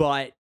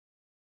 but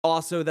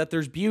also that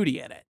there's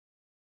beauty in it.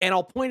 And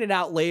I'll point it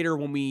out later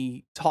when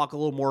we talk a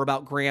little more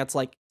about Grant's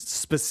like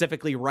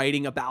specifically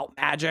writing about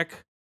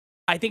magic.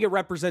 I think it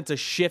represents a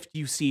shift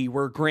you see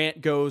where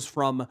Grant goes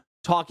from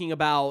talking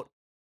about,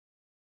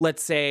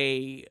 let's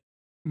say,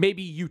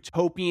 maybe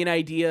utopian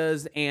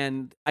ideas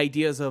and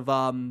ideas of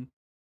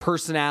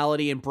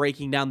personality and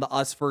breaking down the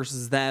us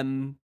versus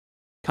them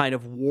kind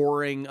of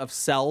warring of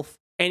self,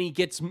 and he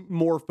gets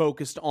more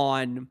focused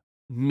on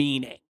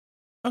meaning.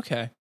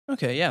 Okay,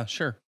 yeah,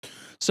 sure.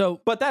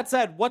 So, but that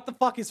said, what the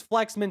fuck is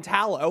Flex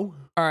Mentalo?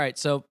 All right,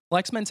 so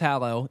Flex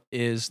Mentalo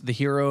is the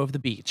hero of the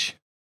beach.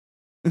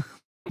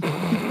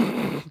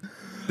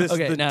 This is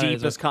the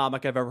deepest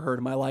comic I've ever heard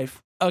in my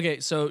life.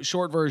 Okay, so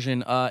short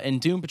version, in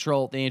Doom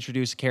Patrol, they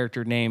introduce a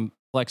character named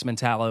Flex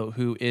Mentalo,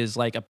 who is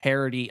like a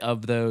parody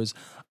of those,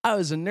 I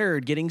was a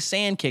nerd getting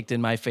sand kicked in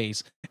my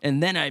face,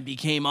 and then I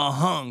became a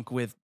hunk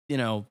with,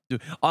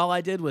 all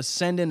I did was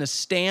send in a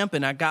stamp,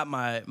 and I got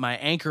my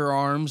anchor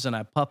arms, and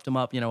I puffed them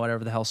up,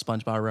 whatever the hell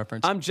SpongeBob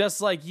reference. I'm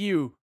just like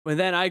you, but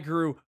then I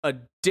grew a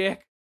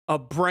dick, a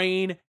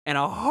brain, and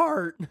a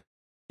heart.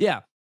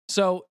 Yeah,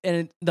 so,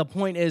 and the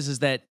point is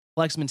that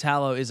Flex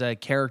Mentalo is a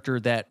character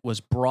that was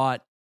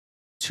brought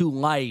to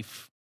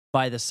life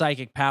by the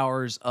psychic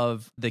powers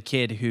of the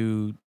kid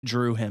who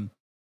drew him.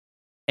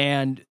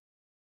 And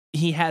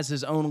he has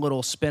his own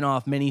little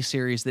spin-off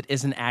miniseries that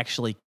isn't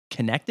actually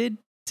connected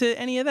to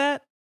any of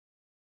that.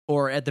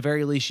 Or at the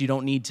very least, you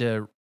don't need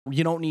to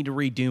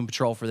read Doom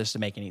Patrol for this to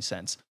make any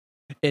sense.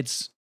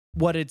 It's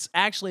what it's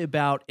actually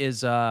about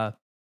is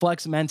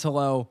Flex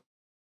Mentalo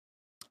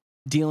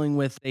dealing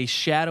with a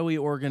shadowy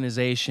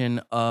organization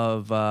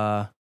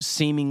of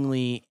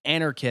seemingly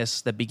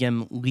anarchists that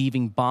begin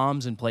leaving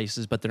bombs in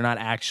places, but they're not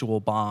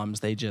actual bombs.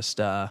 They just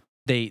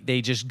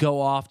they just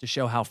go off to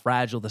show how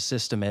fragile the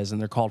system is,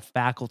 and they're called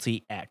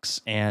Faculty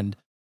X. And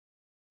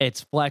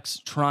it's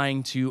Flex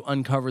trying to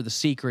uncover the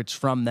secrets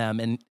from them,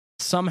 and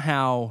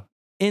somehow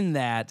in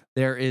that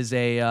there is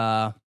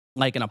a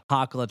like an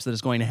apocalypse that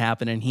is going to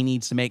happen, and he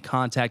needs to make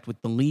contact with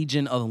the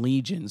Legion of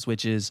Legions,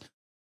 which is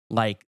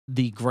like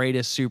the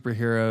greatest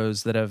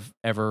superheroes that have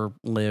ever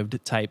lived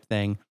type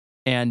thing.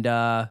 And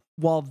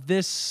while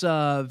this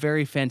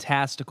very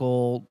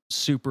fantastical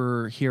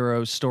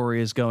superhero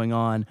story is going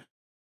on,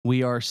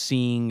 we are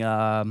seeing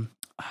oh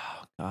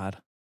God,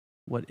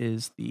 what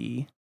is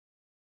the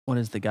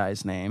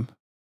guy's name?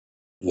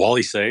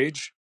 Wally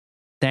Sage.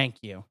 Thank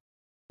you.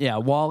 Yeah,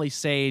 Wally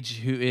Sage,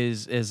 who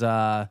is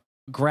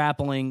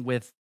grappling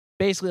with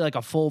basically like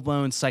a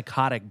full-blown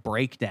psychotic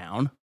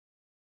breakdown.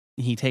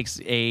 He takes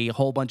a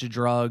whole bunch of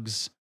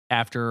drugs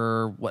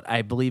after what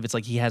I believe it's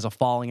like he has a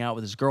falling out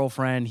with his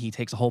girlfriend. He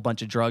takes a whole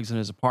bunch of drugs in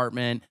his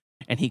apartment,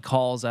 and he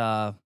calls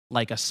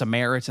like a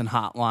Samaritan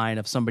hotline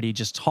of somebody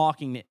just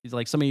talking,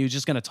 like somebody who's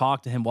just going to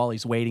talk to him while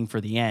he's waiting for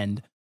the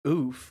end.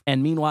 Oof.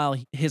 And meanwhile,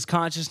 his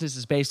consciousness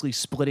is basically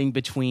splitting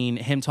between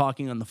him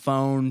talking on the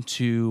phone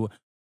to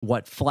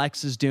what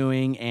Flex is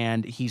doing,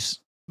 and he's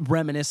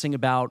reminiscing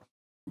about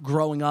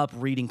growing up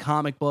reading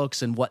comic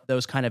books and what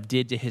those kind of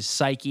did to his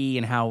psyche,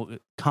 and how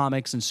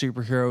comics and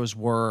superheroes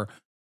were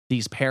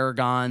these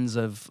paragons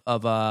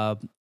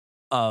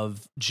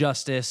of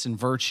justice and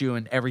virtue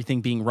and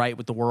everything being right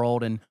with the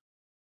world. And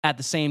at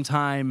the same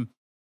time,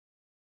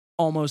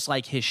 almost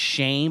like his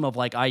shame of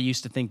like, I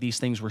used to think these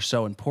things were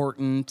so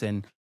important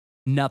and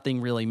nothing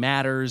really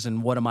matters,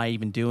 and what am I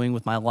even doing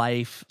with my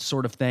life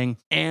sort of thing.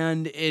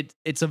 And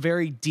it's a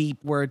very deep,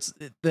 where it's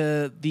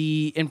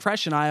the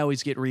impression I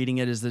always get reading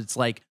it is that it's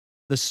like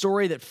the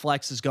story that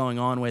Flex is going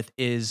on with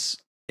is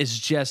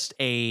just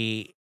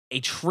a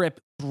trip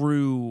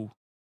through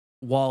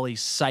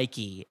Wally's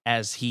psyche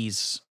as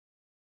he's,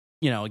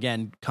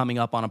 again, coming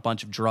up on a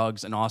bunch of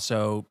drugs and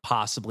also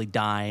possibly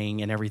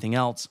dying and everything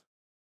else.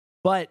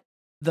 But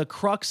the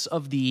crux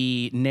of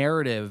the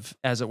narrative,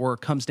 as it were,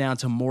 comes down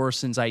to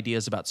Morrison's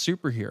ideas about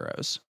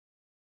superheroes.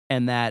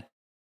 And that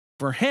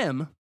for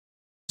him,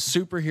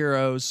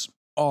 superheroes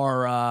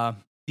are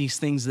these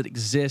things that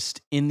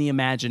exist in the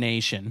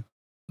imagination,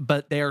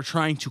 but they are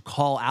trying to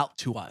call out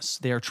to us.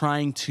 They are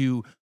trying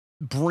to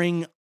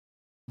bring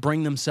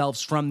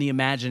themselves from the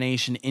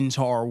imagination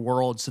into our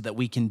world so that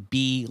we can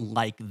be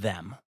like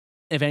them.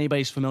 If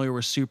anybody's familiar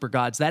with super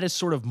gods, that is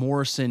sort of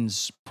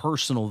Morrison's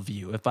personal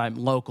view. If I'm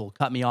local,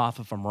 cut me off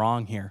if I'm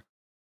wrong here.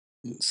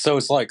 So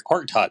it's like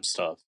archetype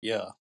stuff,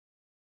 yeah.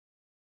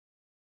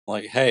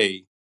 Like,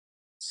 hey,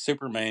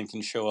 Superman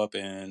can show up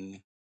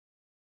and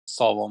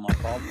solve all my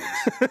problems.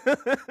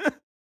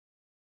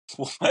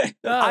 What?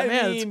 I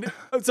mean,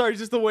 I'm sorry,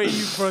 just the way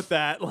you put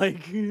that,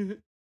 like,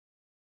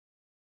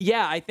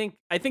 yeah, I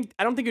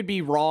don't think it'd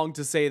be wrong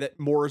to say that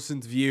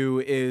Morrison's view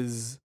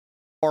is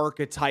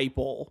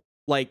archetypal.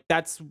 Like,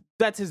 that's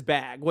his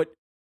bag.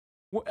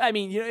 I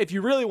mean, if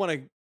you really want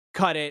to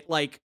cut it,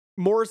 like,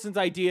 Morrison's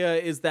idea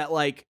is that,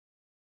 like,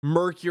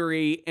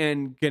 Mercury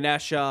and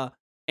Ganesha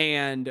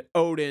and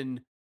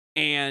Odin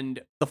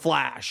and the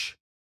Flash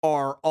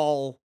are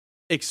all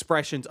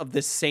expressions of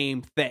the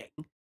same thing.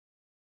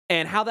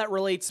 And how that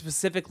relates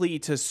specifically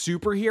to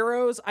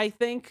superheroes, I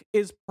think,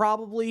 is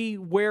probably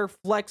where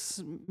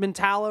Flex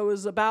Mentallo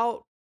is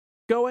about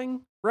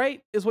going,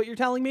 right? Is what you're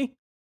telling me?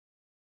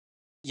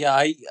 Yeah,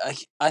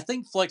 I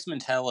think Flex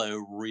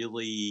Mentallo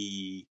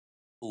really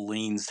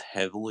leans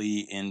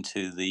heavily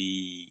into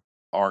the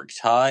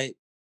archetype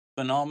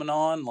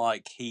phenomenon.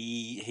 Like,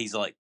 he's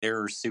like,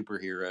 there are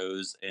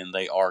superheroes and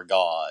they are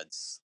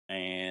gods.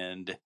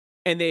 And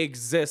they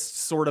exist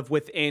sort of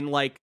within,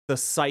 like, the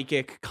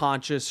psychic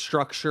conscious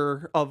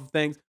structure of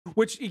things,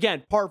 which,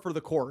 again, par for the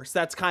course.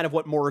 That's kind of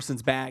what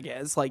Morrison's bag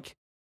is. Like,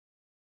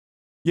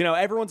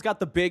 everyone's got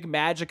the big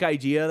magic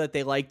idea that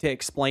they like to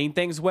explain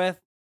things with.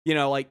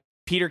 Like,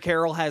 Peter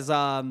Carroll has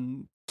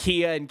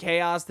Kia and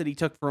Chaos that he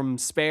took from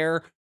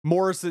Spare.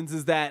 Morrison's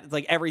is that,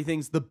 like,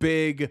 everything's the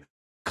big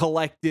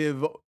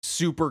collective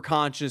super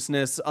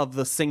consciousness of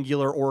the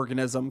singular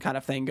organism kind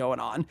of thing going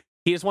on.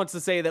 He just wants to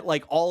say that,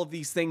 like, all of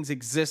these things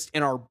exist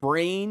in our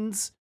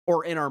brains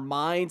or in our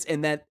minds,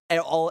 and that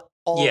all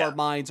of our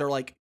minds are,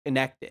 like,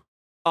 connected.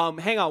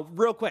 Hang on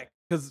real quick,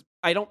 because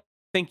I don't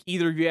think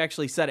either of you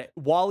actually said it.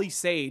 Wally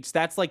Sage,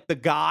 that's, like, the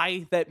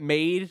guy that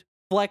made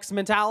Flex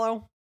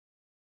Mentallo?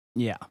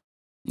 Yeah,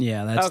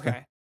 that's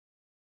okay.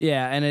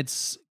 And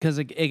it's because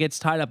it gets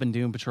tied up in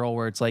Doom Patrol,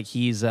 where it's like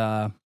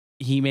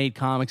he made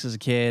comics as a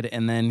kid,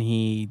 and then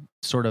he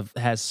sort of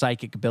has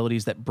psychic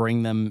abilities that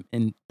bring them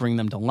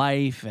to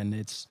life, and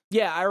it's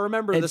I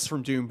remember this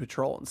from Doom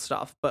Patrol and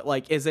stuff. But,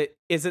 like, is it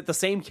the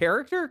same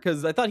character?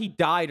 Because I thought he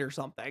died or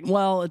something.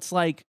 Well, it's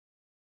like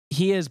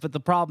he is, but the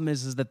problem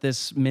is that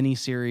this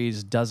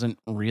miniseries doesn't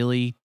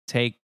really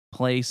take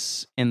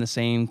place in the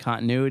same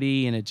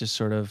continuity, and it just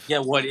sort of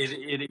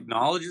it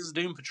acknowledges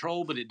Doom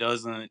Patrol, but it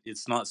doesn't.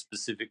 It's not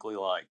specifically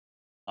like,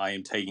 I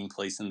am taking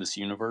place in this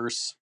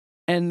universe.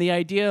 And the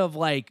idea of,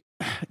 like,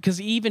 because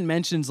he even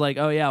mentions, like,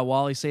 oh yeah,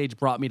 Wally Sage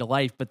brought me to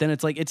life, but then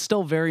it's like, it's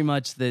still very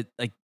much that,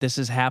 like, this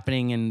is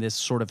happening in this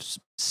sort of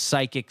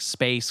psychic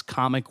space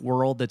comic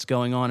world that's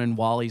going on in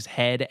Wally's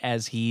head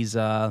as he's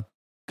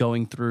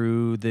going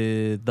through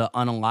the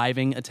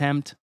unaliving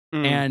attempt.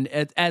 And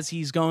as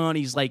he's going on,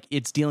 he's like,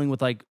 it's dealing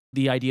with, like,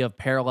 the idea of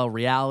parallel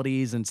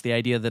realities, and it's the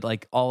idea that,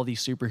 like, all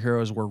these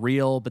superheroes were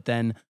real, but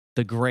then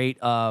the great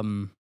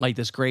like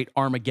this great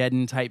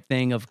Armageddon type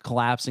thing of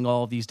collapsing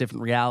all of these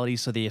different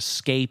realities, so they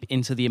escape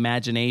into the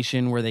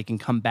imagination where they can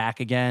come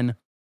back again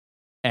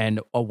and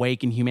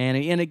awaken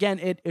humanity. And again,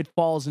 it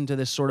falls into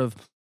this sort of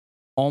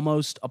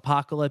almost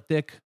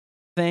apocalyptic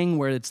thing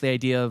where it's the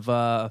idea of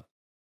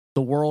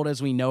the world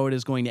as we know it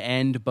is going to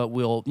end, but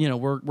we're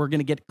going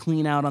to get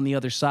clean out on the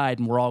other side,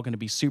 and we're all going to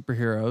be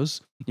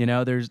superheroes.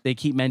 They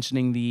keep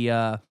mentioning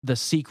the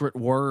secret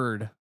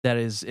word that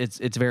is,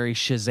 it's very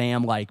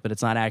Shazam like, but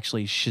it's not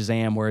actually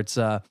Shazam, where it's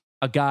a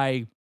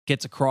guy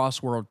gets a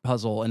crossword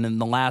puzzle, and then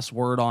the last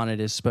word on it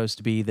is supposed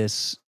to be the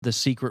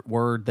secret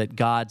word that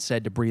God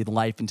said to breathe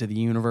life into the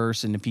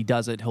universe, and if he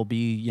does it, he'll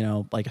be,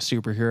 like a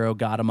superhero,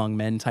 God among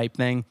men type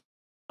thing.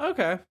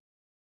 Okay.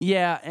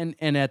 Yeah, and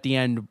at the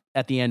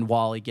end,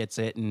 Wally gets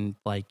it, and,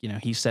 like,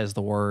 he says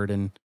the word,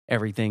 and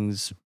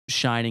everything's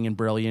shining and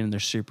brilliant, and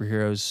there's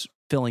superheroes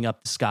filling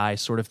up the sky,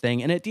 sort of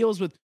thing. And it deals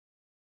with,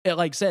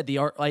 like I said,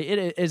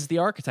 it is the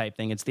archetype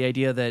thing. It's the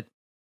idea that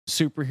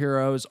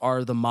superheroes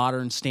are the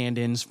modern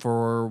stand-ins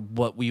for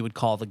what we would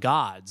call the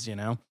gods,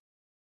 and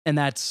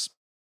that's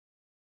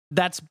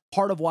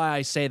part of why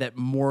I say that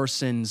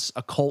Morrison's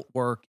occult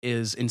work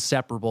is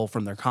inseparable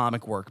from their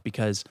comic work,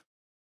 because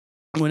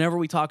whenever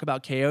we talk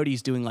about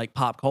coyotes doing, like,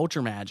 pop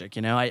culture magic,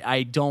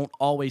 I don't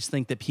always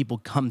think that people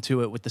come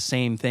to it with the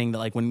same thing that,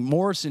 like, when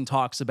Morrison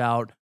talks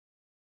about,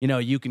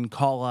 you can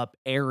call up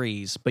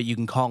Ares, but you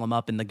can call him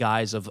up in the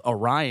guise of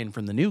Orion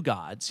from the New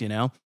Gods,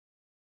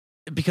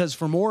 because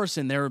for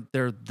Morrison, they're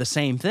the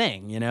same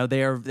thing. You know,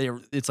 they're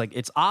it's like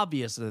it's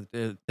obvious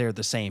that they're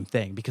the same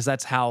thing because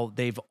that's how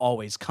they've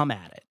always come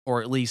at it,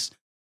 or at least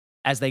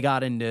as they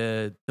got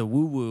into the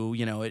woo woo,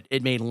 you know,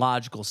 it made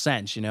logical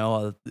sense. You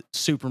know,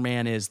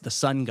 Superman is the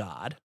sun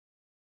god.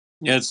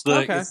 Yeah,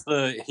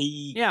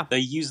 they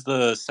use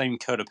the same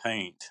coat of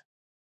paint.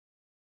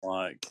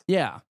 Like,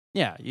 yeah,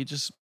 you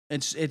just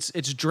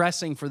it's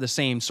dressing for the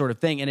same sort of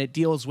thing, and it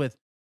deals with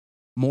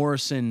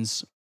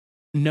Morrison's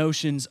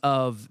notions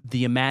of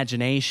the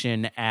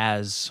imagination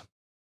as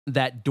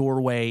that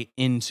doorway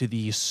into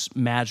these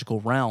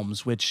magical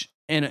realms, which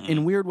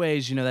in weird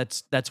ways, you know,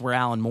 that's where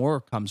Alan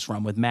Moore comes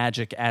from with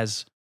magic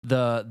as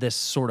this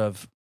sort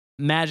of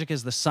magic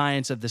as the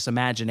science of this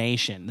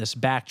imagination, this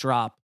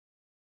backdrop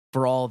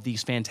for all of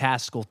these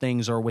fantastical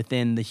things are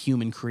within the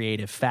human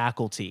creative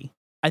faculty.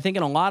 I think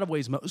in a lot of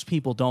ways, most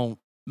people don't.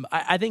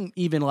 I think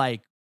even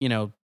like, you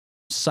know,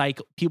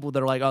 people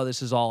that are like, oh,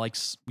 this is all like,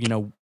 you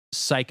know,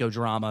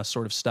 psychodrama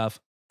sort of stuff,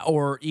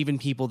 or even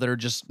people that are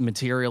just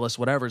materialists,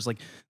 whatever, is like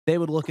they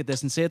would look at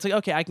this and say, it's like,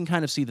 okay, I can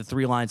kind of see the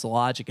three lines of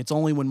logic. It's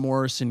only when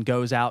Morrison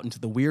goes out into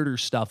the weirder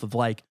stuff of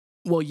like,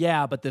 well,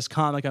 yeah, but this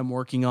comic I'm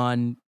working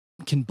on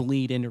can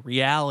bleed into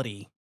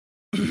reality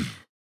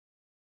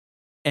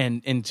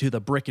and into the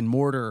brick and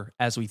mortar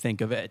as we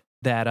think of it,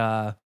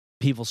 that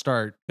people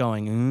start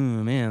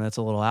going, man, that's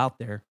a little out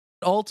there.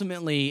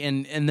 Ultimately,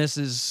 and this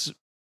is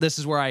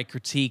where I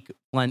critique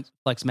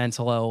Flex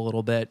Mentallo a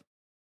little bit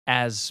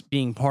as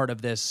being part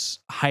of this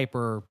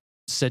hyper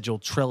sigil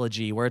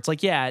trilogy, where it's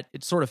like, yeah,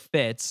 it sort of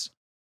fits,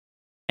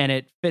 and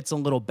it fits a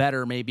little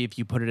better maybe if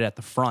you put it at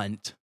the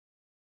front,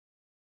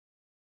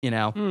 you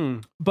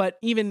know. But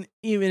even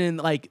in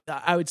like,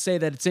 I would say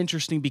that it's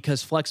interesting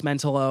because Flex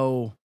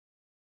Mentallo,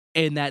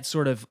 in that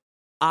sort of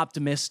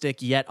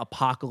optimistic yet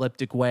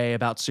apocalyptic way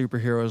about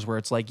superheroes, where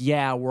it's like,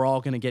 yeah, we're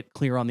all going to get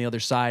clear on the other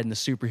side, and the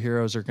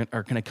superheroes are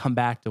going to come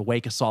back to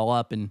wake us all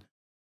up and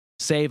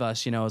save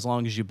us, you know, as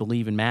long as you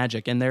believe in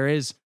magic. And there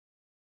is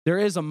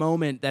a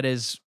moment that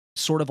is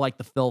sort of like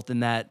the filth in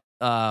that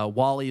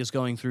Wally is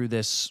going through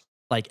this,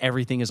 like,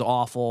 everything is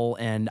awful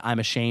and I'm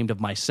ashamed of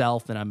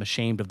myself and I'm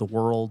ashamed of the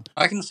world.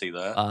 I can see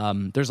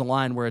that. There's a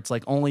line where it's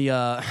like only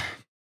a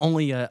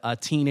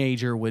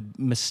teenager would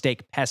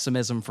mistake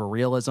pessimism for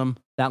realism.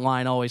 That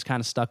line always kind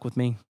of stuck with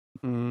me.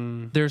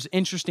 There's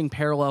interesting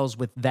parallels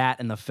with that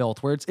and the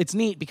filth, where it's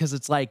neat because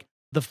it's like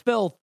the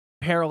filth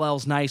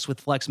parallels nice with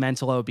Flex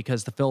Mentallo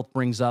because the filth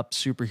brings up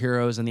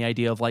superheroes and the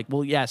idea of like,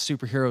 well, yeah,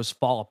 superheroes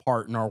fall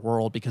apart in our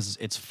world because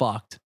it's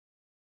fucked.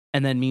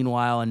 And then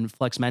meanwhile in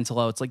Flex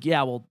Mentallo, it's like,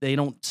 yeah, well, they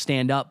don't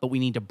stand up, but we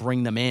need to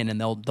bring them in and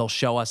they'll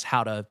show us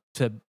how to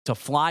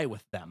fly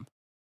with them,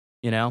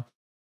 you know?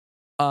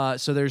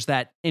 So there's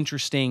that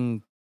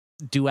interesting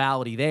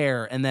duality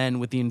there. And then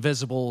with the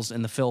Invisibles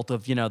and the filth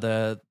of, you know,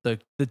 the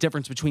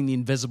difference between the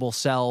invisible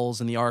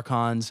cells and the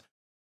Archons,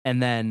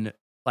 and then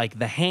like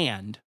the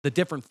Hand, the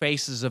different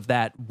faces of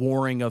that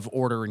warring of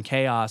order and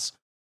chaos.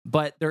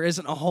 But there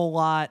isn't a whole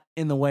lot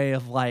in the way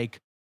of like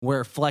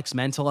where Flex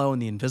Mentallo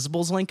and the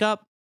Invisibles link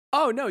up.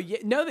 Oh no,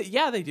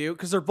 they do,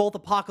 because they're both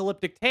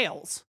apocalyptic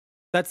tales.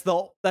 That's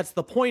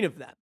the point of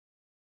them.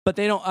 But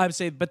they don't. I would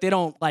say, but they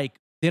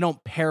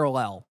don't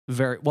parallel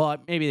very well.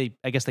 Maybe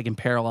I guess they can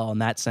parallel in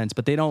that sense,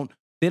 but they don't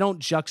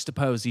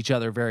juxtapose each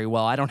other very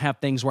well. I don't have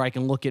things where I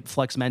can look at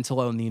Flex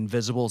Mentallo and the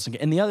Invisibles,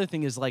 and the other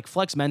thing is like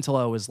Flex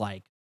Mentallo is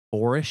like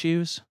 4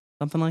 issues,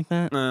 something like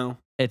that. No,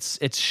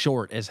 it's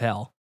short as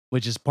hell,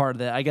 which is part of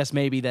the. I guess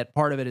maybe that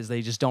part of it is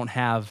they just don't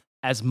have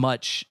as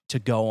much to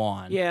go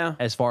on. Yeah,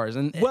 as far as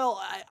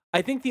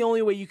I think the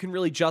only way you can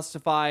really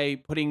justify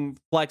putting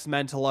Flex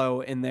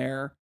Mentallo in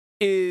there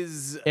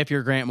is if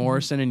you're Grant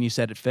Morrison and you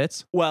said it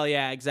fits. Well,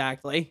 yeah,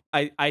 exactly.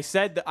 I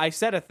said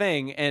a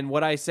thing, and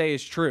what I say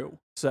is true.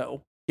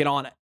 So get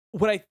on it.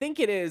 What I think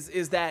it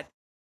is that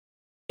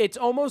it's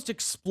almost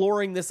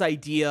exploring this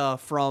idea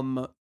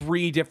from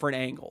 3 different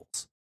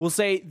angles. We'll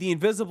say the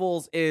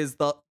Invisibles is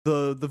the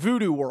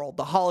voodoo world,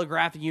 the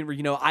holographic universe.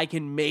 You know, I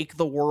can make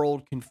the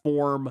world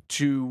conform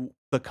to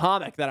the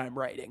comic that I'm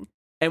writing.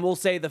 And we'll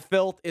say the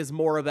filth is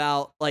more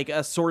about like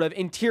a sort of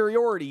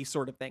interiority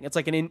sort of thing. It's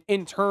like an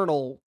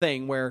internal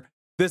thing where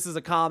this is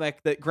a comic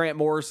that Grant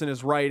Morrison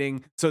is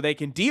writing so they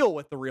can deal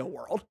with the real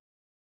world.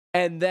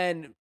 And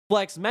then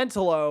Flex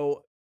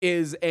Mentallo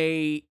is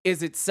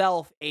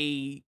itself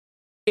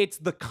it's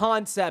the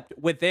concept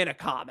within a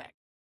comic,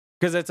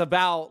 because it's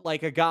about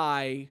like a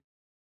guy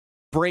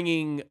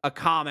bringing a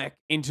comic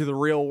into the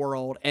real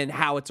world and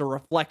how it's a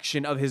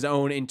reflection of his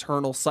own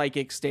internal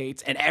psychic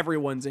states and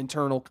everyone's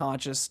internal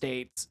conscious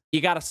states.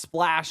 You got a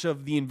splash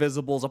of the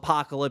Invisibles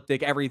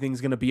apocalyptic, everything's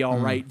going to be all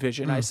right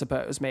vision, I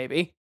suppose,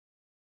 maybe.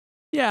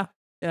 Yeah.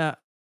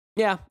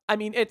 I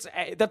mean,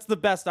 that's the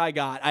best I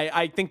got.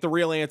 I think the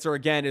real answer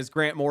again is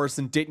Grant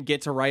Morrison didn't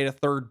get to write a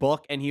 3rd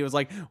book, and he was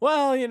like,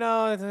 well, you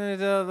know,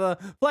 the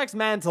Flex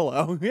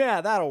Mentallo,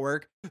 yeah, that'll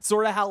work.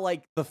 Sort of how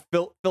like the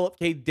Philip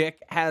K.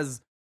 Dick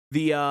has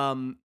the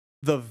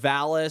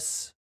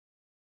Valis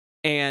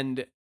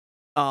and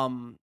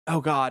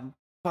oh god,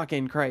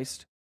 fucking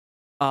Christ,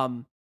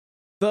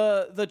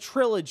 the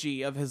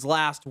trilogy of his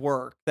last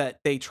work that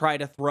they try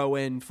to throw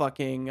in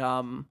fucking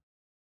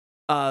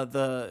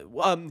Ubik,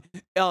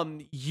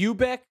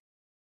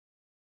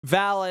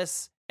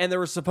 Valis, and there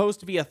was supposed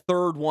to be a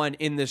third one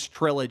in this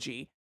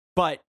trilogy,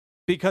 but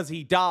because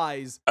he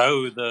dies,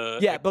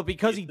 but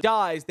because he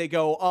dies, they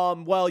go,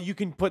 well, you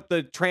can put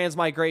the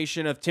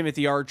transmigration of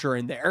Timothy Archer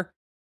in there.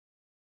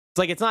 It's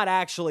like it's not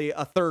actually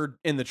a third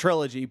in the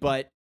trilogy,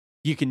 but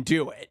you can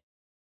do it,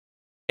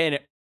 and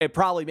it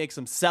probably makes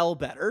him sell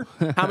better.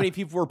 How many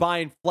people were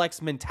buying Flex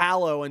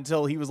Mentallo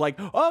until he was like,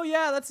 oh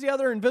yeah, that's the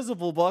other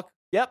Invisible book.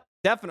 Yep,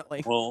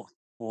 definitely. Well,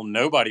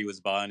 nobody was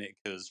buying it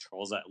because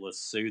Charles Atlas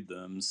sued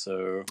them.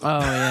 So, Oh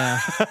yeah,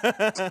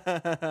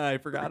 I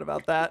forgot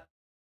about that.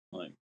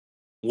 Like,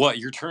 what?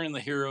 You're turning the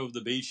hero of the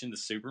beach into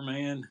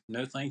Superman?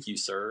 No, thank you,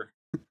 sir.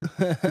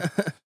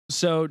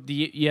 So, do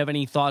you have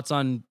any thoughts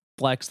on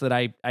Flex that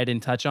I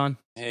didn't touch on?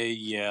 Hey,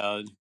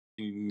 yeah,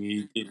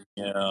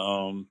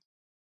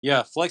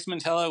 yeah. Flex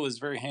Mentallo was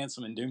very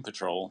handsome in Doom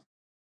Patrol.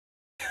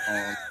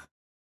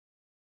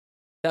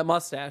 That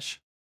mustache.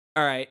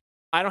 All right.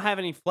 I don't have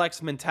any Flex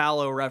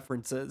Mentallo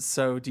references,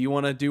 so do you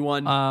want to do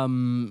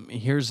one?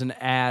 Here's an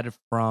ad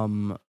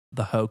from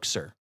the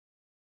Hoaxer.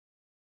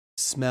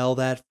 Smell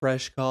that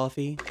fresh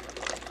coffee?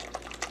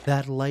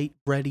 That light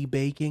bready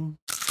baking?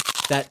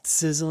 That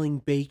sizzling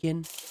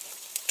bacon?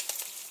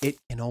 It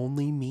can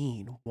only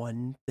mean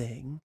one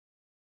thing.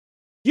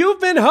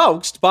 You've been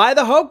hoaxed by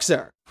the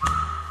Hoaxer.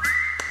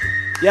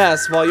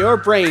 Yes, while your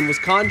brain was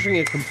conjuring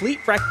a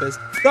complete breakfast,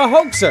 the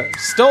Hoaxer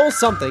stole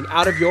something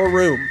out of your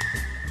room.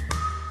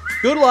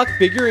 Good luck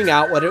figuring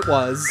out what it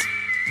was.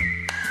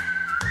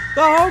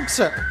 The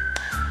Hoaxer.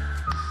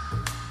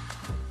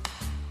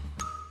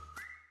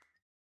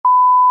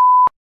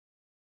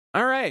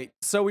 All right,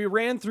 so we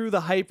ran through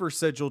the Hyper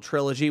Sigil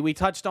trilogy. We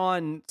touched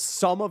on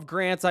some of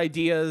Grant's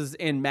ideas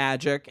in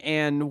Magic,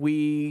 and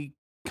we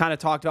kind of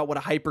talked about what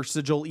a Hyper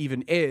Sigil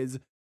even is.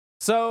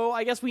 So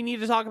I guess we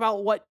need to talk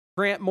about what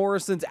Grant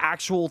Morrison's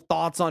actual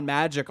thoughts on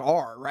Magic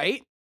are,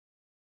 right?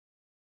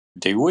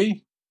 Do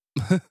we?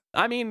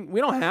 I mean,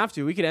 we don't have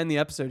to. We could end the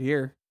episode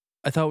here.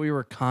 I thought we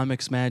were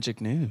Comics Magic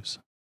News.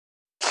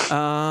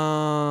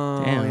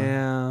 Oh, damn.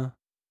 Yeah.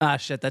 Ah,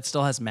 shit, that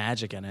still has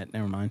magic in it.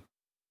 Never mind.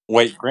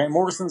 Wait, Grant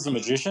Morrison's a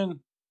magician?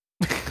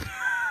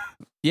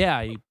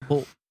 Yeah, you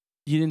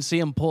didn't see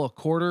him pull a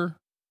quarter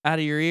out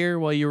of your ear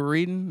while you were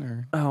reading?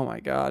 Or? Oh,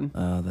 my God.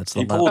 That's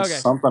He pulled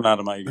something out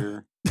of my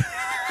ear.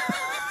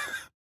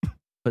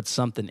 Put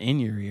something in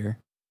your ear.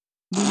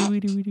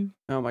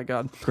 Oh, my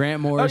God.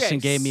 Grant Morrison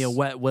gave me a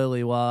wet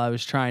willy while I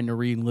was trying to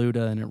read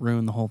Luda, and it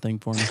ruined the whole thing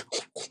for me.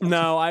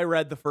 No, I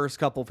read the first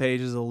couple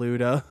pages of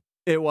Luda.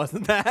 It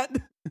wasn't that.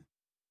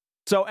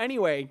 So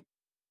anyway,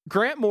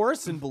 Grant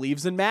Morrison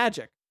believes in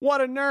magic. What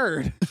a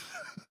nerd.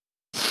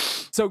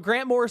 So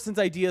Grant Morrison's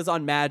ideas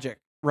on magic,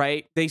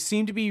 right? They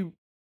seem to be,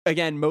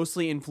 again,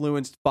 mostly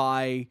influenced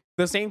by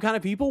the same kind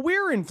of people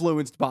we're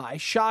influenced by.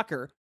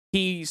 Shocker.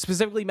 He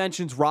specifically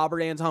mentions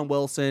Robert Anton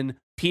Wilson,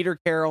 Peter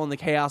Carroll, and the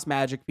Chaos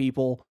Magic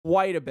people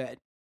quite a bit.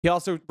 He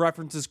also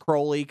references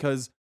Crowley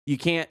because you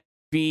can't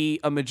be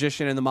a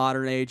magician in the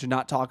modern age and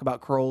not talk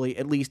about Crowley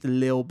at least a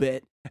little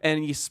bit.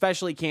 And you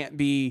especially can't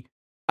be,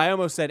 I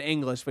almost said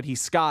English, but he's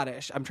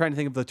Scottish. I'm trying to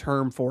think of the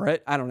term for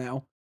it. I don't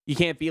know. You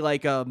can't be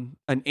like an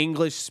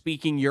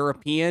English-speaking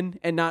European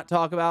and not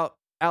talk about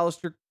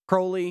Aleister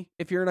Crowley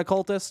if you're an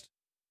occultist.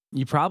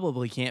 You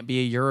probably can't be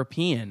a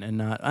European and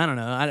not, I don't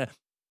know.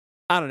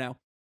 I don't know.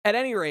 At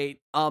any rate,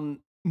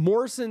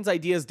 Morrison's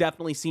ideas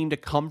definitely seem to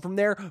come from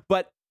there.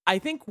 But I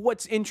think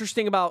what's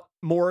interesting about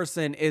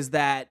Morrison is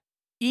that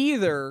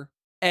either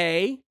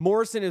A,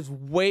 Morrison is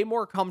way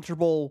more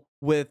comfortable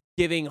with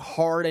giving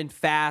hard and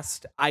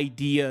fast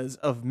ideas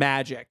of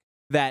magic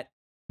that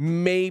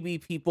maybe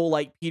people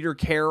like Peter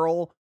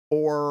Carroll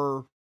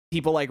or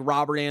people like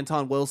Robert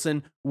Anton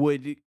Wilson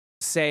would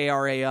say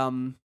are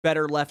a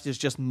better left as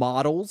just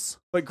models.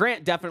 But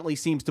Grant definitely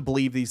seems to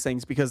believe these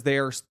things because they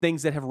are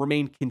things that have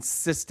remained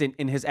consistent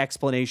in his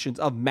explanations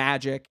of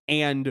magic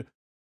and,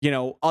 you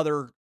know,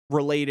 other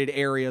related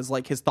areas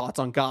like his thoughts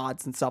on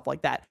gods and stuff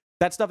like that.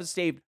 That stuff has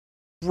stayed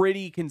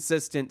pretty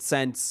consistent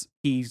since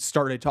he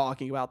started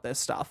talking about this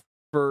stuff.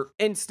 For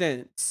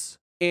instance,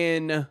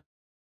 in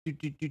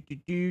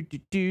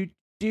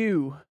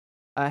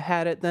I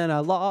had it, then I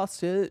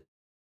lost it.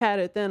 Had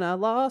it, then I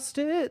lost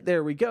it.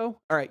 There we go.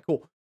 All right,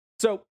 cool.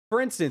 So, for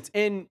instance,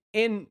 in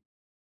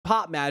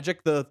Pop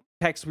Magic, the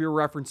text we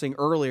were referencing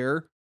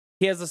earlier,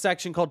 he has a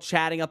section called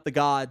Chatting Up the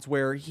Gods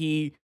where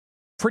he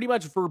pretty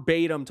much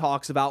verbatim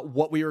talks about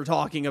what we were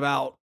talking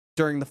about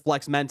during the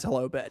Flex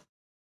Mentallo bit.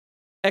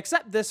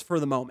 Except this for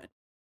the moment.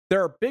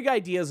 There are big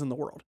ideas in the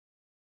world.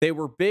 They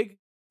were big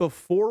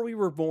before we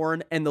were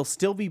born, and they'll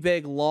still be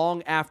big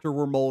long after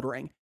we're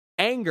moldering.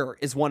 Anger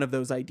is one of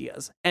those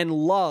ideas, and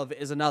love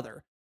is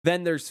another.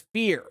 Then there's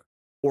fear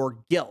or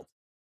guilt.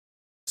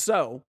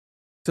 So,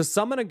 to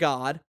summon a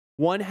god,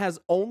 one has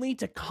only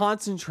to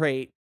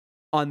concentrate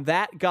on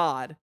that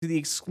god to the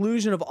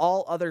exclusion of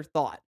all other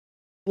thought.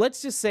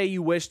 let's just say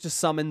you wish to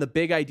summon the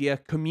big idea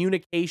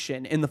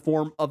communication in the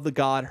form of the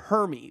god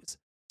Hermes,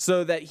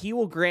 so that he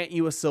will grant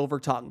you a silver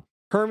tongue.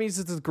 Hermes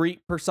is the Greek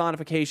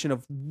personification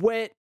of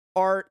wit,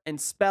 art, and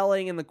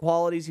spelling, and the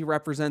qualities he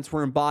represents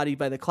were embodied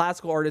by the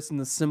classical artist in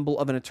the symbol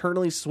of an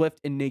eternally swift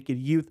and naked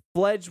youth,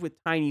 fledged with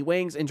tiny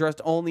wings and dressed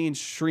only in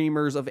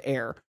streamers of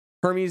air.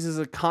 Hermes is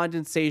a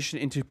condensation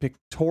into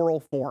pictorial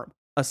form,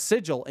 a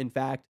sigil, in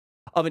fact,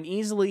 of an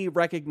easily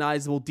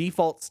recognizable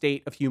default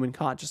state of human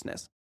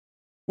consciousness,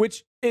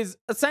 which is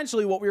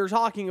essentially what we were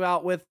talking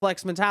about with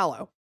Flex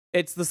Mentallo.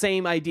 It's the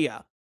same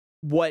idea.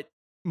 What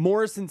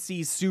Morrison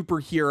sees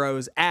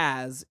superheroes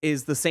as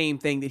is the same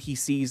thing that he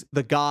sees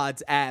the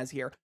gods as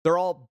here. They're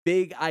all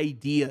big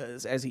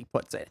ideas, as he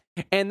puts it.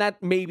 And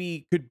that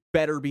maybe could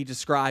better be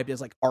described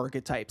as like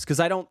archetypes, because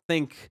I don't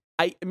think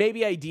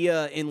maybe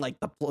idea in like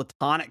the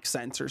platonic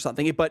sense or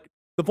something. But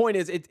the point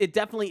is, it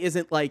definitely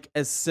isn't like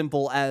as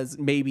simple as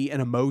maybe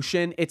an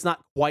emotion. It's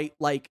not quite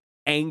like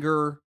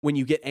anger. When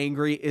you get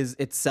angry is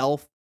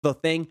itself the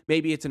thing.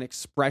 Maybe it's an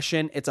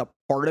expression. It's a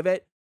part of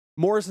it.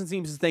 Morrison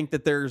seems to think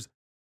that there's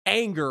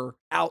anger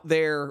out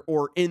there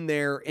or in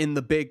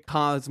the big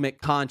cosmic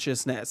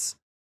consciousness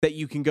that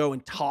you can go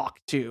and talk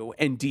to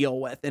and deal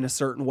with in a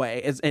certain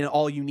way. And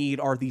all you need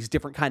are these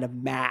different kind of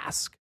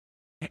masks.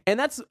 And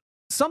that's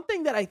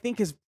something that I think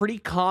is pretty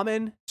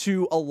common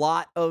to a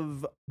lot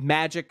of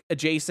magic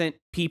adjacent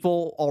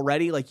people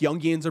already. Like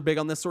Jungians are big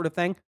on this sort of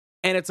thing.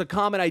 And it's a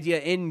common idea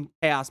in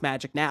chaos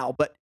magic now,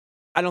 but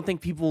I don't think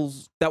people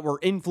that were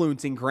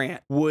influencing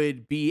Grant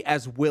would be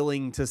as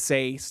willing to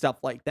say stuff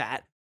like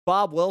that.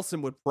 Bob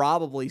Wilson would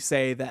probably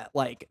say that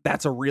like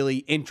that's a really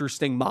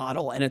interesting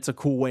model and it's a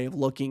cool way of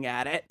looking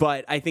at it.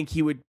 But I think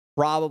he would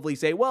probably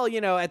say, well, you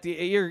know,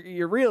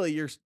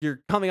 you're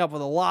coming up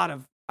with a lot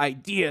of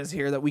ideas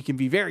here that we can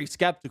be very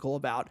skeptical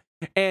about.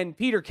 And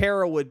Peter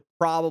Carroll would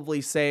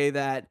probably say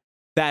that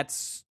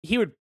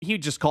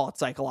he'd just call it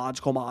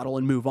psychological model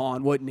and move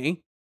on, wouldn't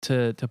he?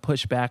 To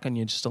push back on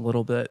you just a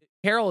little bit,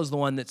 Carroll is the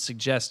one that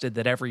suggested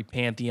that every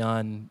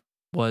pantheon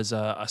was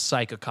a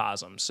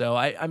psychocosm. So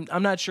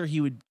I'm not sure he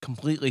would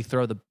completely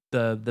throw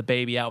the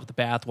baby out with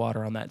the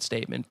bathwater on that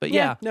statement. But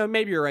yeah, no,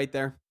 maybe you're right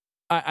there.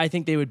 I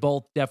think they would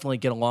both definitely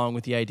get along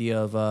with the idea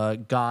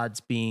of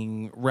gods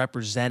being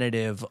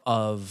representative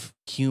of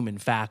human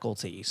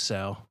faculty.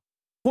 So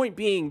point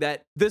being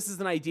that this is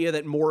an idea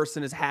that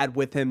Morrison has had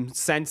with him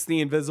since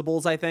the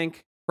Invisibles, I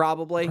think.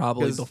 Probably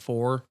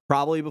before.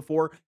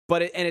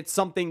 But it's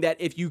something that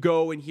if you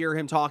go and hear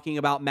him talking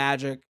about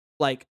magic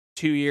like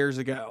 2 years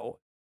ago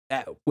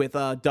with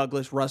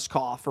Douglas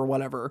Rushkoff or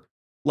whatever,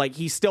 like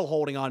he's still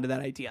holding on to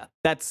that idea.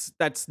 That's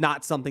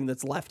not something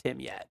that's left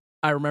him yet.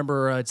 I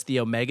remember it's the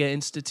Omega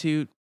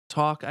Institute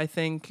talk, I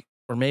think,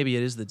 or maybe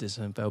it is the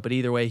Disinfo, but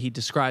either way, he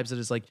describes it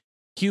as like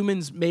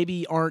humans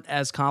maybe aren't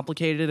as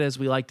complicated as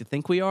we like to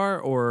think we are,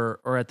 or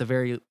at the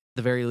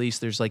very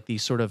least, there's like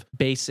these sort of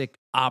basic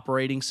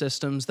operating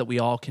systems that we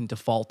all can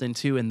default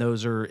into, and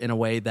those are in a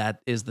way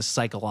that is the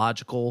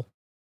psychological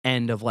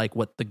end of like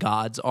what the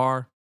gods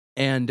are.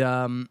 And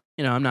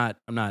you know, I'm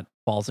not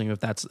faulting if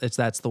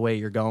that's the way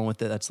you're going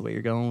with it. That's the way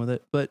you're going with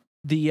it, but.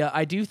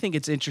 I do think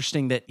it's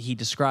interesting that he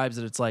describes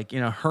it. It's like, you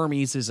know,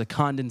 Hermes is a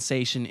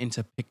condensation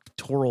into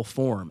pictorial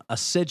form, a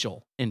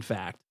sigil, in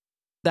fact.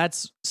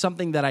 That's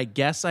something that I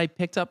guess I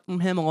picked up from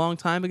him a long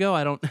time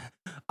ago.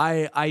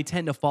 I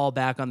tend to fall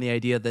back on the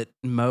idea that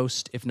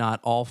most, if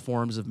not all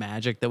forms of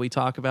magic that we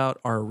talk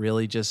about are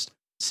really just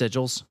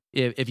sigils.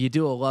 If you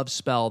do a love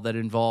spell that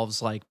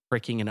involves like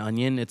pricking an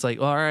onion, it's like,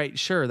 well, all right,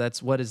 sure.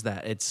 What is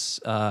that? It's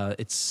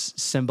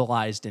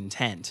symbolized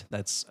intent.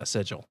 That's a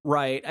sigil.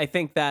 Right. I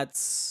think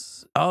that's.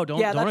 Oh,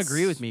 don't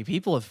agree with me.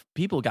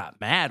 People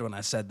got mad when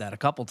I said that a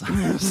couple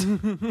times.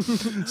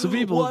 So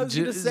people well, I was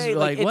gonna say,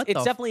 like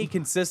it's definitely a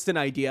consistent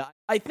idea.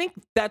 I think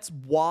that's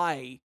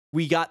why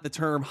we got the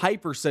term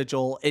hyper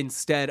sigil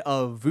instead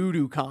of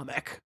voodoo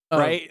comic.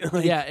 Right?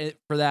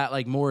 For that,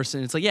 like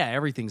Morrison, it's like, yeah,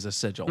 everything's a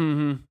sigil.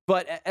 Mm-hmm.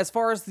 But as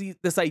far as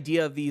this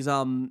idea of these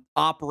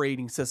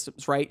operating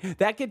systems, right?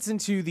 That gets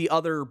into the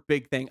other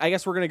big thing. I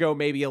guess we're going to go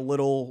maybe a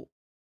little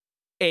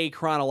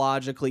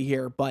chronologically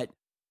here, but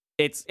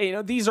it's, you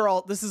know,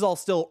 this is all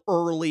still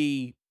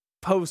early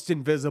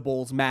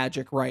post-Invisibles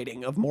magic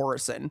writing of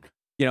Morrison.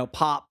 You know,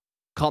 Pop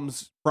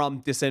comes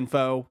from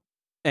Disinfo,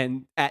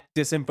 and at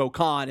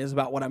DisinfoCon is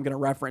about what I'm going to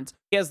reference.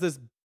 He has this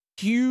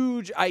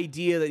huge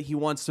idea that he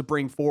wants to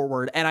bring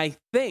forward. And I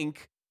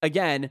think,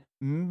 again,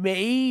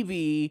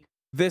 maybe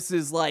this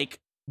is like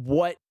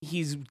what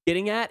he's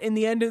getting at in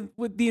the end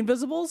with the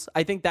Invisibles.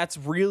 I think that's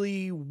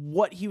really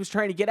what he was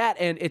trying to get at.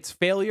 And its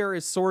failure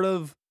is sort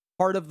of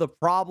part of the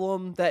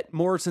problem that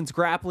Morrison's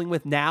grappling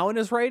with now in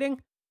his writing.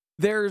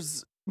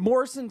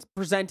 Morrison's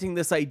presenting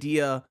this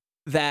idea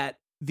that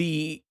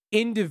the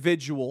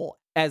individual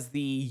as the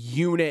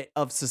unit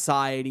of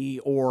society,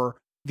 or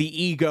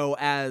the ego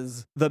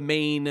as the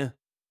main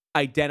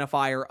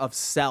identifier of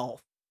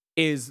self,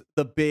 is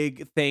the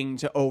big thing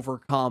to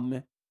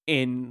overcome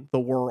in the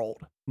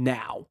world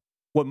now.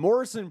 What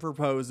Morrison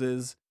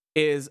proposes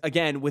is,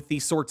 again, with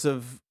these sorts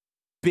of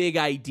big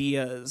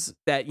ideas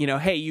that,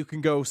 hey, you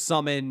can go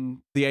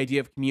summon the idea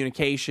of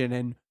communication,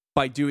 and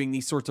by doing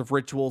these sorts of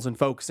rituals and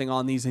focusing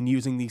on these and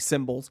using these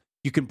symbols,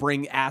 you can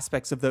bring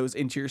aspects of those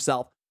into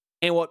yourself.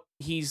 And what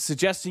he's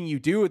suggesting you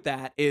do with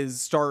that is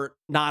start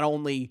not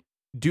only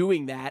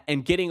doing that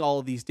and getting all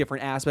of these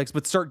different aspects,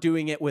 but start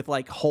doing it with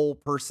like whole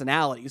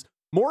personalities.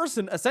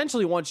 Morrison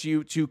essentially wants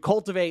you to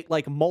cultivate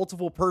like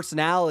multiple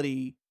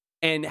personality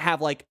and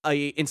have like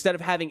instead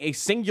of having a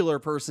singular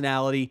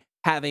personality,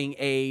 having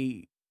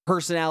a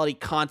personality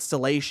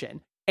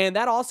constellation. And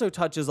that also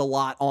touches a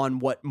lot on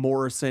what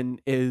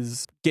Morrison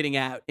is getting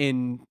at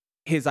in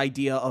his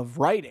idea of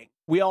writing.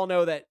 We all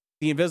know that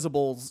The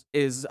Invisibles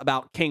is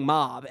about King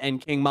Mob, and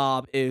King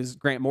Mob is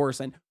Grant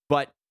Morrison.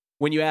 But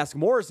when you ask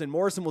Morrison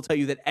will tell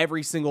you that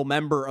every single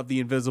member of The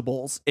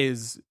Invisibles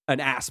is an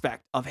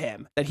aspect of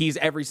him, that he's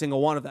every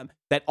single one of them,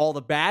 that all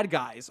the bad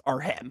guys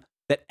are him,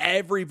 that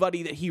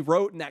everybody that he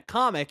wrote in that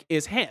comic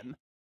is him.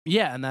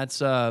 Yeah, and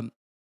that's a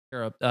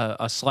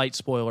slight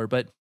spoiler,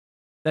 but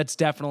that's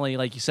definitely,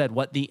 like you said,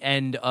 what the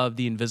end of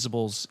The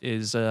Invisibles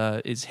is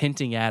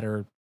hinting at,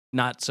 or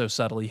not so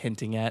subtly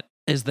hinting at,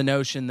 is the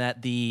notion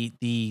that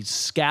the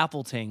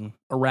scaffolding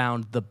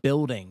around the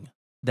building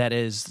that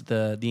is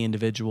the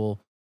individual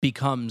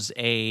becomes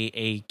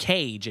a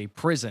cage, a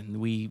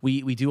prison.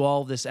 We do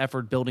all this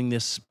effort building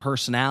this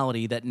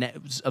personality that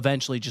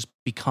eventually just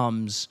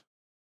becomes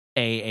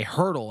a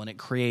hurdle, and it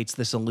creates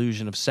this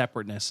illusion of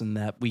separateness, and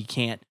that we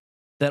can't,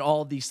 that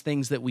all these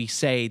things that we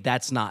say,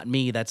 that's not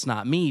me,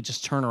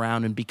 just turn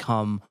around and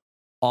become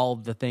all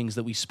of the things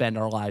that we spend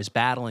our lives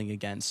battling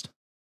against.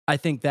 I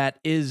think that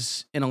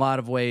is, in a lot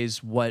of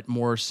ways, what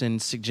Morrison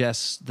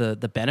suggests the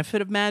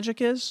benefit of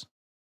magic is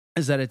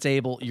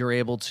that you're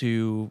able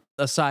to,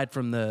 aside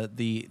from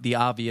the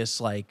obvious,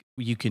 like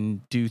you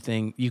can do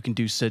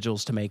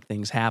sigils to make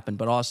things happen,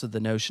 but also the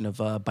notion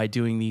of by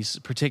doing these,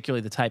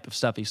 particularly the type of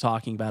stuff he's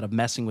talking about, of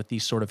messing with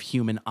these sort of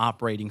human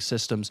operating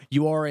systems,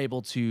 you are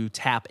able to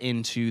tap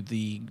into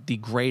the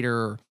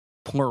greater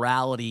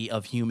plurality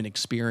of human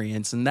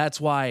experience. And that's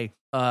why,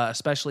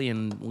 especially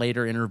in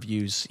later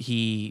interviews,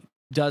 he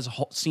does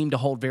seem to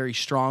hold very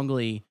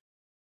strongly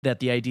that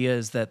the idea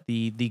is that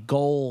the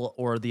goal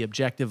or the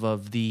objective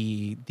of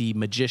the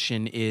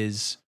magician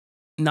is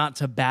not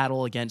to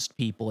battle against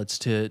people, it's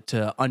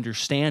to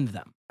understand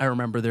them. I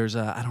remember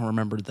I don't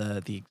remember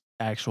the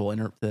actual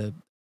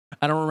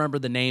I don't remember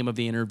the name of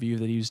the interview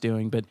that he was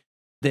doing, but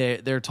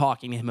they're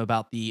talking to him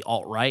about the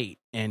alt-right,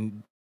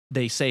 and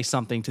they say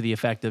something to the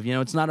effect of,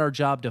 it's not our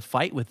job to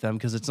fight with them,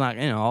 because it's not,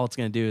 all it's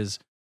going to do is,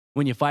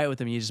 when you fight with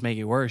them, you just make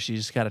it worse. You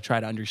just got to try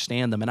to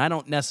understand them. And I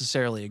don't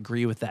necessarily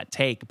agree with that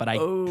take, but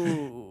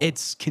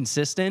it's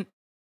consistent.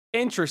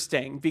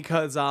 Interesting,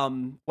 because,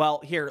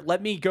 here,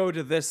 let me go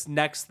to this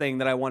next thing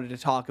that I wanted to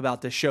talk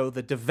about to show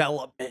the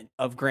development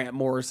of Grant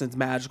Morrison's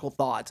magical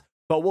thoughts.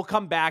 But we'll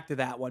come back to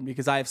that one,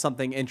 because I have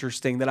something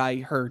interesting that I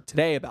heard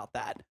today about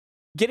that.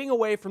 Getting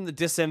away from the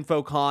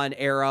DisinfoCon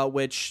era,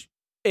 which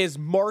is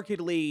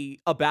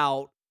markedly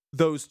about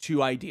those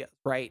two ideas,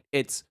 right?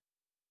 It's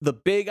the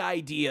big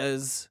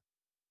ideas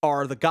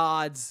are the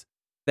gods,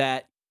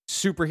 that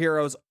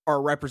superheroes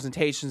are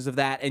representations of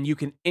that, and you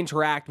can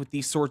interact with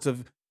these sorts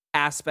of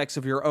aspects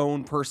of your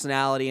own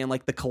personality and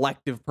like the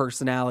collective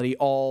personality,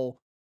 all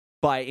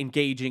by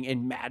engaging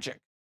in magic.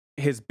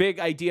 His big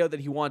idea that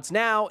he wants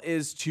now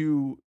is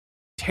to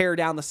tear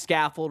down the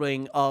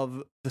scaffolding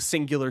of the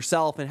singular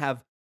self and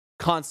have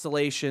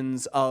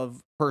constellations of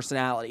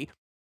personality,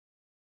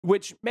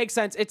 which makes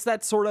sense. It's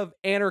that sort of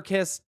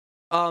anarchist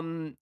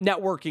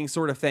networking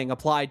sort of thing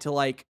applied to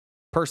like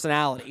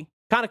personality.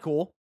 Kind of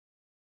cool.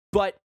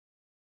 But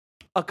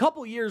a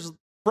couple years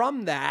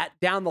from that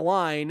down the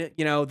line,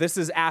 this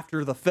is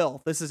after the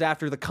filth. This is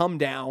after the come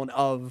down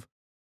of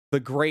the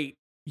great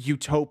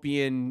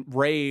utopian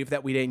rave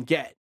that we didn't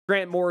get.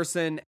 Grant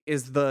Morrison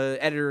is the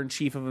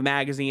editor-in-chief of a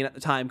magazine at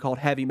the time called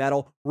Heavy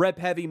Metal. Rep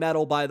Heavy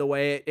Metal, by the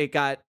way, it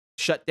got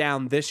shut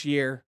down this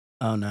year.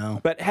 Oh no.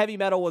 But Heavy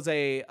Metal was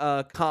it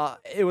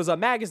was a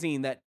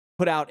magazine that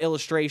put out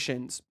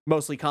illustrations,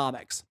 mostly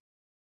comics.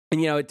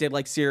 And, it did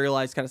like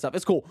serialized kind of stuff.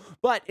 It's cool.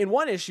 But in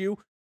one issue,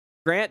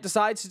 Grant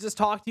decides to just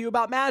talk to you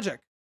about magic.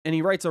 And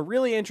he writes a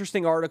really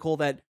interesting article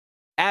that,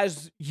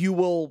 as you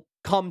will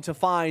come to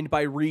find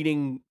by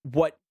reading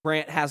what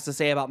Grant has to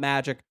say about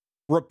magic,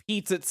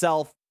 repeats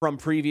itself from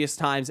previous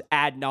times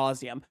ad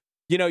nauseum.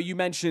 You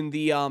mentioned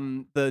the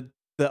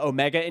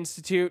Omega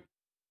Institute.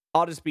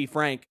 I'll just be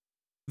frank.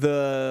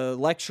 The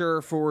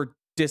lecture for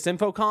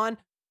DisinfoCon,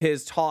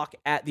 his talk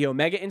at the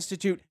Omega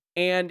Institute,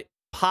 and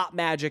Pop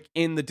Magic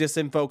in the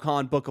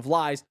DisinfoCon Book of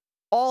Lies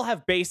all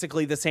have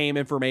basically the same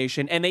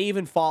information, and they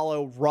even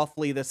follow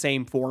roughly the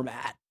same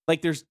format.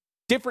 Like, there's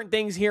different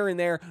things here and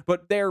there,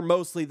 but they're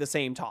mostly the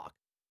same talk.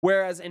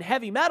 Whereas in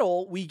Heavy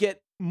Metal, we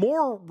get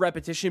more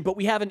repetition, but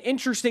we have an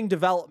interesting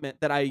development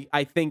that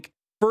I think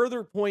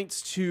further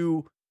points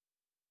to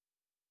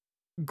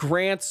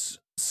Grant's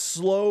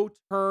slow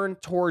turn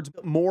towards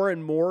more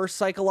and more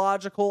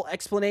psychological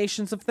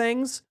explanations of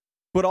things,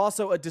 but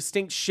also a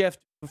distinct shift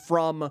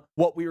from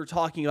what we were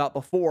talking about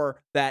before,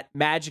 that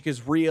magic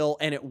is real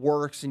and it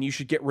works and you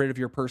should get rid of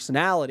your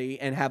personality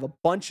and have a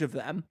bunch of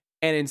them.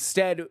 And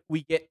instead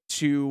we get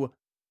to,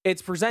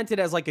 it's presented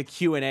as like a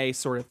Q&A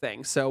sort of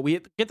thing. So we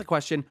get the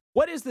question,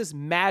 what is this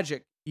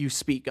magic you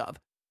speak of?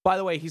 By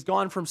the way, he's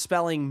gone from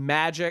spelling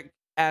magic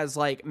as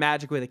like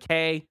magic with a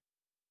K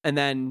and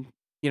then,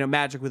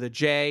 magic with a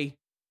J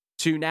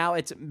to now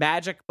it's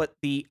magic, but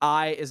the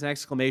I is an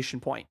exclamation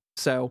point.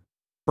 So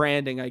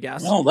branding, I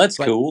guess. Oh, that's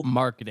cool.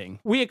 Marketing.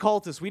 We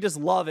occultists, we just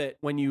love it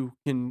when you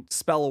can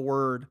spell a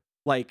word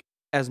like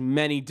as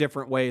many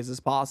different ways as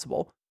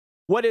possible.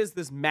 What is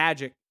this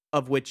magic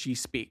of which ye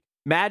speak?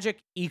 Magic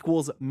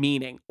equals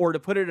meaning, or to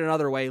put it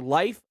another way,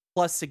 life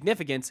plus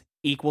significance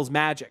equals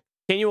magic.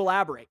 Can you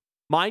elaborate?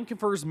 Mind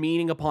confers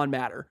meaning upon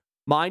matter.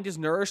 Mind is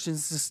nourished and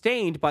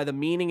sustained by the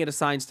meaning it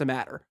assigns to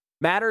matter.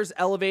 Matter is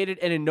elevated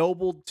and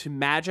ennobled to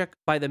magic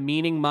by the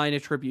meaning mind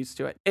attributes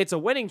to it. It's a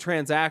winning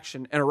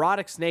transaction, an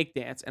erotic snake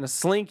dance, and a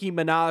slinky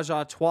menage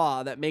a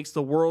trois that makes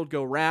the world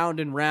go round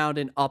and round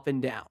and up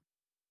and down.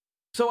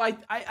 So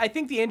I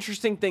think the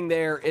interesting thing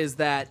there is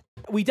that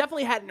we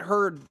definitely hadn't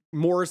heard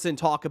Morrison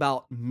talk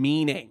about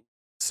meaning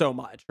so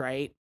much,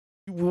 right?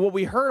 What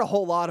we heard a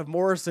whole lot of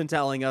Morrison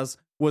telling us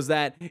was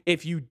that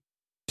if you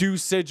do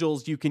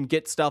sigils, you can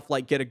get stuff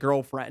like get a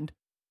girlfriend.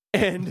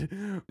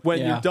 And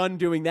when you're done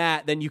doing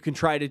that, then you can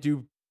try to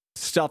do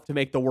stuff to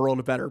make the world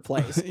a better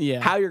place.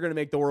 How you're going to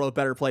make the world a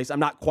better place, I'm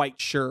not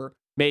quite sure.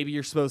 Maybe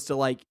you're supposed to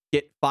like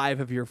get 4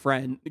 of your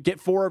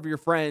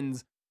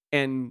friends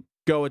and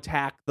go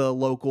attack the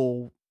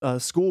local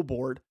school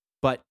board.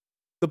 But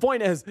the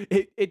point is,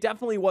 it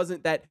definitely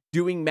wasn't that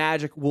doing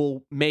magic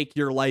will make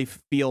your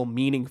life feel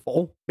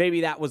meaningful.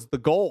 Maybe that was the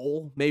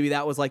goal. Maybe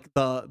that was like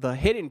the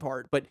hidden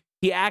part. But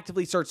he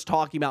actively starts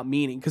talking about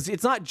meaning because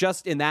it's not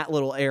just in that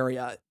little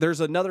area. There's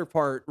another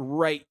part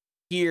right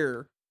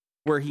here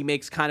where he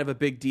makes kind of a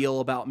big deal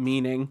about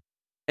meaning.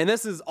 And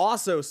this is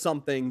also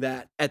something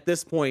that at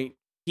this point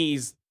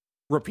he's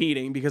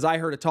repeating because I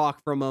heard a talk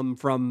from him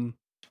from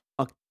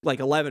like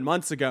 11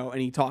 months ago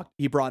and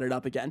he brought it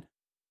up again.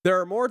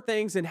 There are more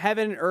things in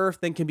heaven and earth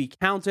than can be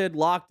counted,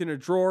 locked in a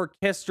drawer,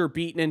 kissed, or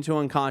beaten into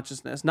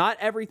unconsciousness. Not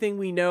everything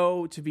we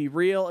know to be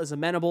real is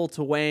amenable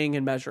to weighing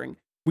and measuring.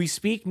 We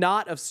speak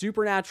not of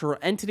supernatural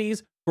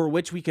entities for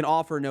which we can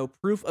offer no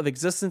proof of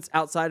existence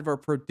outside of our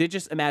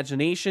prodigious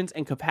imaginations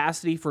and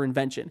capacity for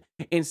invention.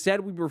 Instead,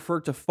 we refer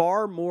to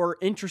far more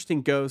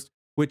interesting ghosts,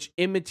 which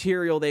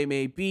immaterial they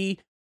may be,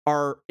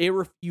 are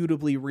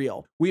irrefutably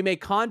real. We may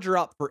conjure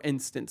up, for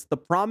instance, the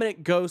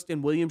prominent ghost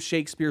in William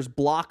Shakespeare's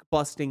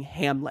block-busting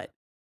Hamlet.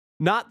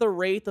 Not the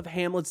wraith of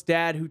Hamlet's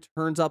dad who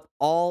turns up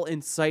all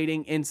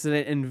inciting,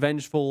 incident, and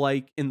vengeful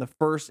like in the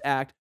first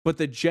act, but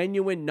the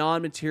genuine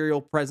non-material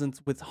presence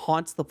which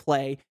haunts the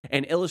play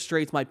and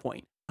illustrates my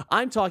point.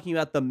 I'm talking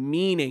about the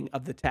meaning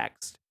of the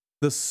text,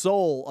 the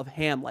soul of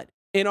Hamlet.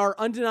 In our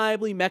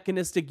undeniably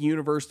mechanistic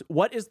universe,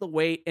 what is the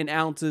weight in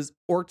ounces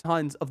or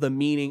tons of the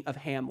meaning of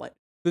Hamlet?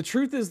 The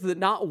truth is that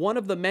not one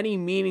of the many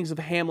meanings of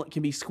Hamlet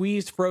can be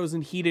squeezed,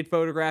 frozen, heated,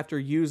 photographed, or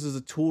used as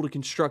a tool to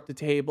construct a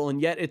table,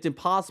 and yet it's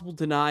impossible to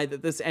deny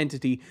that this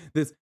entity,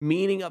 this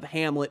meaning of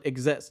Hamlet,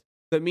 exists.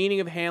 The meaning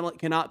of Hamlet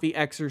cannot be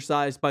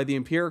exercised by the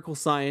empirical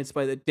science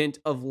by the dint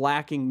of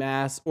lacking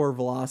mass or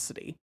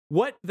velocity.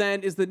 What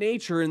then is the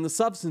nature and the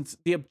substance,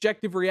 the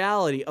objective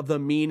reality of the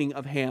meaning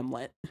of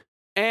Hamlet?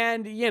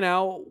 And,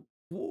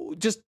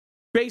 just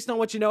based on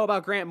what you know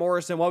about Grant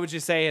Morrison, what would you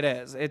say it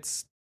is?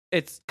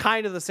 It's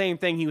kind of the same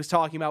thing he was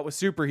talking about with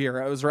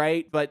superheroes,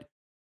 right? But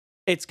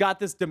it's got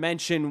this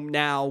dimension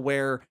now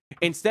where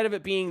instead of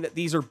it being that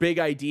these are big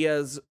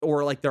ideas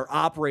or like they're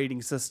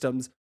operating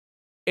systems,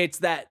 it's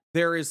that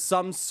there is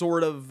some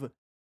sort of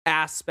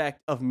aspect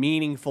of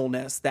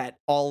meaningfulness that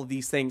all of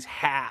these things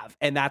have.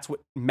 And that's what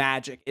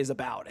magic is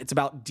about. It's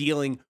about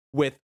dealing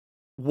with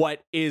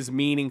what is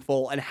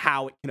meaningful and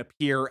how it can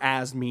appear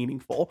as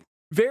meaningful.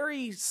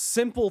 Very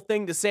simple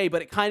thing to say,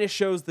 but it kind of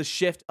shows the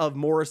shift of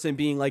Morrison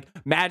being like,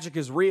 magic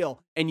is real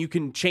and you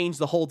can change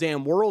the whole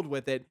damn world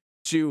with it,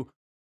 to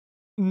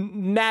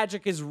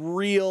magic is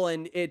real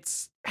and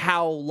it's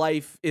how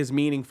life is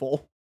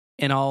meaningful.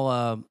 And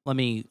I'll let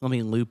me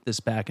loop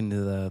this back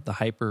into the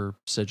hyper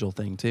sigil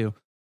thing too.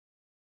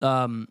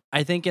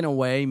 I think in a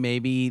way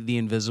maybe the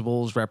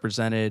Invisibles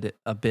represented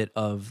a bit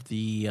of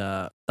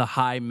the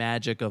high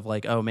magic of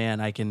like, oh man,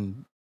 I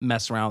can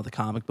mess around with a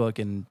comic book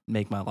and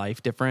make my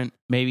life different.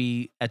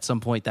 Maybe at some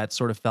point that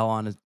sort of fell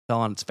on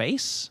its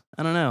face.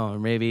 I don't know,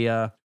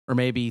 or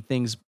maybe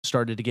things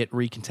started to get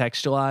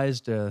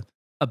recontextualized.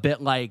 A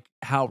bit like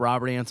how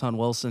Robert Anton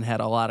Wilson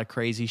had a lot of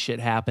crazy shit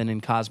happen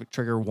in Cosmic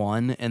Trigger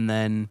 1 and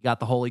then got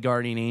the Holy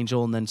Guardian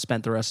Angel and then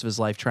spent the rest of his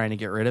life trying to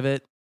get rid of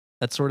it.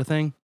 That sort of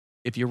thing.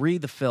 If you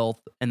read The Filth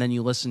and then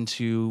you listen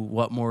to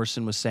what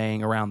Morrison was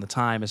saying around the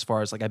time, as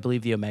far as like, I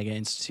believe the Omega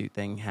Institute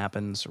thing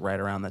happens right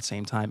around that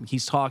same time.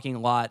 He's talking a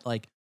lot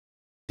like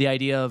the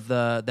idea of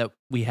that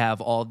we have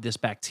all this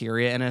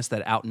bacteria in us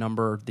that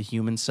outnumber the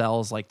human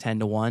cells like 10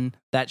 to 1.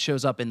 That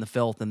shows up in The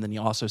Filth. And then he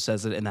also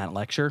says it in that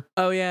lecture.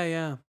 Oh,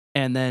 yeah.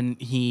 And then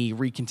he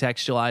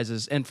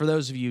recontextualizes. And for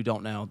those of you who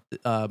don't know,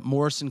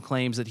 Morrison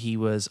claims that he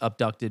was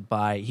abducted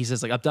by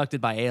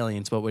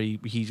aliens, but what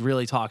he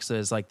really talks to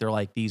is like they're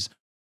like these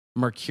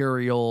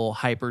mercurial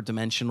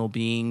hyperdimensional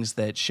beings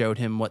that showed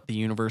him what the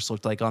universe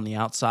looked like on the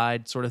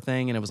outside, sort of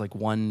thing. And it was like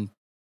one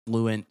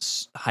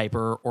fluent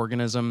hyper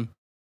organism,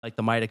 like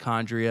the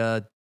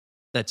mitochondria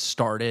that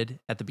started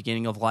at the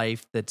beginning of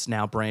life that's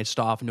now branched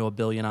off into a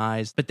billion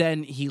eyes. But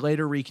then he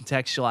later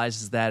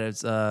recontextualizes that as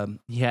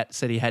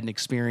said he had an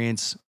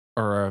experience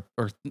or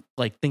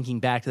like thinking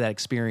back to that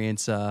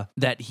experience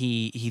that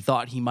he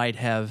thought he might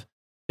have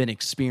been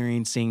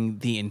experiencing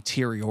the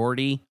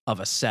interiority of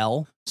a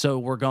cell. So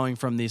we're going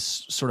from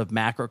this sort of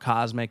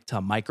macrocosmic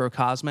to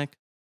microcosmic,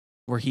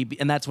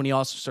 and that's when he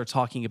also starts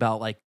talking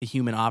about like the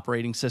human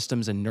operating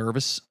systems and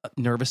nervous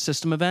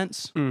system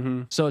events.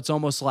 Mm-hmm. So it's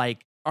almost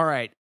like, all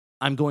right,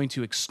 I'm going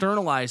to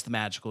externalize the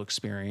magical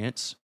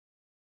experience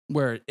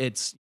where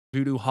it's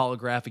voodoo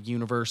holographic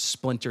universe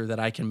splinter that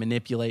I can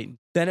manipulate.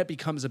 Then it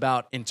becomes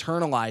about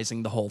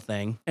internalizing the whole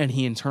thing, and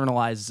he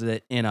internalizes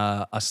it in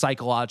a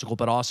psychological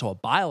but also a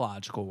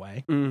biological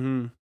way.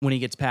 Mm-hmm. When he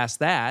gets past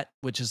that,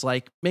 which is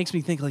like, makes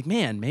me think like,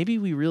 man, maybe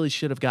we really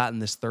should have gotten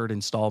this third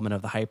installment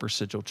of the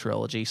Hypersigil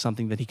trilogy,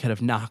 something that he could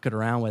have knocked it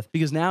around with,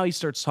 because now he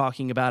starts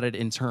talking about it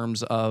in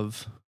terms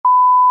of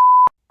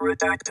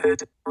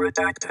redacted.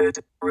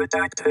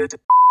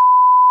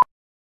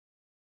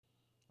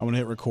 I'm going to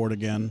hit record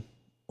again.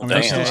 I'm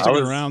Damn, still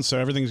sticking around, so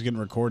everything's getting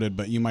recorded,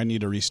 but you might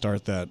need to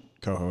restart that,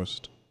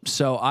 co-host.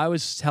 So I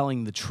was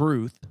telling the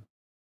truth,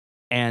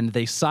 and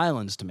they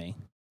silenced me.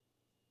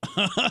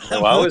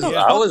 Well, I was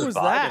was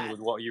vibing that? with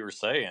what you were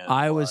saying.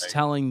 I was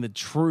telling the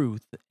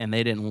truth, and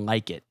they didn't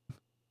like it.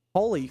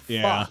 Holy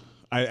Yeah. fuck.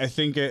 I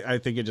think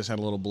it just had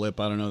a little blip.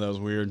 I don't know. That was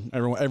weird.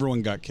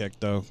 Everyone got kicked,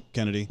 though,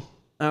 Kennedy.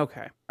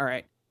 Okay. All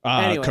right.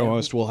 Anyway.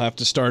 Co-host, we'll have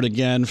to start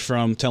again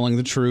from telling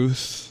the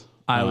truth.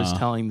 I was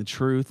telling the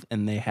truth,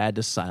 and they had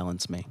to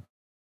silence me.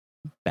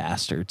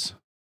 Bastards.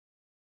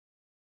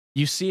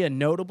 You see a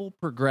notable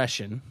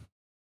progression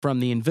from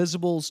the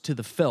Invisibles to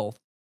the Filth,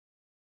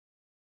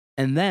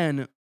 and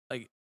then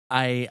like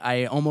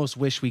I almost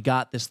wish we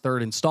got this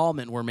third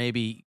installment where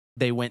maybe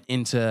they went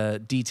into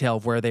detail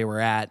of where they were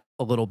at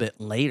a little bit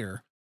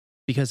later,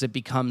 because it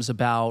becomes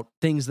about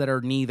things that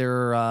are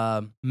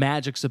neither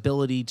magic's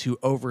ability to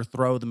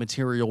overthrow the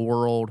material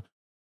world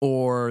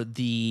or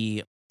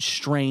the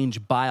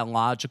strange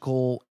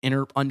biological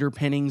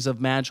underpinnings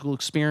of magical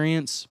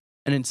experience.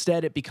 And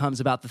instead, it becomes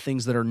about the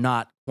things that are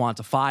not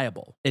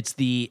quantifiable. It's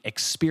the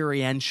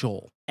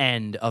experiential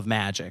end of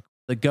magic.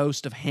 The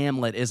ghost of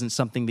Hamlet isn't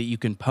something that you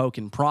can poke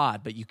and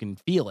prod, but you can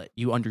feel it.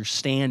 You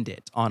understand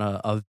it on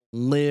a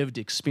lived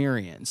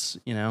experience,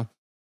 you know?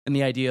 And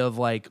the idea of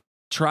like,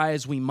 try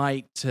as we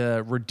might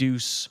to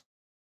reduce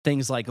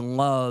things like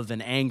love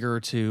and anger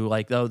to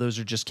like, oh, those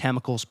are just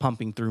chemicals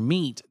pumping through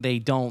meat.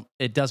 It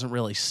doesn't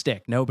really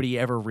stick. Nobody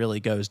ever really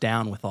goes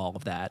down with all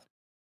of that,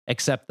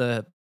 except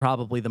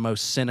probably the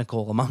most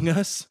cynical among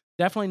us.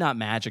 Definitely not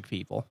magic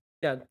people.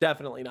 Yeah,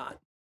 definitely not.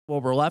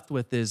 What we're left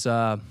with is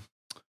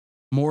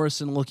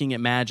Morrison looking at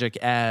magic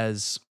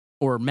as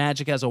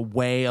a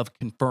way of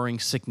conferring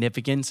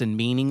significance and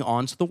meaning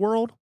onto the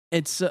world.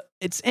 It's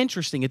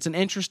interesting. It's an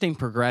interesting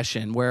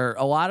progression where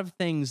a lot of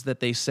things that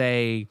they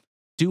say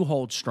do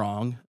hold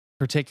strong,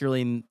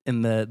 particularly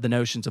in the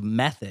notions of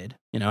method.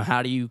 You know,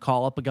 how do you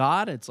call up a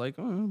god? It's like,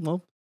 oh,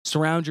 well,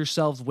 surround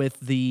yourselves with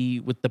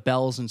the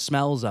bells and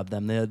smells of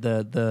them,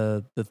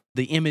 the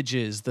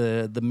images,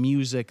 the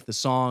music, the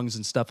songs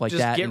and stuff like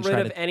that. Just get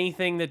rid of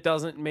anything that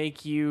doesn't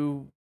make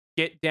you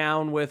get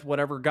down with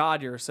whatever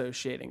god you're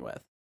associating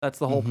with. That's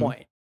the whole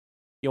point.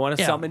 You want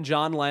to summon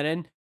John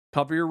Lennon,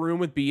 cover your room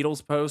with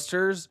Beatles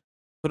posters,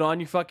 put on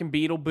your fucking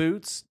Beatle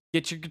boots,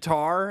 get your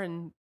guitar,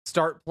 and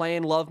start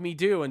playing Love Me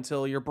Do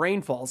until your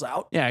brain falls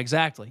out. Yeah,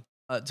 exactly.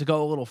 To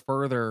go a little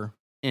further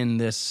in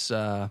this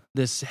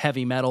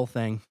heavy metal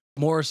thing,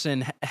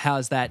 Morrison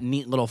has that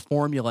neat little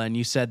formula, and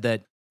you said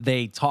that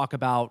they talk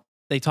about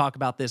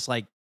this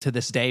like to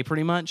this day,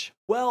 pretty much.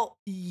 Well,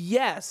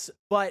 yes,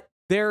 but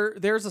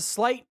there's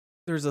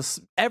a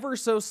ever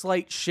so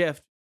slight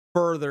shift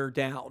further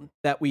down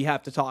that we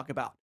have to talk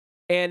about,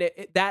 and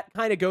that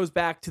kind of goes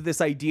back to this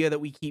idea that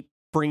we keep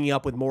bringing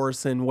up with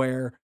Morrison,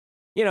 where,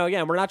 you know,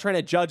 again, we're not trying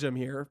to judge him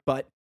here,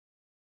 but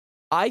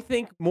I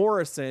think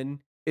Morrison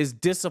is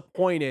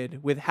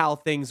disappointed with how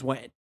things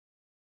went.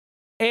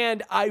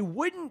 And I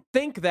wouldn't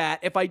think that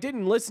if I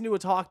didn't listen to a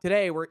talk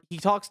today where he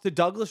talks to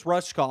Douglas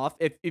Rushkoff.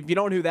 If you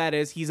don't know who that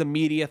is, he's a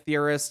media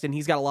theorist and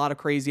he's got a lot of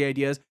crazy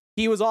ideas.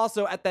 He was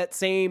also at that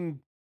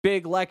same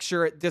big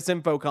lecture at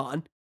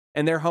Disinfocon,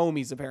 and they're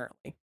homies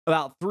apparently,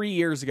 about 3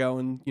 years ago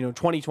in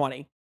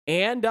 2020.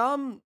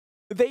 And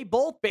they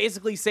both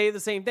basically say the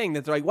same thing,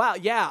 that they're like, wow,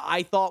 yeah,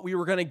 I thought we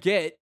were going to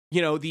get,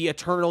 the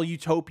eternal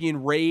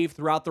utopian rave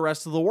throughout the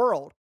rest of the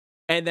world.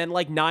 And then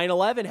like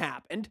 9/11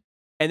 happened,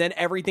 and then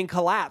everything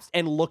collapsed.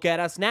 And look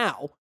at us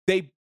now.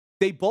 They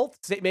both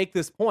make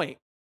this point.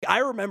 I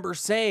remember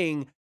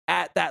saying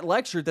at that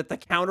lecture that the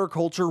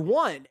counterculture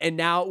won. And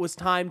now it was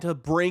time to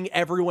bring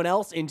everyone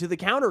else into the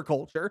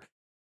counterculture.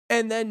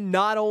 And then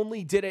not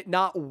only did it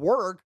not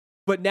work,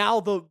 but now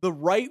the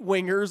right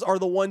wingers are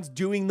the ones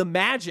doing the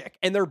magic,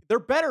 and they're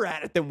better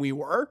at it than we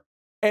were.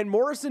 And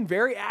Morrison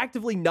very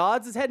actively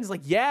nods his head and is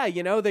like, yeah,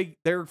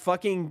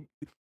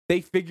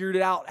 they figured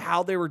it out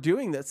how they were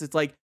doing this. It's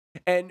like,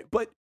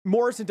 but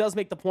Morrison does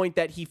make the point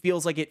that he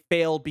feels like it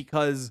failed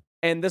because,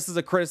 and this is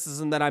a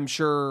criticism that I'm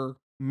sure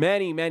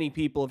many, many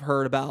people have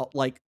heard about,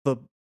 like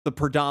the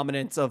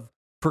predominance of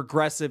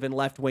progressive and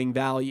left-wing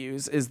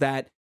values, is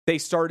that they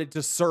started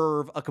to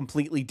serve a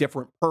completely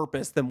different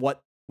purpose than what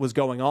was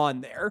going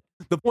on there.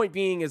 The point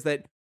being is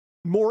that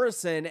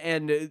Morrison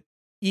and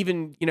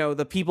even,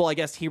 the people I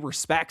guess he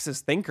respects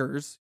as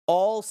thinkers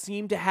all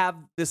seem to have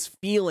this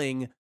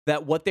feeling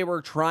that what they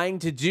were trying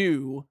to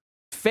do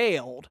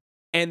failed,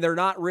 and they're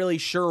not really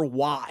sure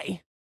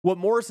why. What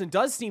Morrison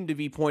does seem to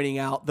be pointing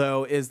out,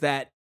 though, is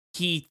that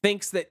he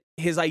thinks that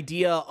his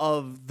idea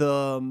of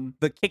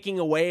the kicking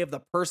away of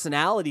the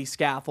personality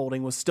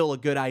scaffolding was still a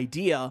good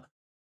idea,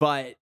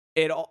 but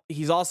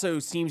he's also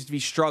seems to be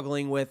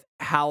struggling with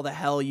how the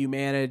hell you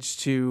manage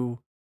to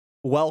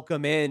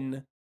welcome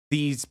in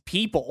these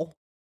people.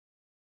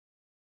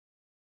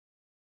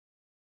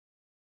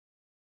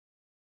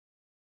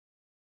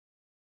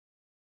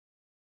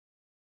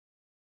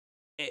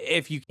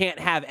 If you can't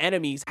have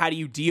enemies, how do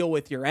you deal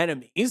with your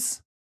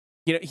enemies?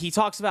 He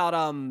talks about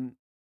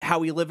how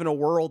we live in a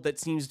world that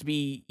seems to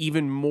be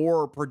even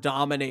more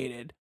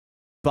predominated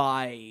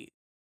by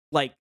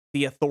like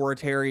the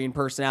authoritarian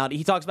personality.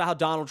 He talks about how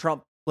Donald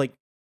Trump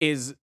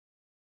is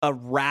a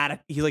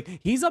radical.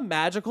 He's a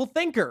magical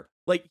thinker.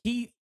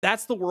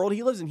 That's the world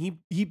he lives in.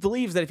 He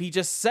believes that if he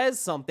just says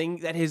something,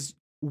 that his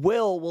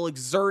will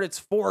exert its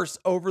force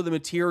over the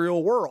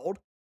material world.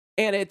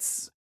 And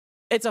it's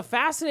a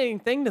fascinating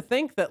thing to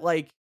think that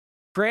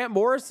Grant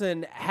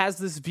Morrison has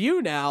this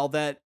view now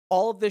that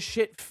all of this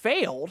shit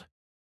failed,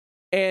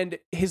 and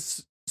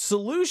his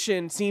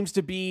solution seems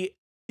to be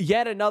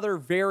yet another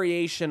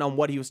variation on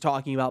what he was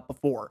talking about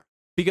before.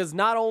 Because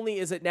not only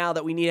is it now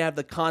that we need to have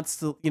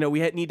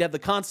need to have the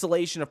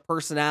constellation of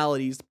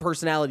personalities,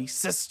 personality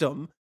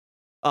system,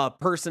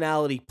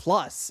 personality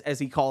plus, as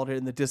he called it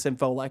in the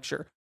Disinfo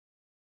lecture.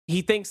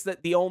 He thinks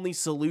that the only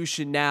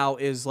solution now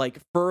is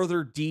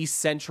further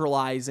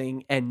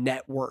decentralizing and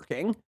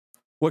networking.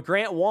 What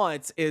Grant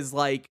wants is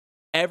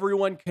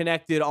everyone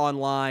connected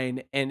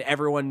online and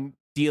everyone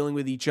dealing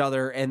with each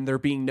other, and there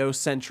being no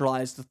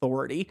centralized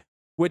authority,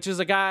 which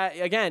is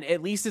again,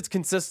 at least it's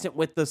consistent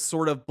with the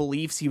sort of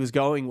beliefs he was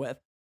going with.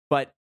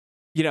 But,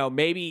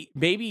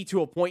 maybe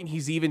to a point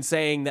he's even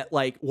saying that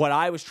what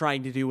I was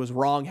trying to do was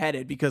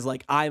wrongheaded because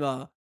I'm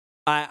a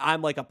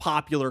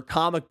popular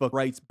comic book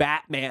writes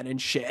Batman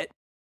and shit.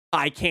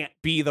 I can't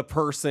be the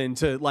person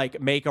to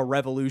make a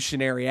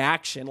revolutionary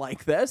action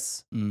like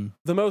this.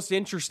 The most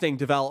interesting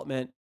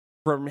development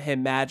from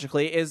him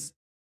magically is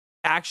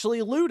actually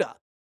Luda.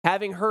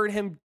 Having heard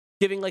him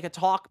giving a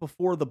talk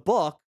before the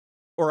book,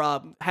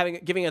 or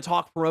giving a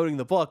talk promoting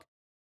the book,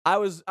 I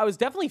was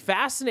definitely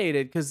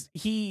fascinated because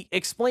he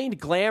explained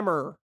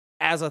glamour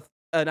as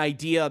an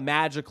idea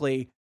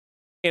magically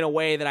in a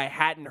way that I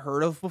hadn't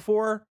heard of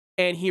before.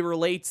 And he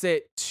relates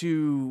it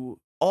to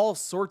all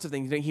sorts of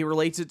things. He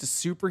relates it to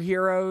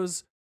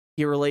superheroes.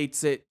 He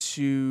relates it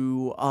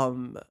to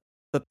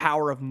the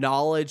power of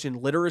knowledge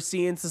and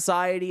literacy in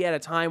society at a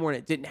time when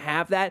it didn't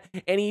have that.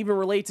 And he even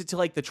relates it to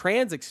the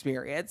trans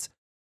experience.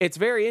 It's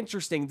very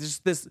interesting.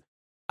 Just this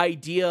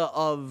idea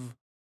of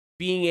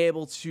being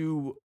able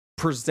to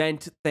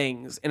present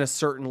things in a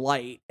certain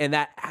light, and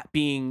that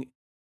being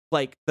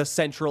the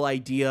central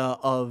idea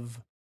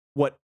of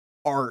what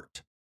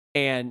art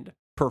and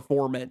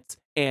performance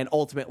and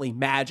ultimately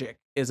magic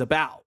is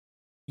about.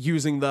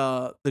 Using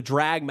the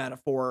drag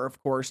metaphor,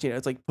 of course,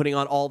 it's putting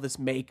on all this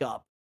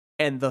makeup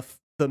and the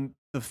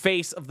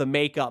face of the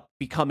makeup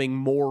becoming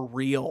more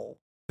real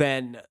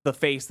than the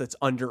face that's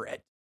under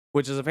it,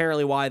 which is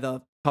apparently why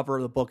the cover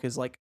of the book is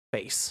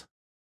face.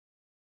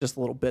 Just a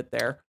little bit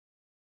there.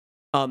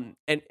 And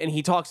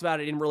he talks about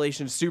it in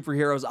relation to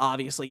superheroes,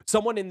 obviously.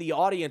 Someone in the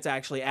audience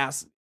actually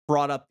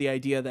brought up the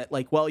idea that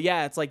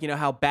it's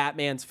how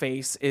Batman's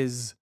face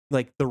is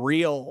the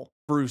real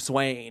Bruce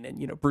Wayne,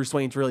 and Bruce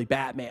Wayne's really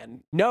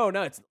Batman. No,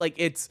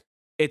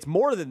 it's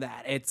more than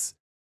that. It's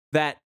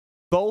that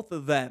both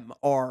of them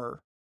are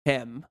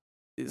him.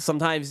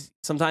 Sometimes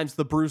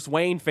the Bruce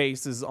Wayne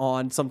face is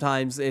on,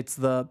 sometimes it's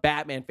the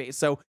Batman face.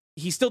 So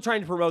he's still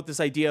trying to promote this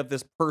idea of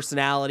this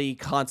personality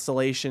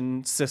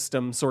constellation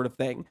system sort of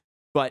thing,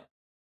 but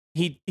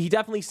he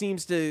definitely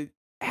seems to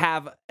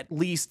have at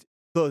least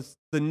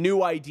the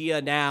new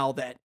idea now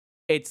that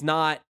it's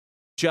not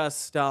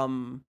just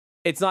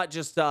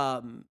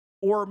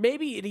or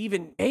maybe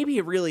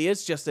it really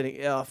is just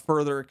a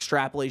further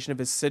extrapolation of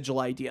his sigil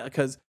idea.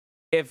 Because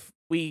if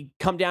we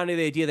come down to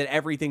the idea that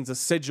everything's a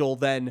sigil,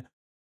 then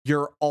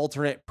your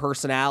alternate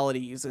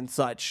personalities and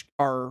such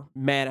are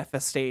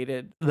manifested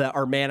in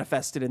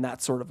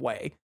that sort of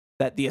way.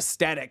 That the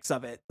aesthetics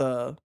of it,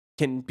 the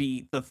can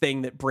be the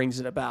thing that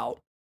brings it about.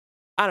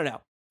 I don't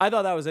know. I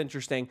thought that was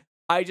interesting.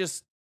 I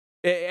guess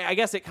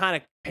it kind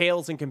of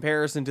pales in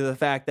comparison to the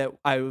fact that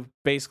I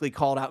basically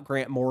called out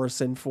Grant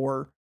Morrison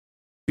for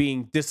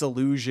being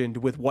disillusioned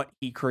with what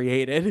he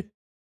created.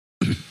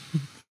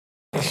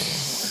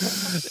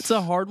 It's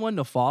a hard one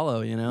to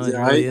follow, you know.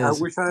 Yeah, it really I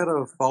is. wish I had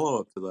a follow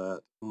up to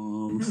that.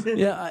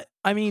 Yeah,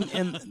 I mean,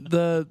 and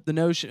the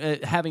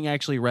notion, having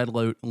actually read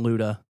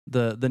Luda,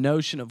 the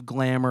notion of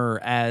glamour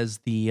as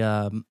the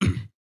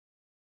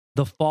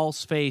the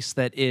false face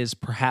that is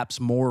perhaps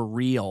more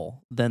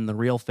real than the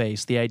real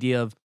face, the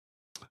idea of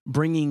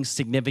bringing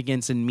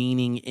significance and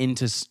meaning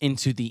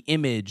into the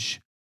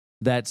image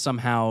that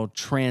somehow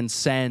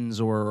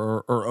transcends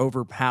or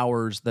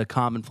overpowers the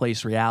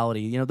commonplace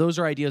reality. You know, those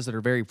are ideas that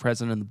are very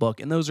present in the book,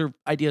 and those are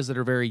ideas that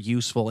are very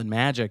useful in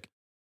magic.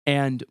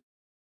 And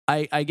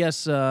I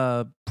guess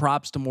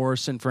props to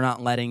Morrison for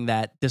not letting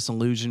that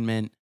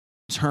disillusionment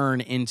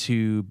turn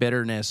into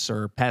bitterness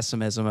or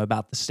pessimism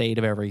about the state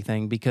of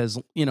everything, because,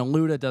 you know,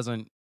 Luda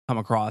doesn't come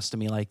across to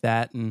me like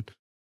that, and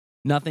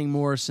nothing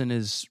Morrison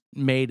has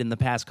made in the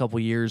past couple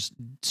years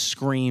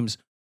screams,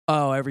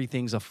 oh,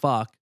 everything's a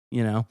fuck,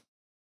 you know.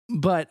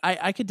 But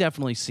I could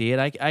definitely see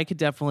it. I could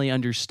definitely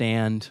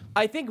understand.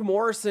 I think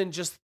Morrison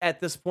just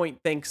at this point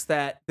thinks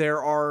that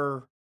there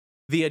are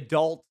the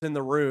adults in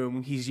the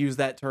room. He's used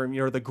that term,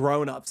 you know, the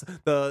grown-ups,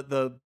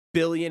 the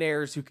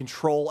billionaires who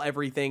control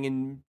everything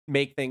and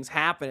make things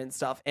happen and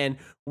stuff. And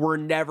we're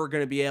never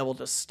going to be able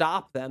to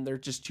stop them. They're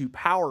just too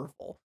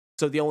powerful.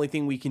 So the only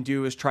thing we can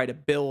do is try to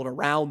build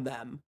around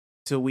them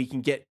so we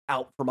can get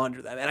out from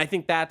under them. And I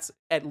think that's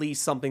at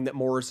least something that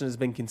Morrison has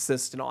been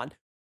consistent on.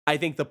 I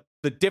think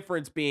the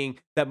difference being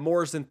that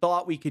Morrison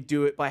thought we could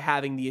do it by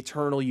having the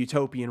eternal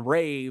utopian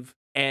rave,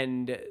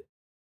 and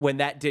when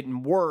that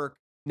didn't work,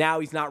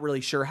 now he's not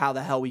really sure how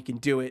the hell we can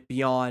do it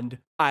beyond,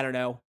 I don't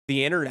know,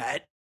 the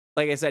internet.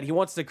 Like I said, he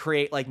wants to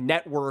create like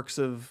networks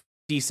of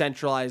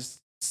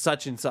decentralized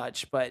such and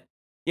such, but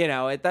you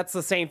know, that's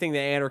the same thing that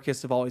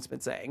anarchists have always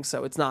been saying.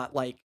 So it's not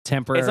like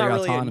temporary. It's not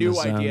really a new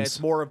zones. idea. It's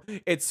more of,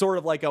 it's sort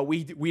of like a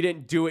we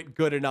didn't do it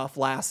good enough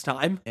last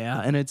time. Yeah,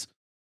 and it's,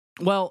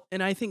 well,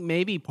 and I think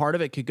maybe part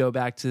of it could go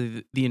back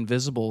to the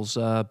Invisibles.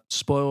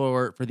 Spoiler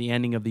alert for the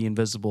ending of the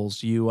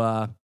Invisibles.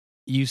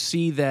 You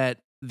see that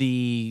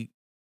the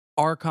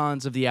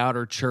archons of the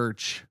outer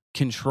church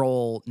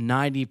control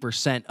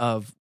 90%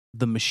 of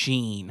the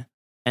machine,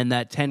 and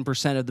that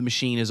 10% of the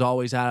machine is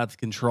always out of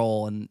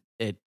control, and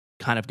it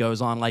kind of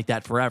goes on like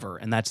that forever,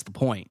 and that's the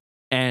point.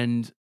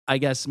 And I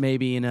guess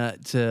maybe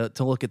to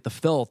look at the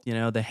filth, you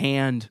know, the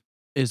hand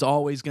is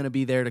always going to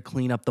be there to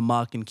clean up the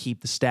muck and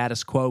keep the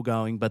status quo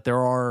going, but there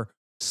are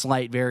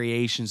slight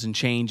variations and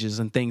changes,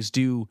 and things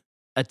do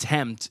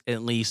attempt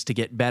at least to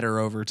get better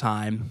over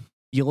time.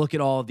 You look at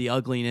all of the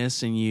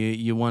ugliness and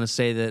you want to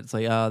say that it's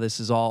like, oh,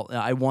 this is all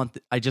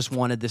I just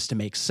wanted this to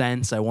make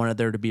sense. I wanted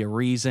there to be a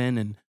reason,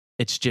 and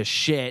it's just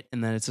shit.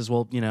 And then it says,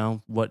 well, you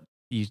know, what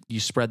you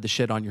spread the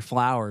shit on your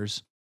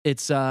flowers.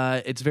 It's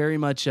very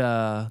much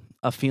a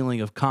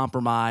feeling of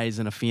compromise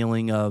and a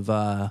feeling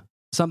of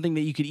something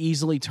that you could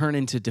easily turn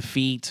into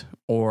defeat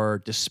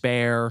or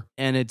despair.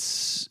 And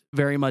it's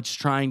very much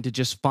trying to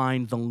just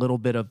find the little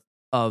bit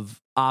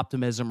of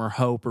optimism or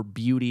hope or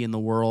beauty in the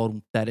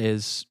world that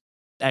is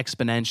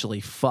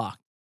exponentially fucked.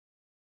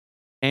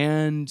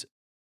 And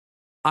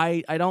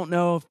I don't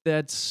know if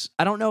that's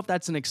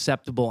an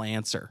acceptable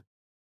answer,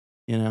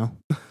 you know?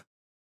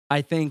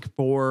 I think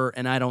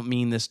and I don't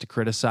mean this to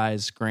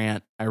criticize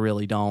Grant, I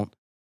really don't.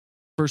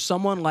 For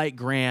someone like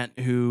Grant,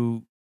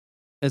 who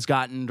has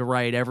gotten to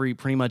write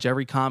pretty much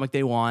every comic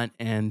they want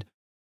and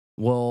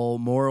will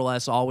more or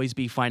less always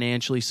be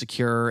financially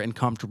secure and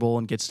comfortable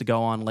and gets to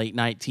go on late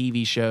night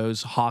TV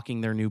shows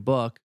hawking their new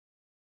book,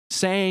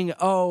 saying,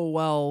 oh,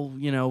 well,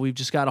 you know, we've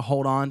just got to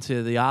hold on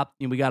to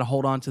we got to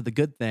hold on to the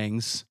good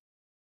things.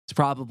 It's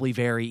probably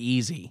very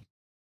easy,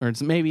 or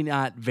it's maybe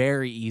not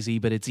very easy,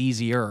 but it's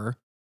easier.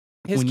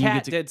 His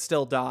cat did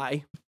still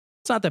die.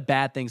 It's not that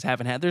bad things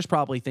haven't happened. There's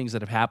probably things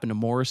that have happened to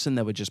Morrison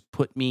that would just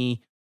put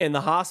me in the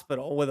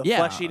hospital with a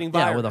flesh-eating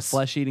virus. Yeah, with a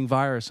flesh-eating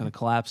virus and a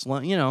collapsed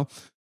lung. You know,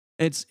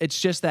 it's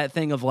just that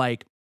thing of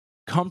like,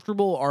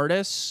 comfortable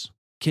artists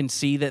can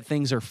see that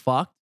things are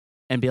fucked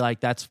and be like,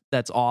 that's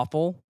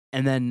awful,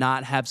 and then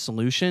not have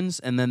solutions,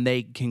 and then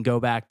they can go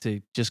back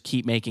to just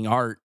keep making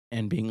art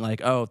and being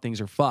like, oh,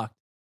 things are fucked.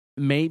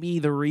 Maybe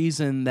the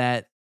reason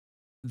that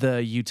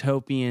the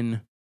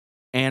utopian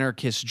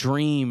anarchist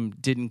dream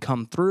didn't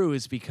come through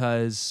is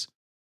because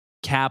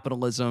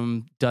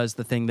capitalism does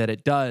the thing that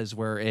it does,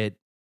 where it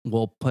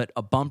will put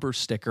a bumper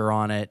sticker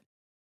on it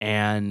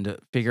and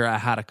figure out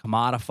how to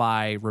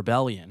commodify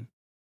rebellion.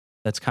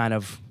 That's kind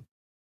of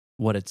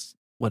what it's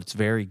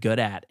very good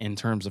at in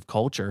terms of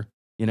culture.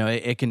 You know,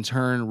 it can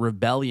turn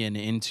rebellion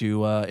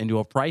into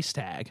a price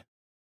tag.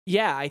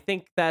 Yeah, I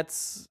think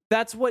that's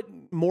what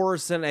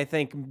Morrison, I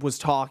think, was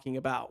talking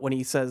about when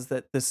he says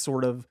that this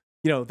sort of,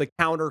 you know, the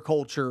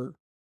counterculture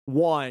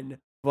won,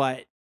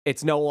 but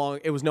it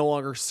was no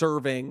longer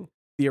serving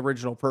the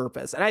original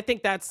purpose. And I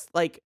think that's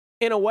like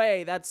in a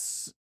way,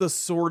 that's the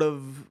sort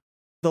of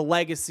the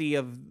legacy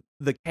of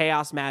the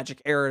chaos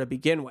magic era to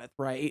begin with,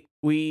 right?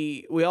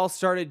 We all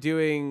started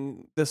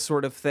doing this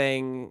sort of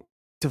thing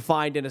to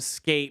find an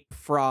escape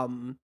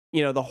from,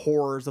 the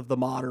horrors of the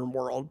modern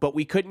world, but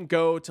we couldn't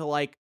go to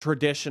like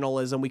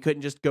traditionalism. We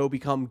couldn't just go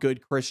become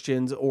good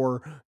Christians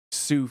or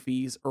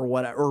Sufis or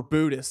whatever, or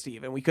Buddhist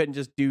even. We couldn't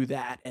just do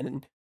that.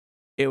 And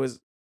it was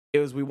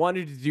we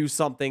wanted to do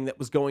something that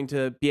was going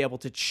to be able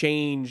to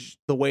change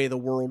the way the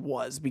world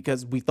was,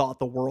 because we thought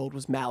the world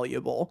was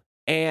malleable.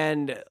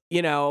 And,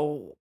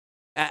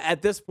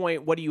 at this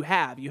point, what do you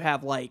have? You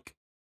have like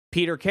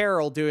Peter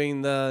Carroll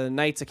doing the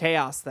Knights of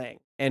Chaos thing,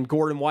 and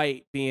Gordon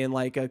White being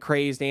like a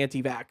crazed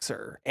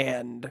anti-vaxxer,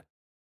 and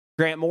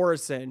Grant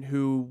Morrison,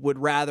 who would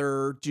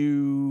rather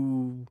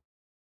do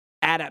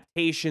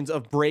adaptations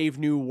of Brave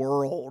New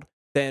World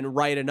than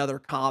write another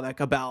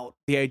comic about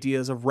the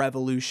ideas of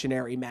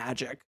revolutionary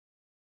magic.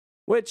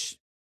 Which,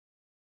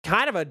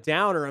 kind of a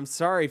downer. I'm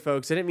sorry,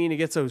 folks. I didn't mean to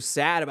get so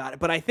sad about it,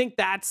 but I think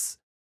that's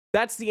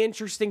the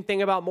interesting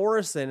thing about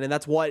Morrison, and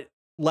that's what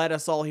led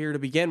us all here to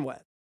begin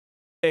with.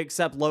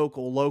 Except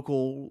local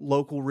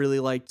really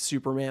liked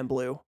Superman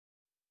Blue.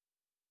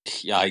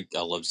 Yeah, I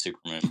love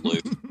Superman Blue.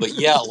 But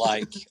yeah,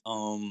 like,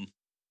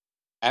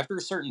 after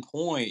a certain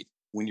point,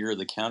 when you're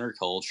the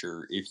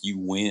counterculture, if you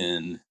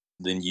win,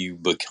 then you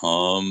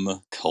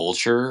become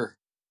culture,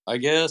 I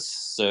guess.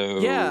 So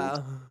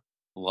yeah,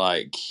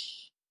 like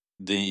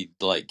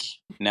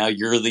now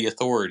you're the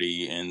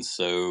authority, and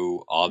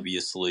so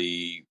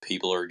obviously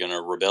people are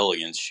gonna rebel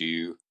against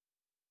you,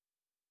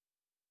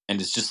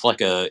 and it's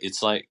like a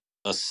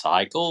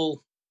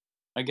cycle,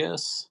 I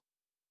guess.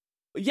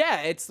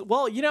 Yeah,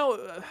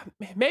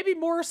 maybe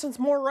Morrison's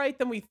more right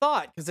than we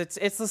thought, because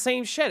it's the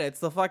same shit. It's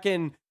the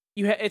fucking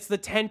it's the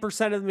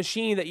 10% of the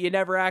machine that you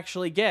never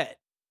actually get.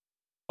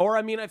 Or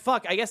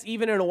I guess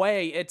even in a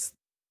way, it's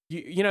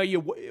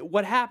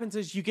what happens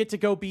is you get to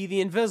go be the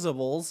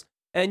Invisibles,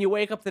 and you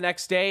wake up the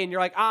next day and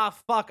you're like,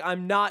 fuck,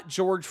 I'm not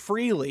George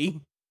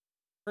Freely.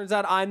 Turns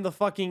out I'm the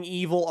fucking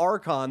evil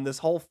Archon this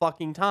whole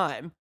fucking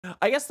time.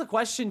 I guess the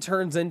question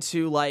turns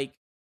into like,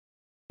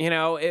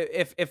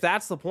 if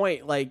that's the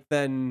point, like,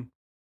 then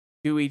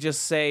do we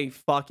just say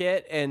fuck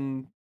it,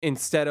 and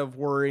instead of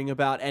worrying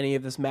about any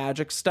of this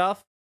magic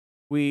stuff,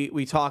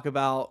 we talk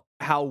about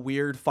how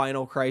weird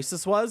Final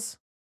Crisis was?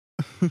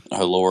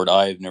 Oh Lord,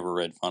 I have never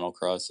read Final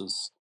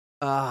Crisis.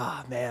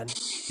 Man,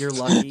 you're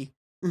lucky.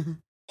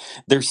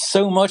 There's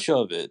so much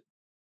of it.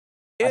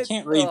 I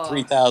can't read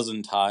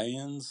 3,000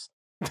 tie-ins.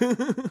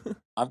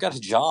 I've got a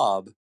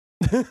job.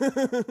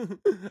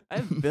 I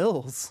have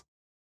bills.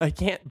 I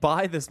can't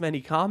buy this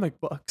many comic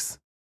books.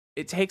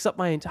 It takes up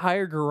my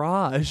entire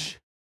garage.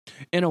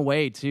 In a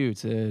way, too,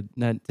 to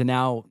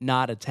now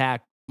not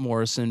attack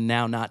Morrison,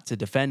 now not to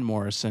defend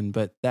Morrison,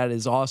 but that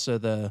is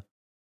also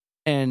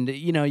and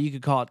you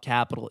could call it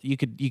capital. You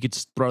could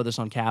throw this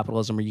on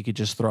capitalism, or you could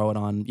just throw it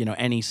on,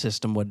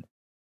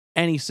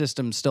 any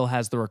system still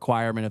has the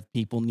requirement of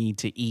people need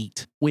to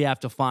eat. We have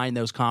to find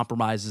those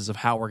compromises of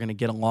how we're going to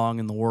get along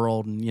in the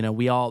world. And,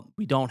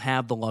 we don't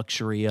have the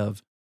luxury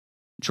of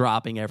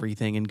dropping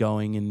everything and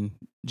going and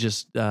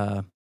just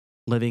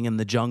living in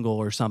the jungle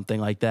or something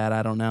like that.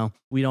 I don't know.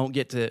 We don't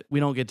get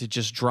to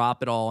just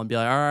drop it all and be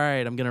like, all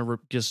right, I'm going to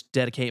just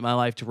dedicate my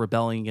life to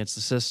rebelling against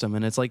the system.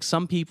 And it's like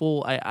some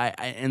people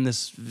I in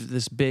this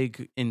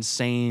big,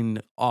 insane,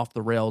 off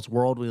the rails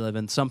world we live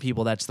in, some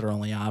people, that's their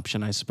only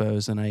option, I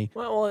suppose. And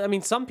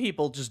some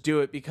people just do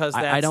it because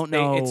I don't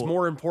know. It's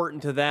more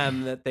important to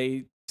them that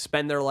they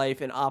spend their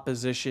life in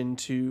opposition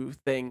to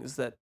things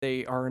that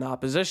they are in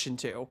opposition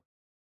to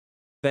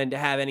than to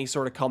have any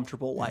sort of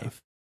comfortable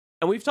life.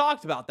 And we've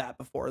talked about that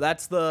before.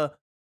 That's the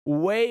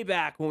way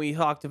back when we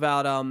talked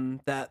about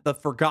the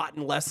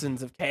forgotten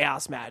lessons of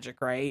chaos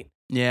magic, right?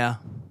 Yeah.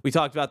 We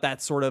talked about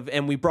that sort of,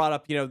 and we brought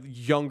up,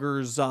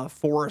 Younger's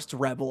forest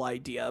rebel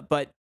idea,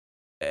 but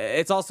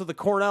it's also the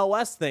Cornell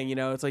West thing,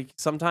 it's like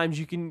sometimes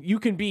you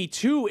can be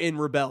too in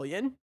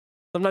rebellion.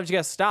 Sometimes you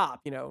gotta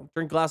stop, drink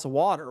a glass of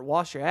water,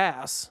 wash your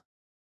ass.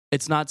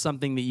 It's not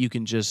something that you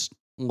can just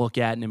look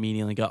at and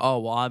immediately go, oh,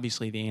 well,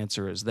 obviously the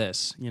answer is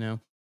this, The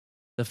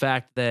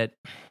fact that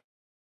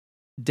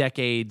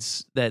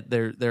decades that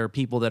there are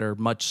people that are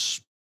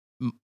much,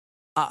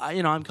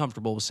 I'm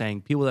comfortable with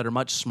saying people that are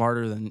much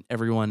smarter than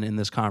everyone in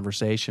this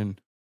conversation,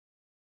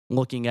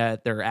 looking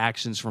at their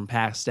actions from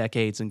past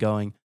decades and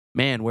going,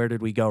 man, where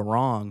did we go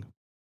wrong?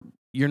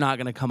 You're not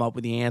going to come up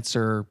with the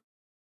answer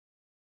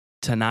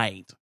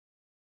tonight.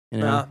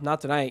 Not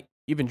tonight.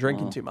 You've been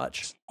drinking too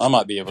much. I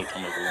might be able to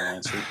come up with an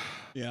answer.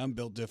 Yeah, I'm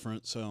built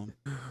different, so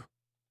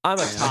I'm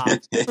a top.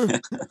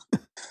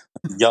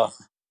 Yeah.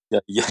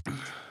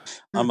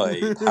 I'm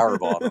a power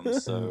bottom,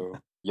 so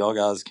y'all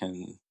guys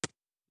can.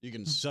 You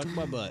can suck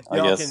my butt.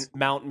 Y'all can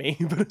mount me.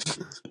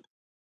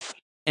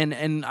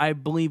 And I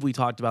believe we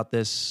talked about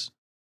this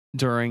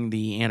during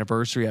the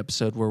anniversary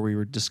episode where we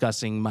were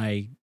discussing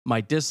my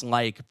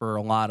dislike for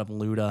a lot of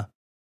Luda.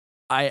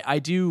 I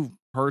do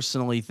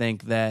personally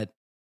think that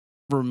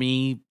for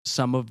me,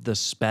 some of the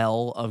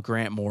spell of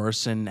Grant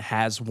Morrison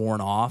has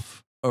worn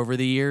off over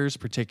the years,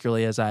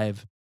 particularly as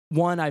I've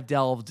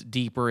delved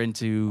deeper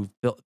into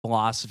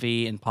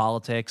philosophy and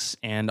politics,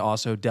 and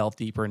also delved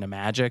deeper into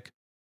magic,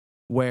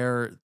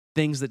 where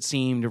things that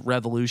seemed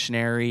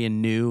revolutionary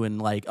and new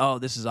and like, oh,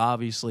 this is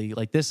obviously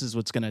like, this is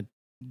what's going to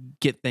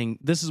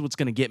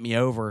get me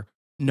over,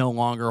 no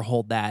longer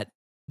hold that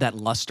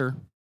luster,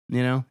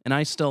 you know? And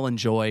I still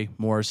enjoy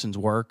Morrison's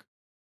work.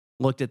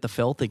 Looked at The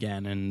Filth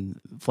again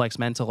and Flex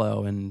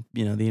Mentalo and,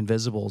 you know, The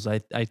Invisibles. I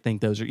think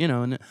those are, you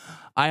know, and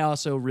I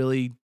also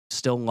really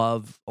still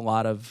love a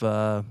lot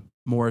of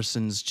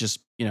Morrison's just,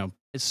 you know,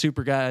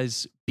 super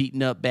guys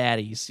beating up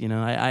baddies. You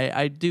know,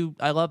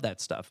 I love that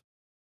stuff.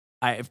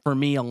 For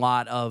me, a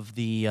lot of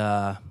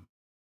the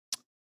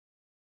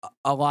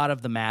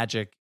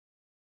magic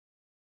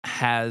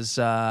has,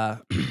 I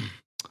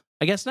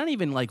guess, not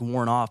even like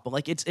worn off, but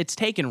like it's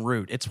taken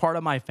root. It's part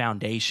of my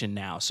foundation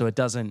now, so it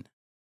doesn't.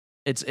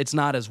 It's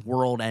not as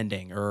world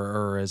ending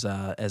or as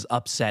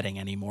upsetting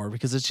anymore,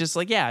 because it's just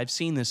like, yeah, I've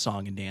seen this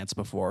song and dance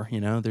before. You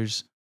know,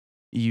 there's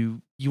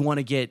you want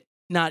to get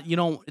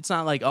it's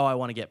not like, oh, I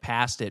want to get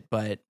past it,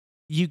 but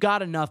you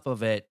got enough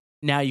of it.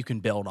 Now you can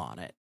build on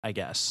it, I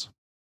guess.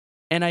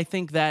 And I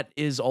think that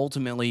is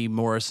ultimately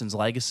Morrison's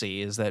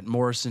legacy, is that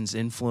Morrison's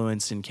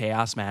influence in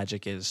chaos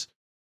magic is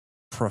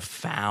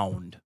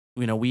profound.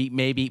 You know, we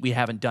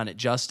haven't done it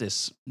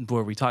justice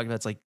where we talk about,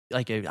 it's like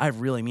I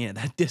really mean it.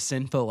 That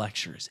disinfo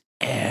lecture is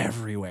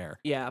everywhere.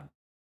 Yeah.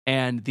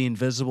 And the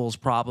Invisibles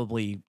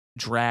probably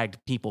dragged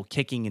people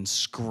kicking and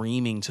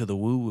screaming to the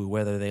woo-woo,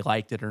 whether they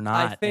liked it or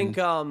not. I think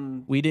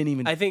we didn't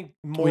even. I think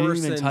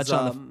Morrison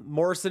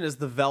is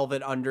the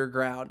Velvet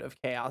Underground of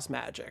chaos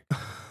magic.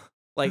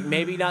 Like,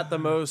 maybe not the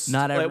most.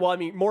 Well, I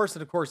mean,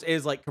 Morrison, of course,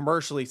 is like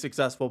commercially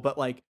successful, but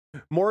like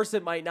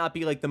Morrison might not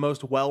be like the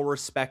most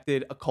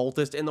well-respected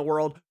occultist in the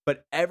world.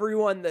 But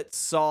everyone that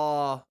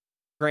saw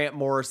Grant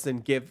Morrison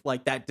give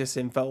like that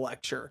disinfo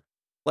lecture,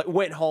 like,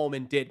 went home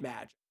and did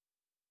magic.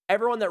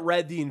 Everyone that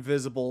read The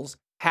Invisibles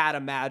had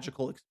a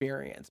magical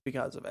experience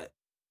because of it.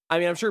 I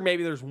mean, I'm sure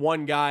maybe there's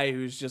one guy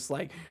who's just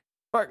like,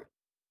 "Fuck,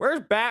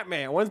 where's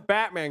Batman? When's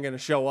Batman going to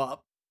show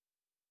up?"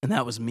 And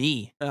that was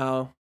me.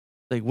 Oh.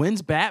 Like,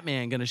 when's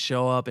Batman going to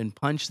show up and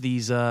punch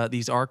these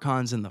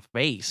Archons in the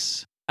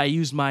face? I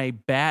used my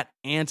Bat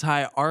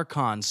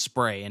anti-Archon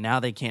spray, and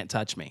now they can't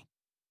touch me.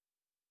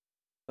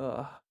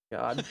 Oh,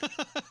 God.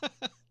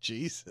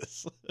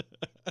 Jesus.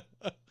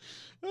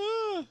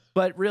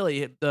 But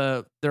really,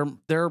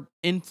 their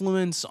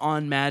influence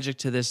on magic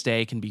to this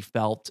day can be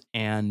felt,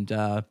 and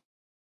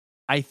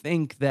I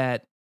think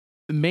that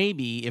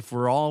maybe if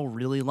we're all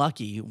really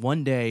lucky,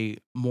 one day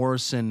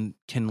Morrison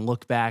can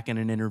look back in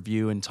an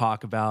interview and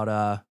talk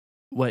about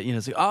what, you know,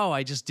 say, oh,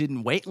 I just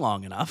didn't wait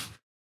long enough.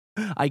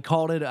 I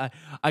called it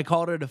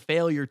a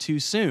failure too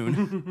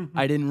soon.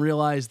 I didn't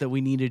realize that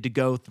we needed to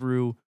go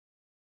through.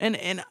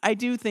 And I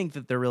do think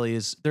that there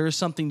is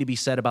something to be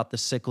said about the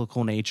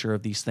cyclical nature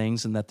of these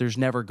things, and that there's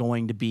never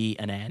going to be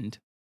an end.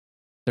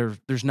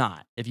 There's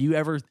not.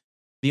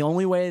 The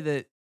only way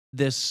that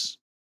this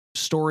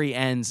story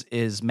ends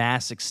is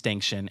mass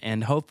extinction,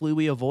 and hopefully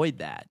we avoid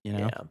that, you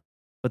know. Yeah.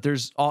 But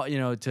there's all, you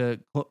know, to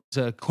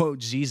quote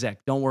Zizek,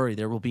 don't worry,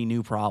 there will be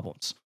new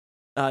problems.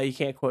 You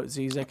can't quote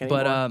Zizek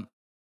anymore. But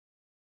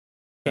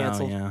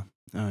canceled.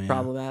 Oh yeah.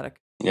 Problematic.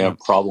 Yeah,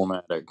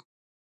 problematic.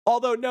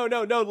 Although no,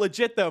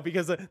 legit though,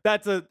 because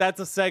that's a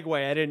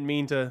segue. I didn't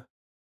mean to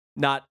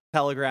not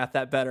telegraph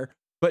that better.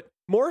 But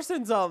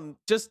Morrison's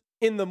just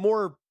in the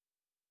more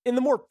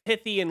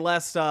pithy and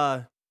less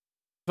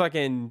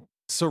fucking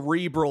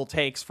cerebral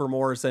takes for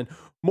Morrison.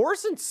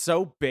 Morrison's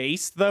so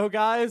based though,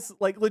 guys.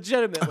 Like,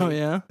 legitimately. Oh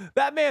yeah.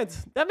 That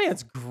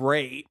man's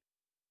great.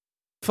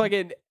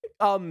 Fucking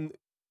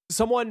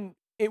someone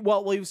he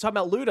was talking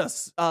about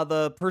Ludus.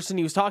 The person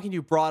he was talking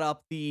to brought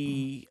up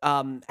the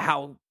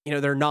how, you know,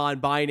 they're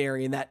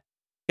non-binary, and that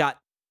got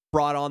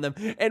brought on them.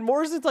 And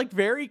Morrison's like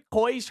very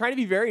coy. He's trying to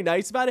be very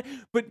nice about it,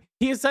 but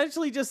he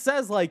essentially just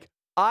says like,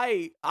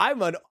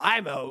 I'm an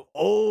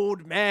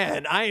old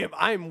man.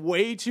 I'm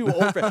way too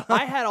old for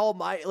I had all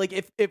my, like,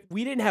 if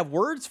we didn't have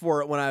words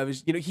for it when I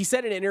was, you know, he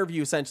said in an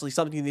interview essentially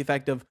something to the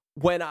effect of,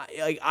 when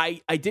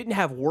I didn't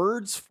have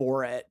words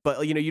for it,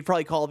 but, you know, you'd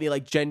probably call me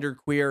like gender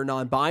queer,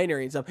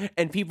 non-binary and stuff,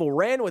 and people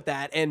ran with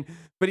that.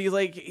 But he's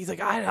like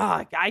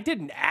I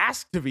didn't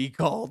ask to be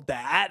called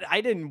that.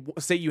 I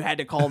didn't say you had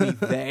to call me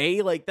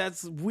they. Like,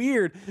 that's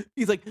weird.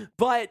 He's like,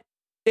 but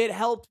it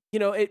helped, you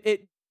know,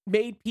 it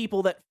made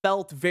people that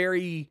felt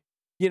very,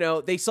 you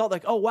know, they saw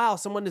like, oh wow,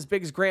 someone as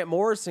big as Grant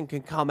Morrison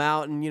can come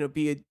out and, you know,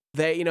 be a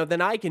they, you know,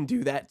 then I can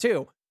do that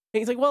too. And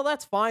he's like, well,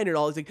 that's fine and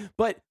all. He's like,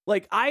 but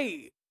like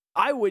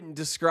I wouldn't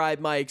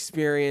describe my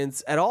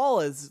experience at all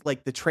as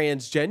like the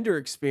transgender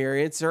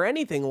experience or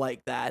anything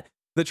like that.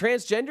 The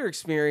transgender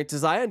experience,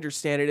 as I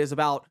understand it, is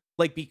about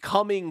like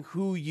becoming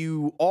who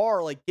you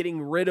are, like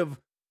getting rid of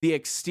the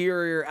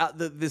exterior,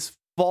 this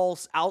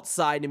false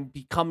outside, and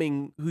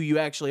becoming who you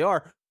actually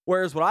are.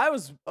 Whereas what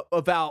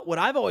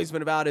I've always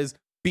been about is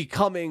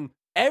becoming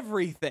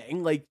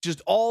everything, like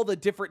just all the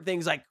different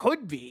things I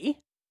could be.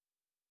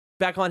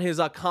 Back on his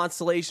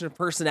constellation of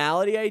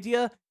personality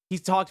idea, he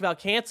talked about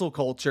cancel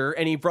culture,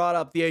 and he brought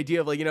up the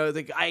idea of like,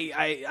 like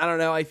I don't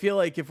know, I feel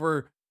like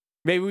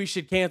maybe we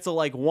should cancel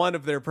like one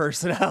of their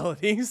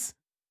personalities,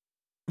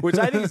 which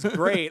I think is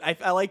great.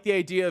 I like the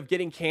idea of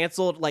getting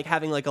canceled, like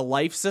having like a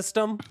life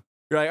system.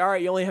 You're like, all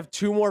right, you only have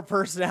 2 more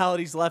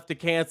personalities left to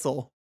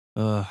cancel.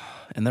 And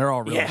they're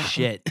all real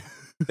shit.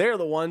 They're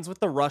the ones with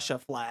the Russia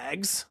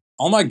flags.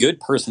 All my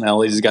good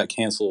personalities got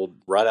canceled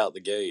right out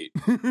the gate.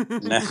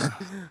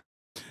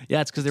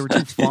 Yeah, it's because they were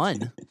too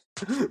fun.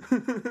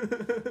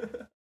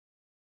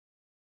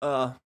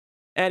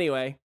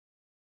 Anyway,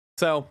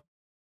 so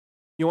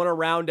you want to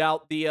round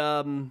out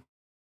the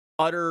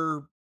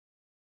utter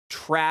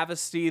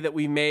travesty that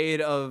we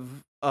made of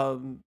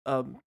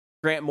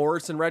Grant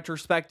Morrison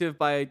retrospective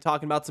by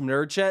talking about some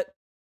nerd shit?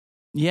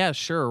 Yeah,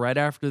 sure. Right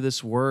after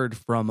this word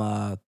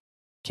from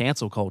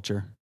cancel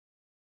culture.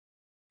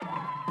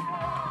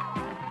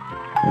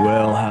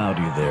 Well,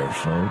 howdy there,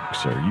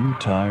 folks. Are you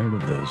tired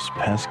of those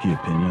pesky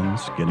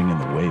opinions getting in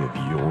the way of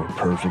your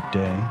perfect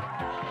day?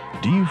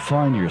 Do you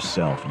find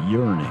yourself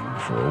yearning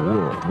for a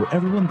world where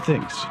everyone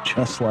thinks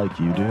just like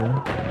you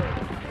do?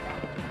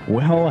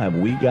 Well, have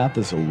we got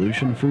the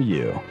solution for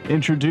you.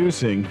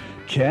 Introducing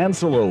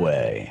Cancel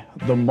Away,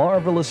 the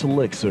marvelous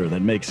elixir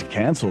that makes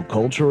cancel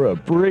culture a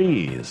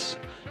breeze.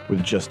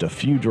 With just a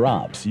few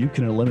drops, you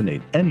can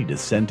eliminate any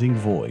dissenting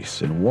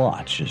voice and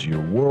watch as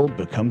your world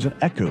becomes an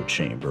echo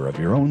chamber of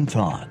your own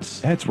thoughts.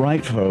 That's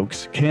right,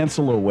 folks.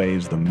 Cancel Away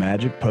is the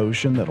magic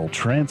potion that'll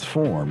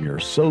transform your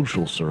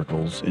social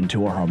circles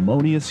into a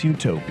harmonious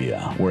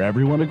utopia where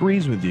everyone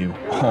agrees with you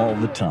all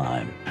the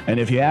time. And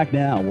if you act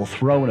now, we'll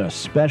throw in a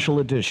special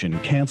edition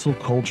cancel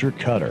culture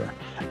cutter.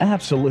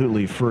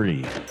 Absolutely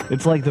free.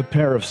 It's like the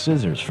pair of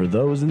scissors for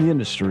those in the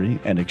industry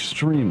and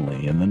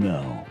extremely in the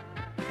know.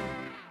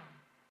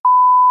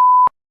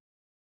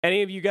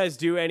 Any of you guys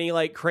do any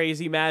like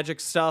crazy magic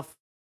stuff,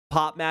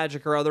 pop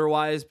magic or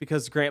otherwise,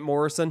 because Grant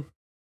Morrison?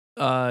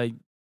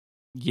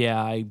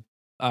 Yeah,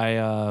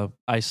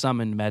 I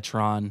summoned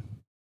Metron,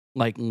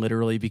 like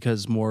literally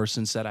because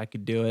Morrison said I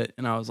could do it,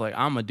 and I was like,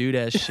 I'm gonna do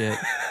that shit.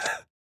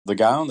 The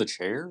guy on the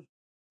chair?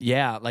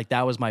 Yeah, like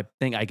that was my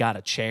thing. I got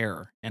a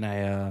chair, and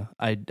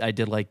I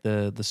did like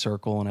the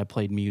circle, and I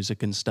played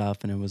music and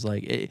stuff, and it was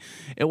like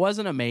it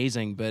wasn't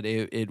amazing, but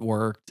it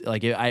worked.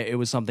 Like it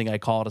was something I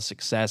called a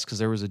success because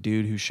there was a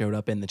dude who showed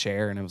up in the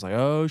chair, and it was like,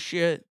 oh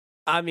shit.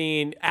 I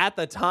mean, at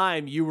the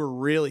time, you were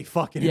really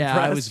fucking yeah.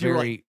 impressed. I was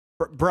very,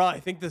 like, bro. I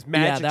think this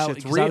magic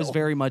shit's real. I was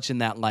very much in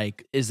that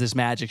like, is this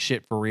magic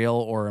shit for real,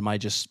 or am I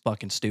just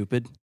fucking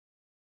stupid?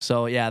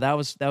 So yeah, that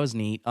was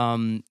neat.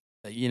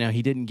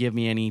 He didn't give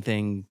me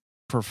anything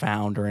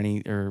profound or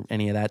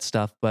any of that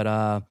stuff, but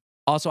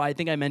also I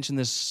think I mentioned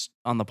this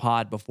on the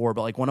pod before,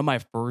 but like one of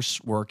my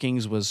first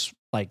workings was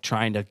like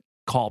trying to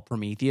call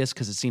Prometheus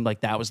because it seemed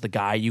like that was the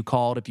guy you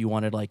called if you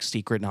wanted like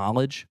secret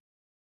knowledge.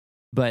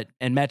 And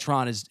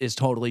Metron is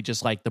totally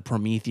just like the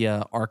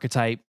Promethea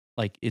archetype,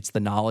 like it's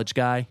the knowledge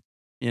guy,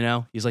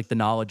 he's like the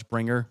knowledge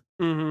bringer.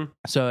 Mm-hmm.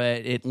 So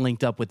it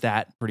linked up with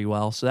that pretty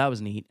well, so that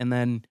was neat. And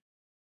then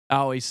I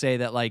always say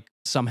that like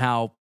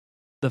somehow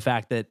the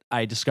fact that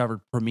I discovered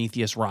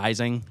Prometheus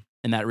Rising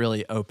and that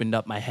really opened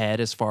up my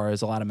head as far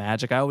as a lot of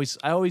magic. I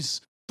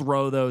always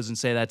throw those and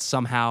say that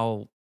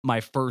somehow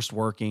my first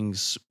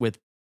workings with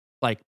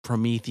like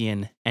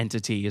Promethean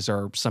entities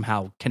are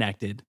somehow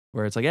connected,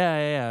 where it's like,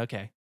 yeah,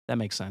 okay, that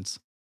makes sense.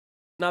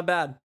 Not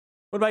bad.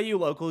 What about you,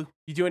 Local?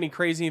 You do any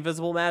crazy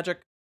invisible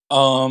magic?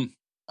 I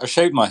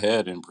shaved my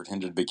head and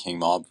pretended to be King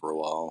Mob for a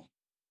while,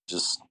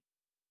 just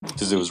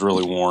because it was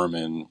really warm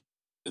and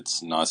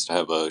it's nice to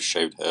have a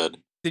shaved head.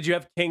 Did you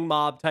have King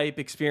Mob type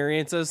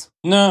experiences?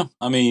 No,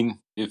 I mean,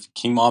 if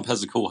King Mob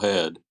has a cool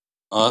head.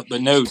 But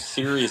no,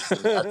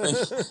 seriously, I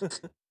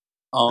think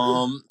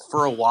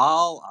for a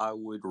while I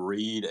would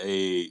read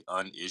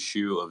an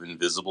issue of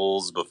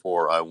Invisibles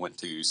before I went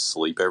to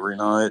sleep every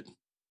night.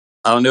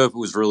 I don't know if it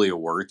was really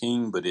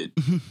working, but it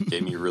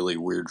gave me really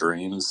weird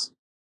dreams.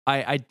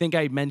 I think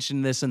I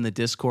mentioned this in the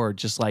Discord,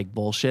 just like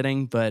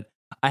bullshitting, but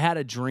I had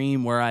a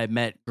dream where I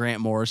met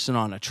Grant Morrison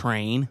on a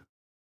train.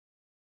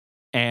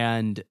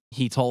 And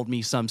he told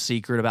me some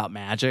secret about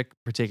magic,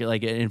 particularly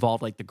like it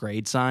involved like the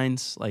grade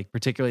signs, like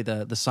particularly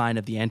the sign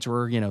of the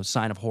Emperor,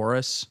 sign of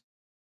Horus.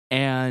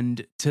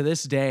 And to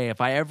this day,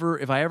 if I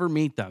ever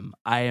meet them,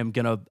 I'm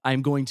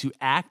going to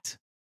act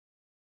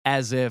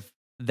as if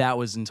that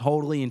was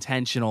totally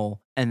intentional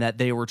and that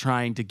they were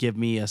trying to give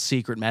me a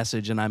secret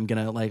message. And I'm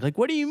gonna like,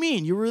 what do you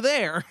mean you were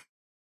there?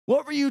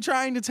 What were you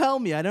trying to tell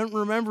me? I don't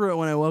remember it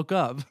when I wook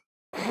up.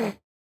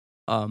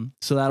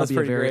 So that'll be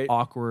a very great.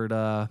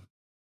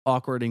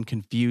 awkward and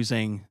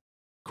confusing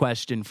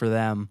question for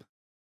them,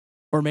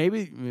 or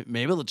maybe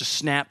they'll just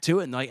snap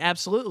to it and like,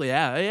 absolutely,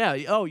 yeah.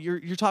 Oh,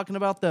 you're talking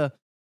about the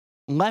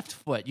left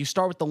foot. You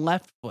start with the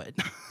left foot.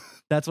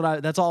 That's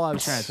all I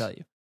was trying to tell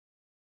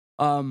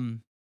you.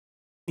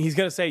 He's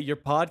gonna say your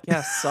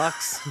podcast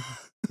sucks.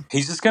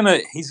 He's gonna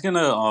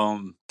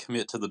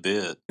commit to the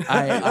bit.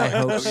 I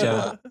hope Oh, so.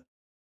 yeah.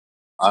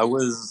 I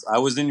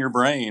was in your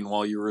brain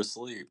while you were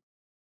asleep.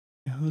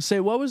 Say,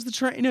 what was the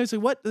train? Say,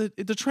 what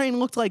the train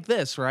looked like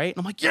this, right? And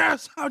I'm like,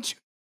 yes. How'd you?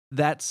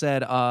 That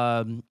said,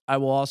 I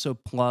will also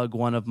plug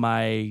one of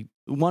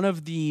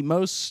the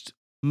most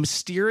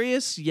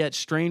mysterious yet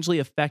strangely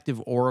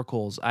effective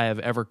oracles I have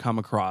ever come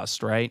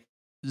across. Right,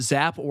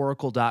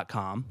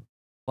 zaporacle.com.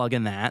 Plug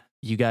in that.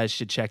 You guys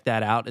should check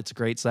that out. It's a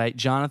great site.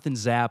 Jonathan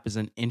Zapp is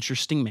an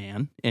interesting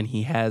man, and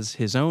he has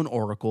his own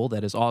oracle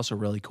that is also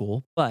really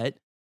cool. But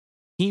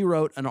he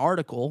wrote an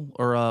article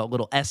or a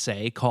little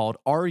essay called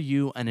 "Are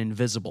You an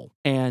Invisible?"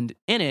 And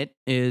in it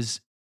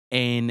is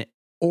an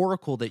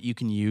oracle that you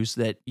can use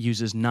that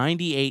uses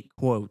 98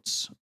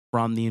 quotes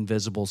from the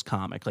Invisibles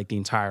comic, like the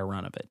entire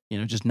run of it.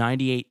 Just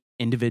 98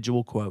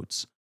 individual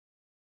quotes.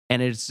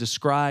 And it's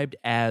described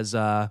as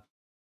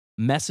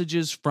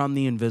messages from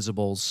the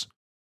Invisibles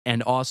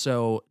and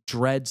also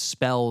dread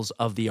spells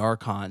of the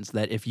Archons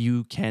that if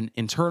you can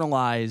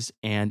internalize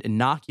and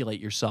inoculate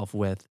yourself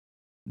with,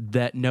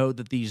 that know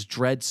that these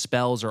dread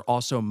spells are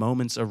also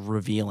moments of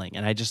revealing.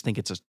 And I just think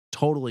it's a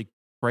totally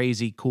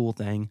crazy, cool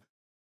thing.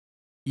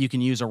 You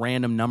can use a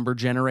random number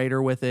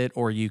generator with it,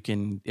 or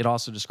it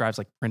also describes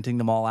like printing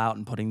them all out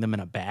and putting them in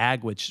a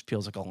bag, which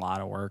feels like a lot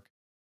of work.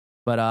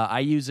 But I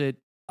use it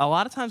a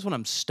lot of times when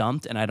I'm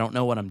stumped and I don't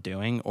know what I'm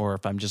doing, or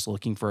if I'm just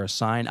looking for a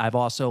sign.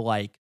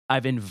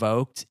 I've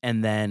invoked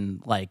and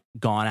then like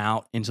gone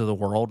out into the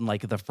world, and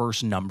like the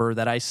first number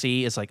that I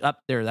see is like, up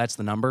there, that's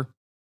the number.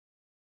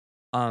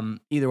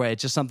 Either way,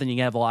 it's just something you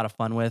can have a lot of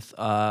fun with.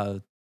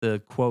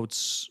 The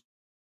quotes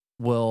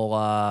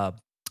will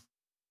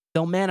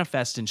they'll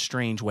manifest in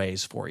strange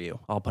ways for you.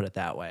 I'll put it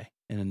that way.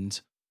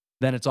 And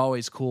then it's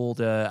always cool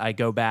I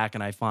go back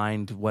and I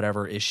find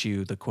whatever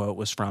issue the quote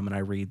was from, and I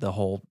read the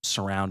whole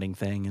surrounding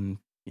thing. And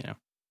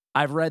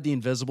I've read the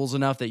Invisibles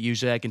enough that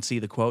usually I can see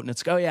the quote and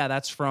it's like, oh yeah,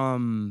 that's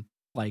from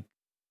like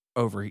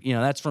over,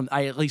 that's from,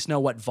 I at least know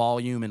what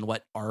volume and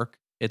what arc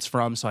it's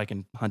from, so I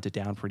can hunt it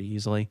down pretty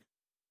easily.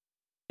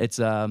 It's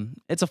a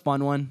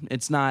fun one.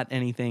 It's not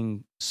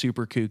anything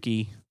super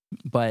kooky,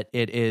 but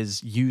it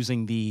is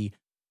using the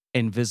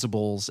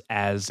Invisibles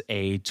as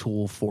a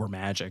tool for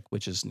magic,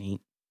 which is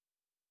neat.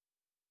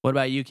 What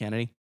about you,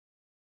 Kennedy?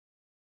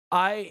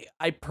 I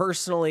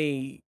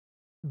personally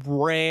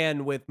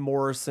ran with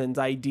Morrison's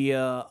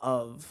idea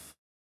of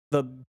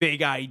the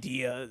big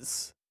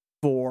ideas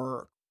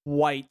for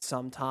quite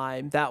some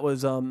time. That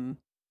was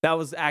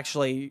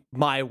actually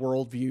my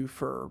worldview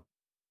for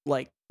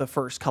like the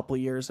first couple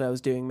of years that I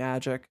was doing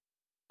magic.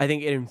 I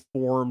think it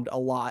informed a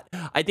lot.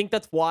 I think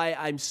that's why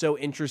I'm so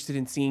interested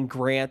in seeing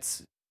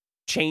Grant's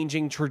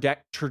changing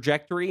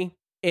trajectory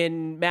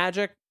in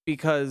magic,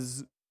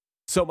 because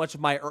so much of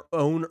my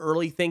own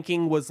early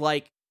thinking was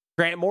like,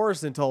 Grant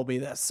Morrison told me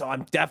this, so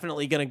I'm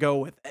definitely going to go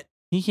with it.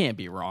 He can't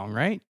be wrong,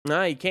 right?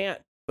 No, he can't,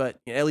 but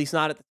at least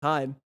not at the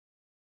time.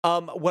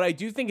 What I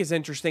do think is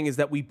interesting is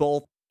that we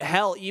both,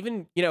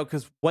 even,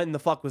 because when the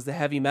fuck was the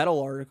heavy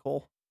metal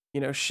article?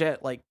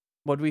 Shit, like,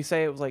 what did we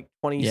say? It was like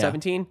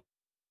 2017? Yeah.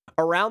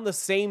 Around the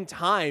same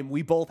time,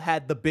 we both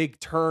had the big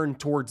turn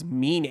towards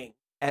meaning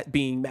at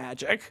being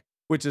magic,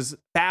 which is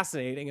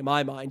fascinating in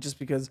my mind, just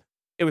because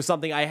it was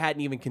something I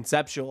hadn't even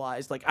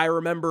conceptualized. Like, I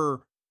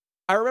remember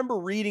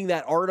reading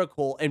that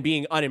article and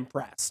being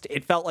unimpressed.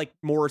 It felt like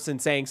Morrison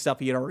saying stuff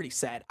he had already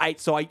said.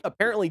 So I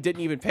apparently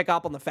didn't even pick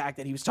up on the fact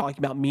that he was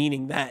talking about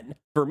meaning then.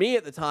 For me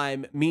at the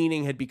time,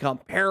 meaning had become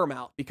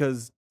paramount,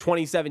 because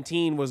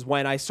 2017 was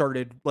when I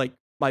started like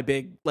my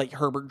big like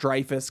Herbert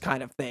Dreyfuss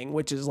kind of thing,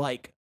 which is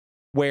like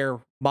where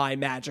my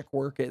magic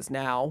work is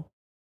now.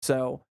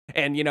 So,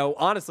 and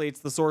honestly, it's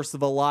the source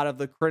of a lot of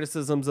the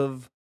criticisms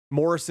of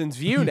Morrison's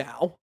view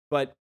now,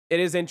 but it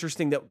is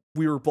interesting that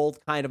we were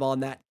both kind of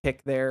on that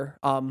kick there.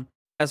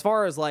 As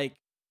far as like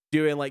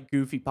doing like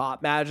goofy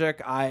pop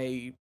magic,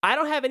 I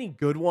don't have any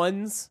good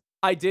ones.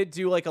 I did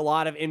do like a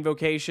lot of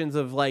invocations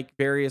of like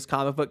various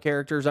comic book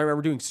characters. I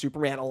remember doing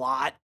Superman a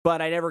lot,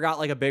 but I never got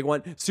like a big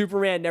one.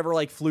 Superman never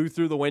like flew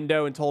through the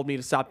window and told me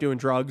to stop doing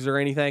drugs or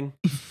anything,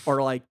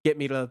 or like get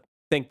me to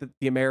think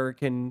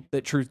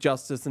that truth,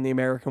 justice, and the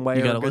American way.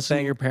 You gotta listen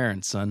to your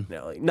parents, son.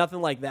 No, like, nothing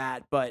like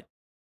that. But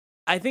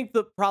I think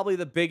probably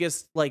the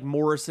biggest like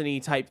Morrison-y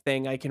type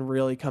thing I can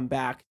really come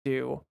back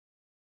to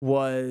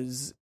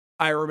was,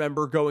 I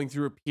remember going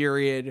through a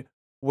period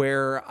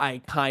where I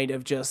kind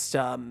of just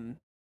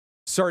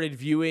started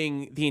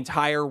viewing the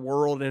entire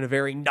world in a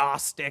very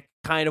Gnostic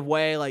kind of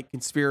way, like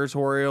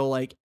conspiratorial,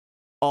 like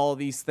all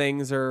these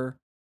things are,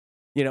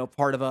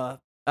 part of a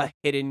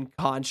hidden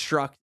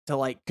construct to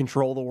like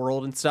control the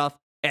world and stuff.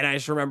 And I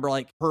just remember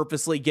like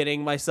purposely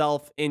getting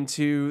myself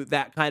into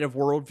that kind of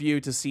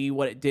worldview to see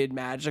what it did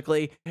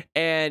magically.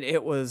 And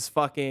it was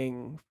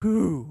fucking,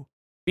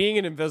 being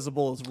an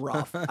invisible is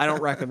rough. I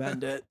don't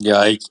recommend it. Yeah,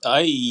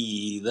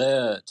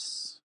 that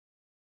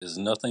is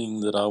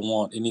nothing that I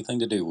want anything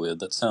to do with.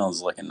 That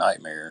sounds like a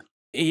nightmare.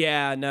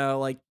 Yeah, no,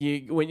 like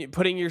when you're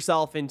putting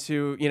yourself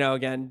into,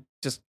 again,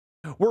 just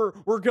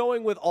we're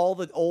going with all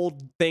the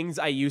old things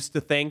I used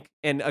to think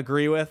and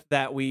agree with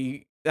that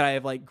I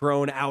have like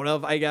grown out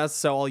of, I guess.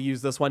 So I'll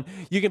use this one.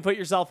 You can put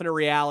yourself in a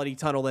reality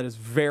tunnel that is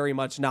very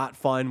much not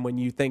fun when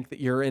you think that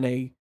you're in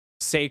a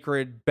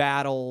sacred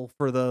battle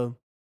for the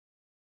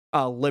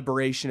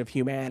liberation of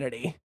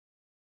humanity.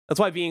 That's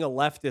why being a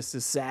leftist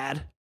is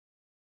sad.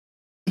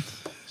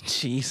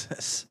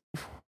 Jesus.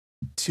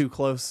 Too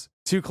close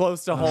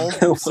to home.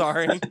 I'm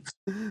sorry.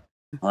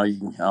 I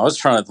was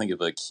trying to think of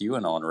a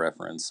QAnon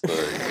reference, but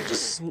it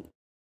just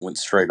went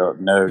straight up.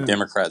 No,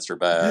 Democrats are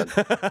bad.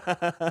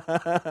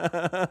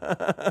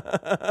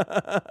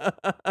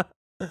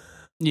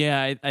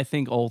 Yeah, I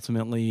think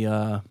ultimately,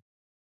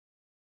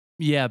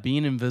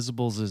 being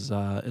invisible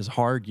is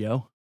hard,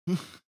 yo.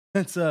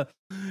 It's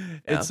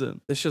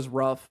just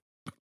rough.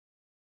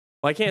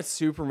 Why can't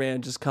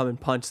Superman just come and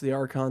punch the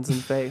Archons in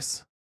the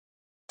face?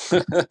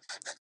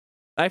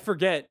 I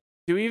forget.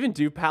 Do we even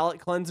do palate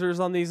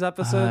cleansers on these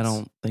episodes? I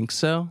don't think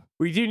so.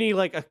 We do need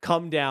like a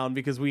come down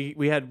because we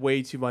had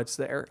way too much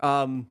there.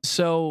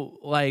 So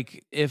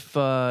like if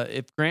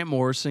Grant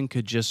Morrison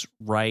could just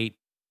write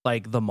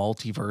like the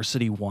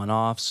multiversity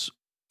one-offs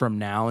from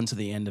now until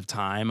the end of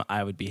time,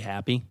 I would be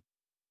happy.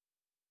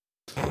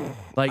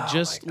 Like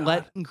just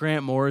let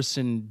Grant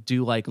Morrison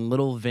do like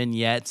little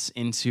vignettes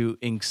into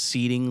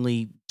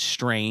exceedingly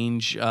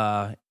strange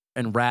and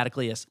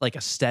radically like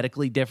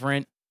aesthetically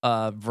different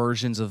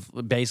versions of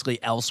basically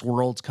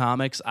Elseworlds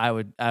comics. I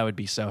would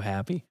be so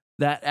happy.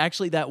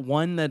 That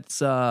one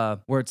that's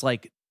where it's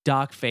like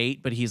Doc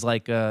Fate, but he's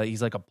like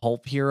a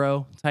pulp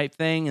hero type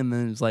thing, and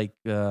then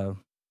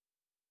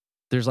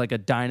there's like a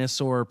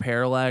dinosaur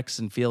Parallax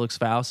and Felix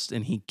Faust,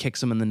 and he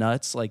kicks him in the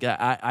nuts. Like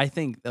I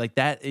think like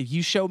that. If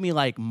you showed me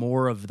like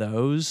more of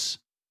those,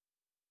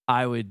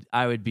 I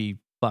would be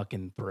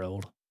fucking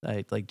thrilled.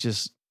 Like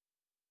just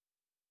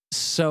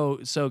so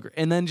great.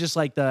 And then just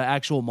like the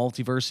actual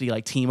multiversity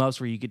like team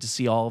ups where you get to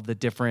see all of the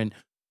different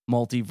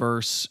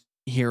multiverse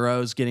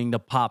heroes getting to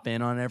pop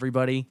in on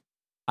everybody.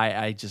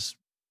 I just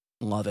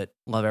love it.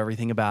 Love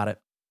everything about it.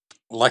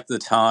 Like the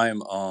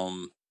time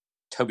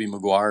Tobey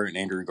Maguire and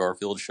Andrew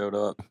Garfield showed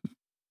up.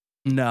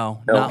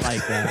 No, not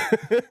like that.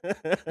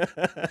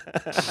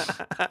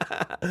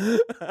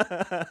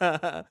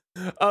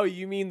 Oh,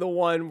 you mean the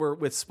one where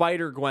with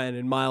Spider-Gwen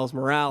and Miles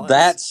Morales?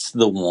 That's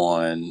the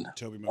one.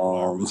 Tobey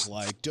Maguire was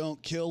like,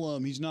 "Don't kill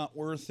him. He's not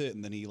worth it,"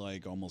 and then he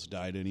like almost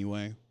died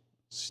anyway.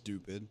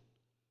 Stupid.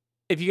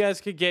 If you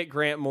guys could get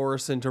Grant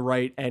Morrison to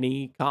write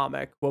any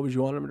comic, what would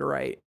you want him to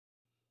write?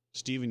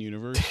 Steven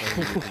Universe. I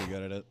think you're pretty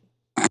good at it.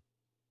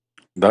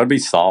 That'd be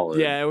solid.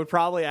 Yeah, it would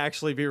probably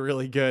actually be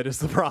really good is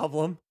the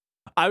problem.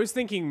 I was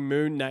thinking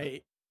Moon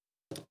Knight.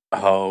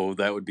 Oh,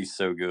 that would be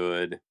so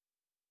good.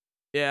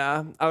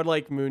 Yeah, I would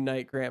like Moon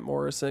Knight Grant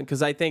Morrison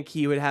because I think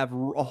he would have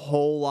a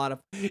whole lot of...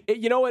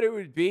 You know what it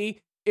would be?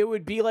 It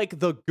would be like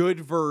the good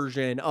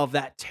version of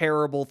that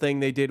terrible thing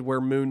they did where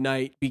Moon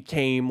Knight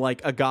became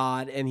like a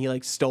god and he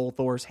like stole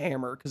Thor's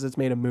hammer because it's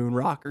made of moon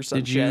rock or some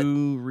Did shit.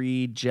 you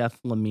read Jeff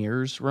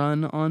Lemire's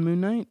run on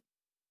Moon Knight?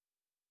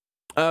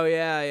 Oh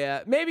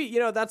yeah. Maybe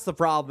that's the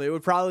problem. It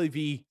would probably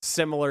be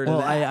similar to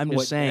that. I'm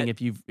just saying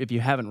if you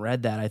haven't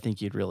read that, I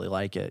think you'd really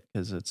like it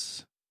because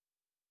it's.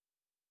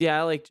 Yeah,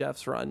 I like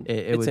Jeff's run.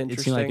 It's interesting. It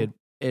seemed like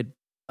it.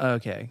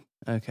 Okay.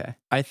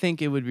 I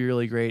think it would be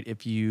really great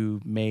if you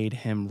made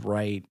him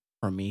write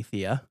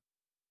Promethea,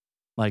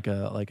 like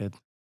a.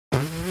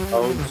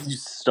 Oh, you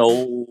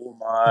stole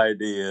my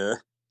idea.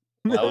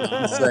 I was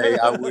gonna say,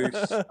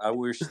 I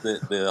wish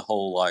that the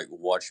whole like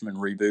Watchmen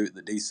reboot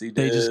that DC did.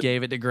 They just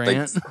gave it to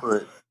Grant.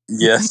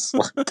 Yes,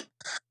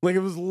 like it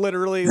was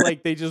literally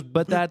like they just.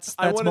 But that's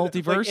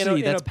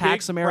multiversity. That's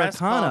Pax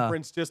Americana.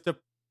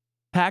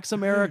 Pax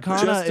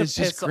Americana is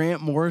just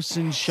Grant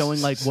Morrison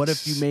showing like, what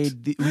if you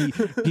made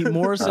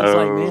Morrison's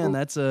like, man,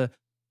 that's a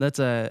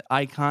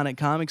iconic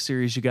comic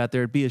series you got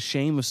there. It'd be a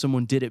shame if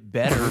someone did it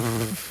better.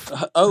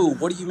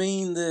 What do you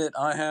mean that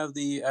I have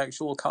the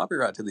actual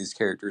copyright to these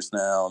characters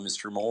now,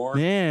 Mr. Moore?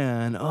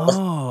 Man,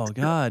 oh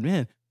God,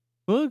 man.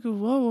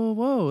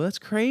 Whoa, that's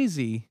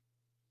crazy.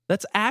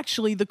 That's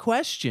actually the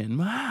question.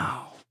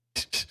 Wow.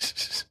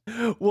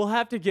 We'll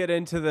have to get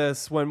into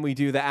this when we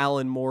do the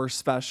Alan Moore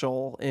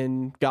special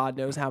in God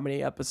knows how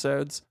many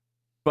episodes.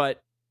 But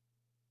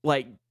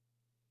like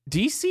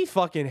DC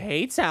fucking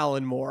hates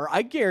Alan Moore.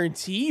 I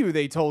guarantee you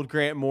they told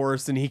Grant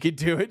Morrison he could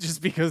do it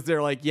just because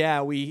they're like,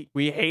 yeah, we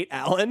hate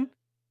Alan.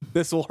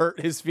 This will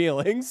hurt his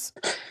feelings.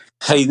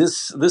 Hey,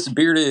 this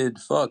bearded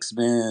fuck's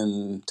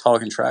been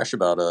talking trash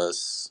about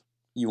us.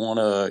 You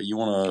wanna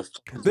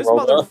This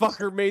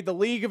motherfucker made the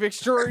League of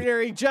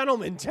Extraordinary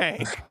Gentlemen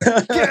tank.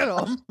 Get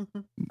him.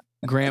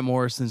 Grant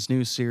Morrison's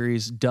new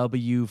series,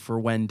 W for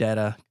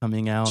Vendetta,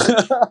 coming out.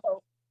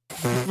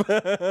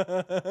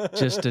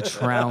 Just to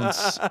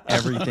trounce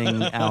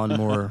everything Alan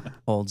Moore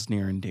holds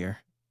near and dear.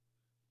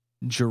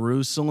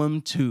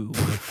 Jerusalem 2.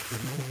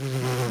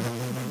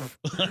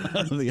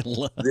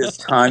 This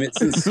time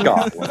it's in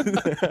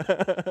Scotland.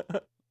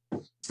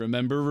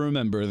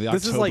 Remember the this October 7th.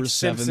 This is like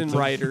Simpson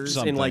writers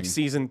in like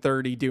season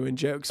 30 doing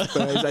jokes,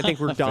 but I think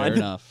we're done. Fair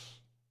enough.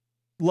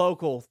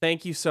 Local,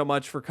 thank you so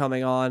much for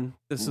coming on.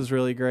 This is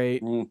really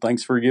great.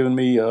 Thanks for giving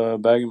me a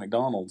bag of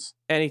McDonald's.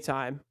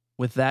 Anytime.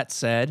 With that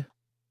said,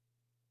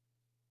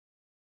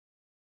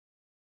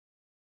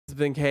 It's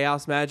been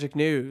Chaos Magic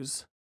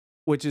News,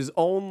 which is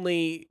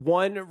only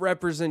one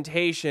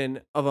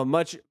representation of a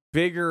much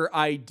bigger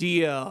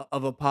idea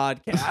of a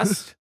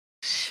podcast.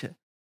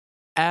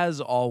 as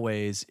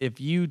always,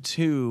 if you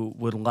too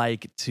would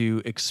like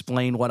to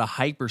explain what a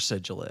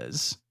hypersigil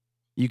is,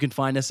 you can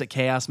find us at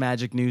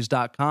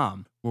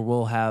chaosmagicnews.com, where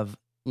we'll have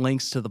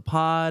links to the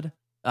pod,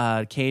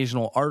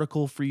 occasional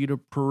article for you to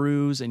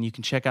peruse, and you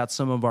can check out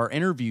some of our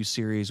interview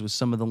series with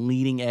some of the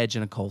leading edge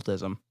in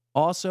occultism.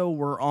 Also,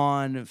 we're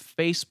on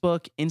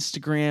Facebook,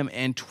 Instagram,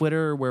 and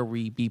Twitter, where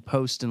we be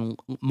posting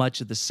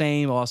much of the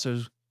same.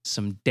 Also,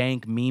 some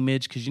dank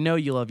memeage, because you know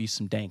you love you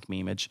some dank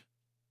memeage.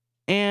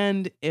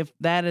 And if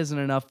that isn't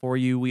enough for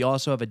you, we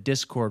also have a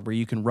Discord where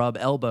you can rub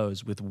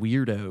elbows with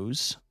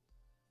weirdos.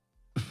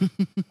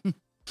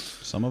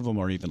 Some of them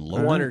are even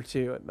lower. One or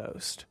two at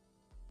most.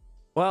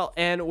 Well,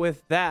 and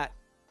with that,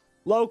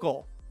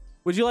 Local,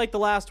 would you like the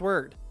last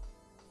word?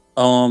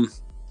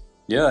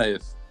 Yeah,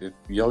 if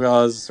y'all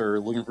guys are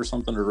looking for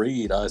something to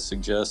read, I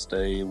suggest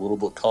a little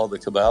book called The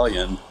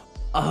Kabbalion.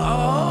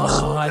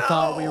 I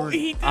thought we were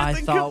gonna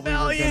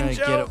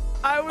get it.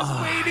 I was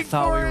waiting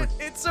for it.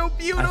 It's so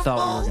beautiful. I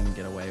thought we were gonna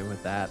get away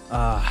with that.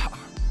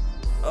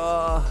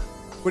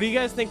 What do you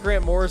guys think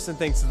Grant Morrison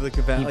thinks of The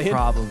Kabbalion? He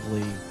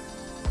probably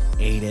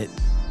ate it.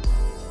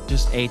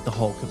 Just ate the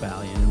whole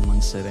Kabbalion in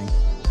one sitting,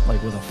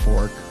 like with a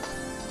fork.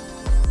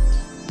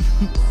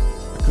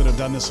 I could have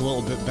done this a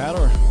little bit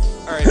better.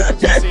 All right,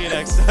 folks, see you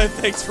next time.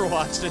 Thanks for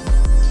watching,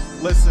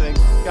 listening.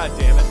 God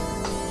damn it.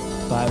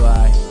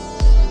 Bye-bye.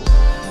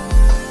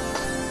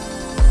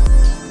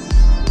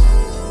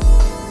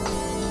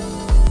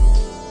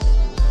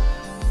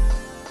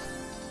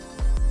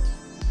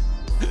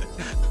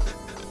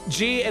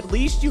 Gee, at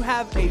least you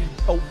have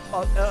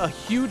a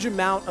huge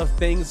amount of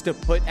things to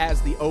put as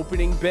the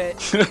opening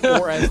bit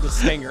or as the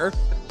stinger,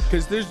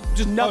 because there's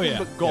just nothing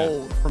but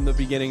gold from the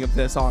beginning of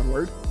this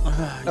onward.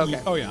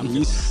 Okay. Oh yeah.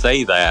 You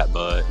say that,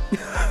 but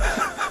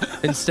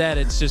instead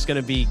it's just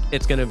gonna be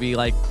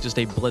like just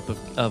a blip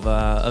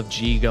of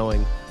G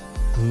going,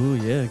 oh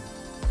yeah,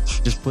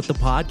 just put the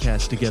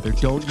podcast together.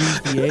 Don't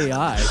use the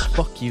AI.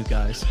 Fuck you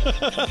guys.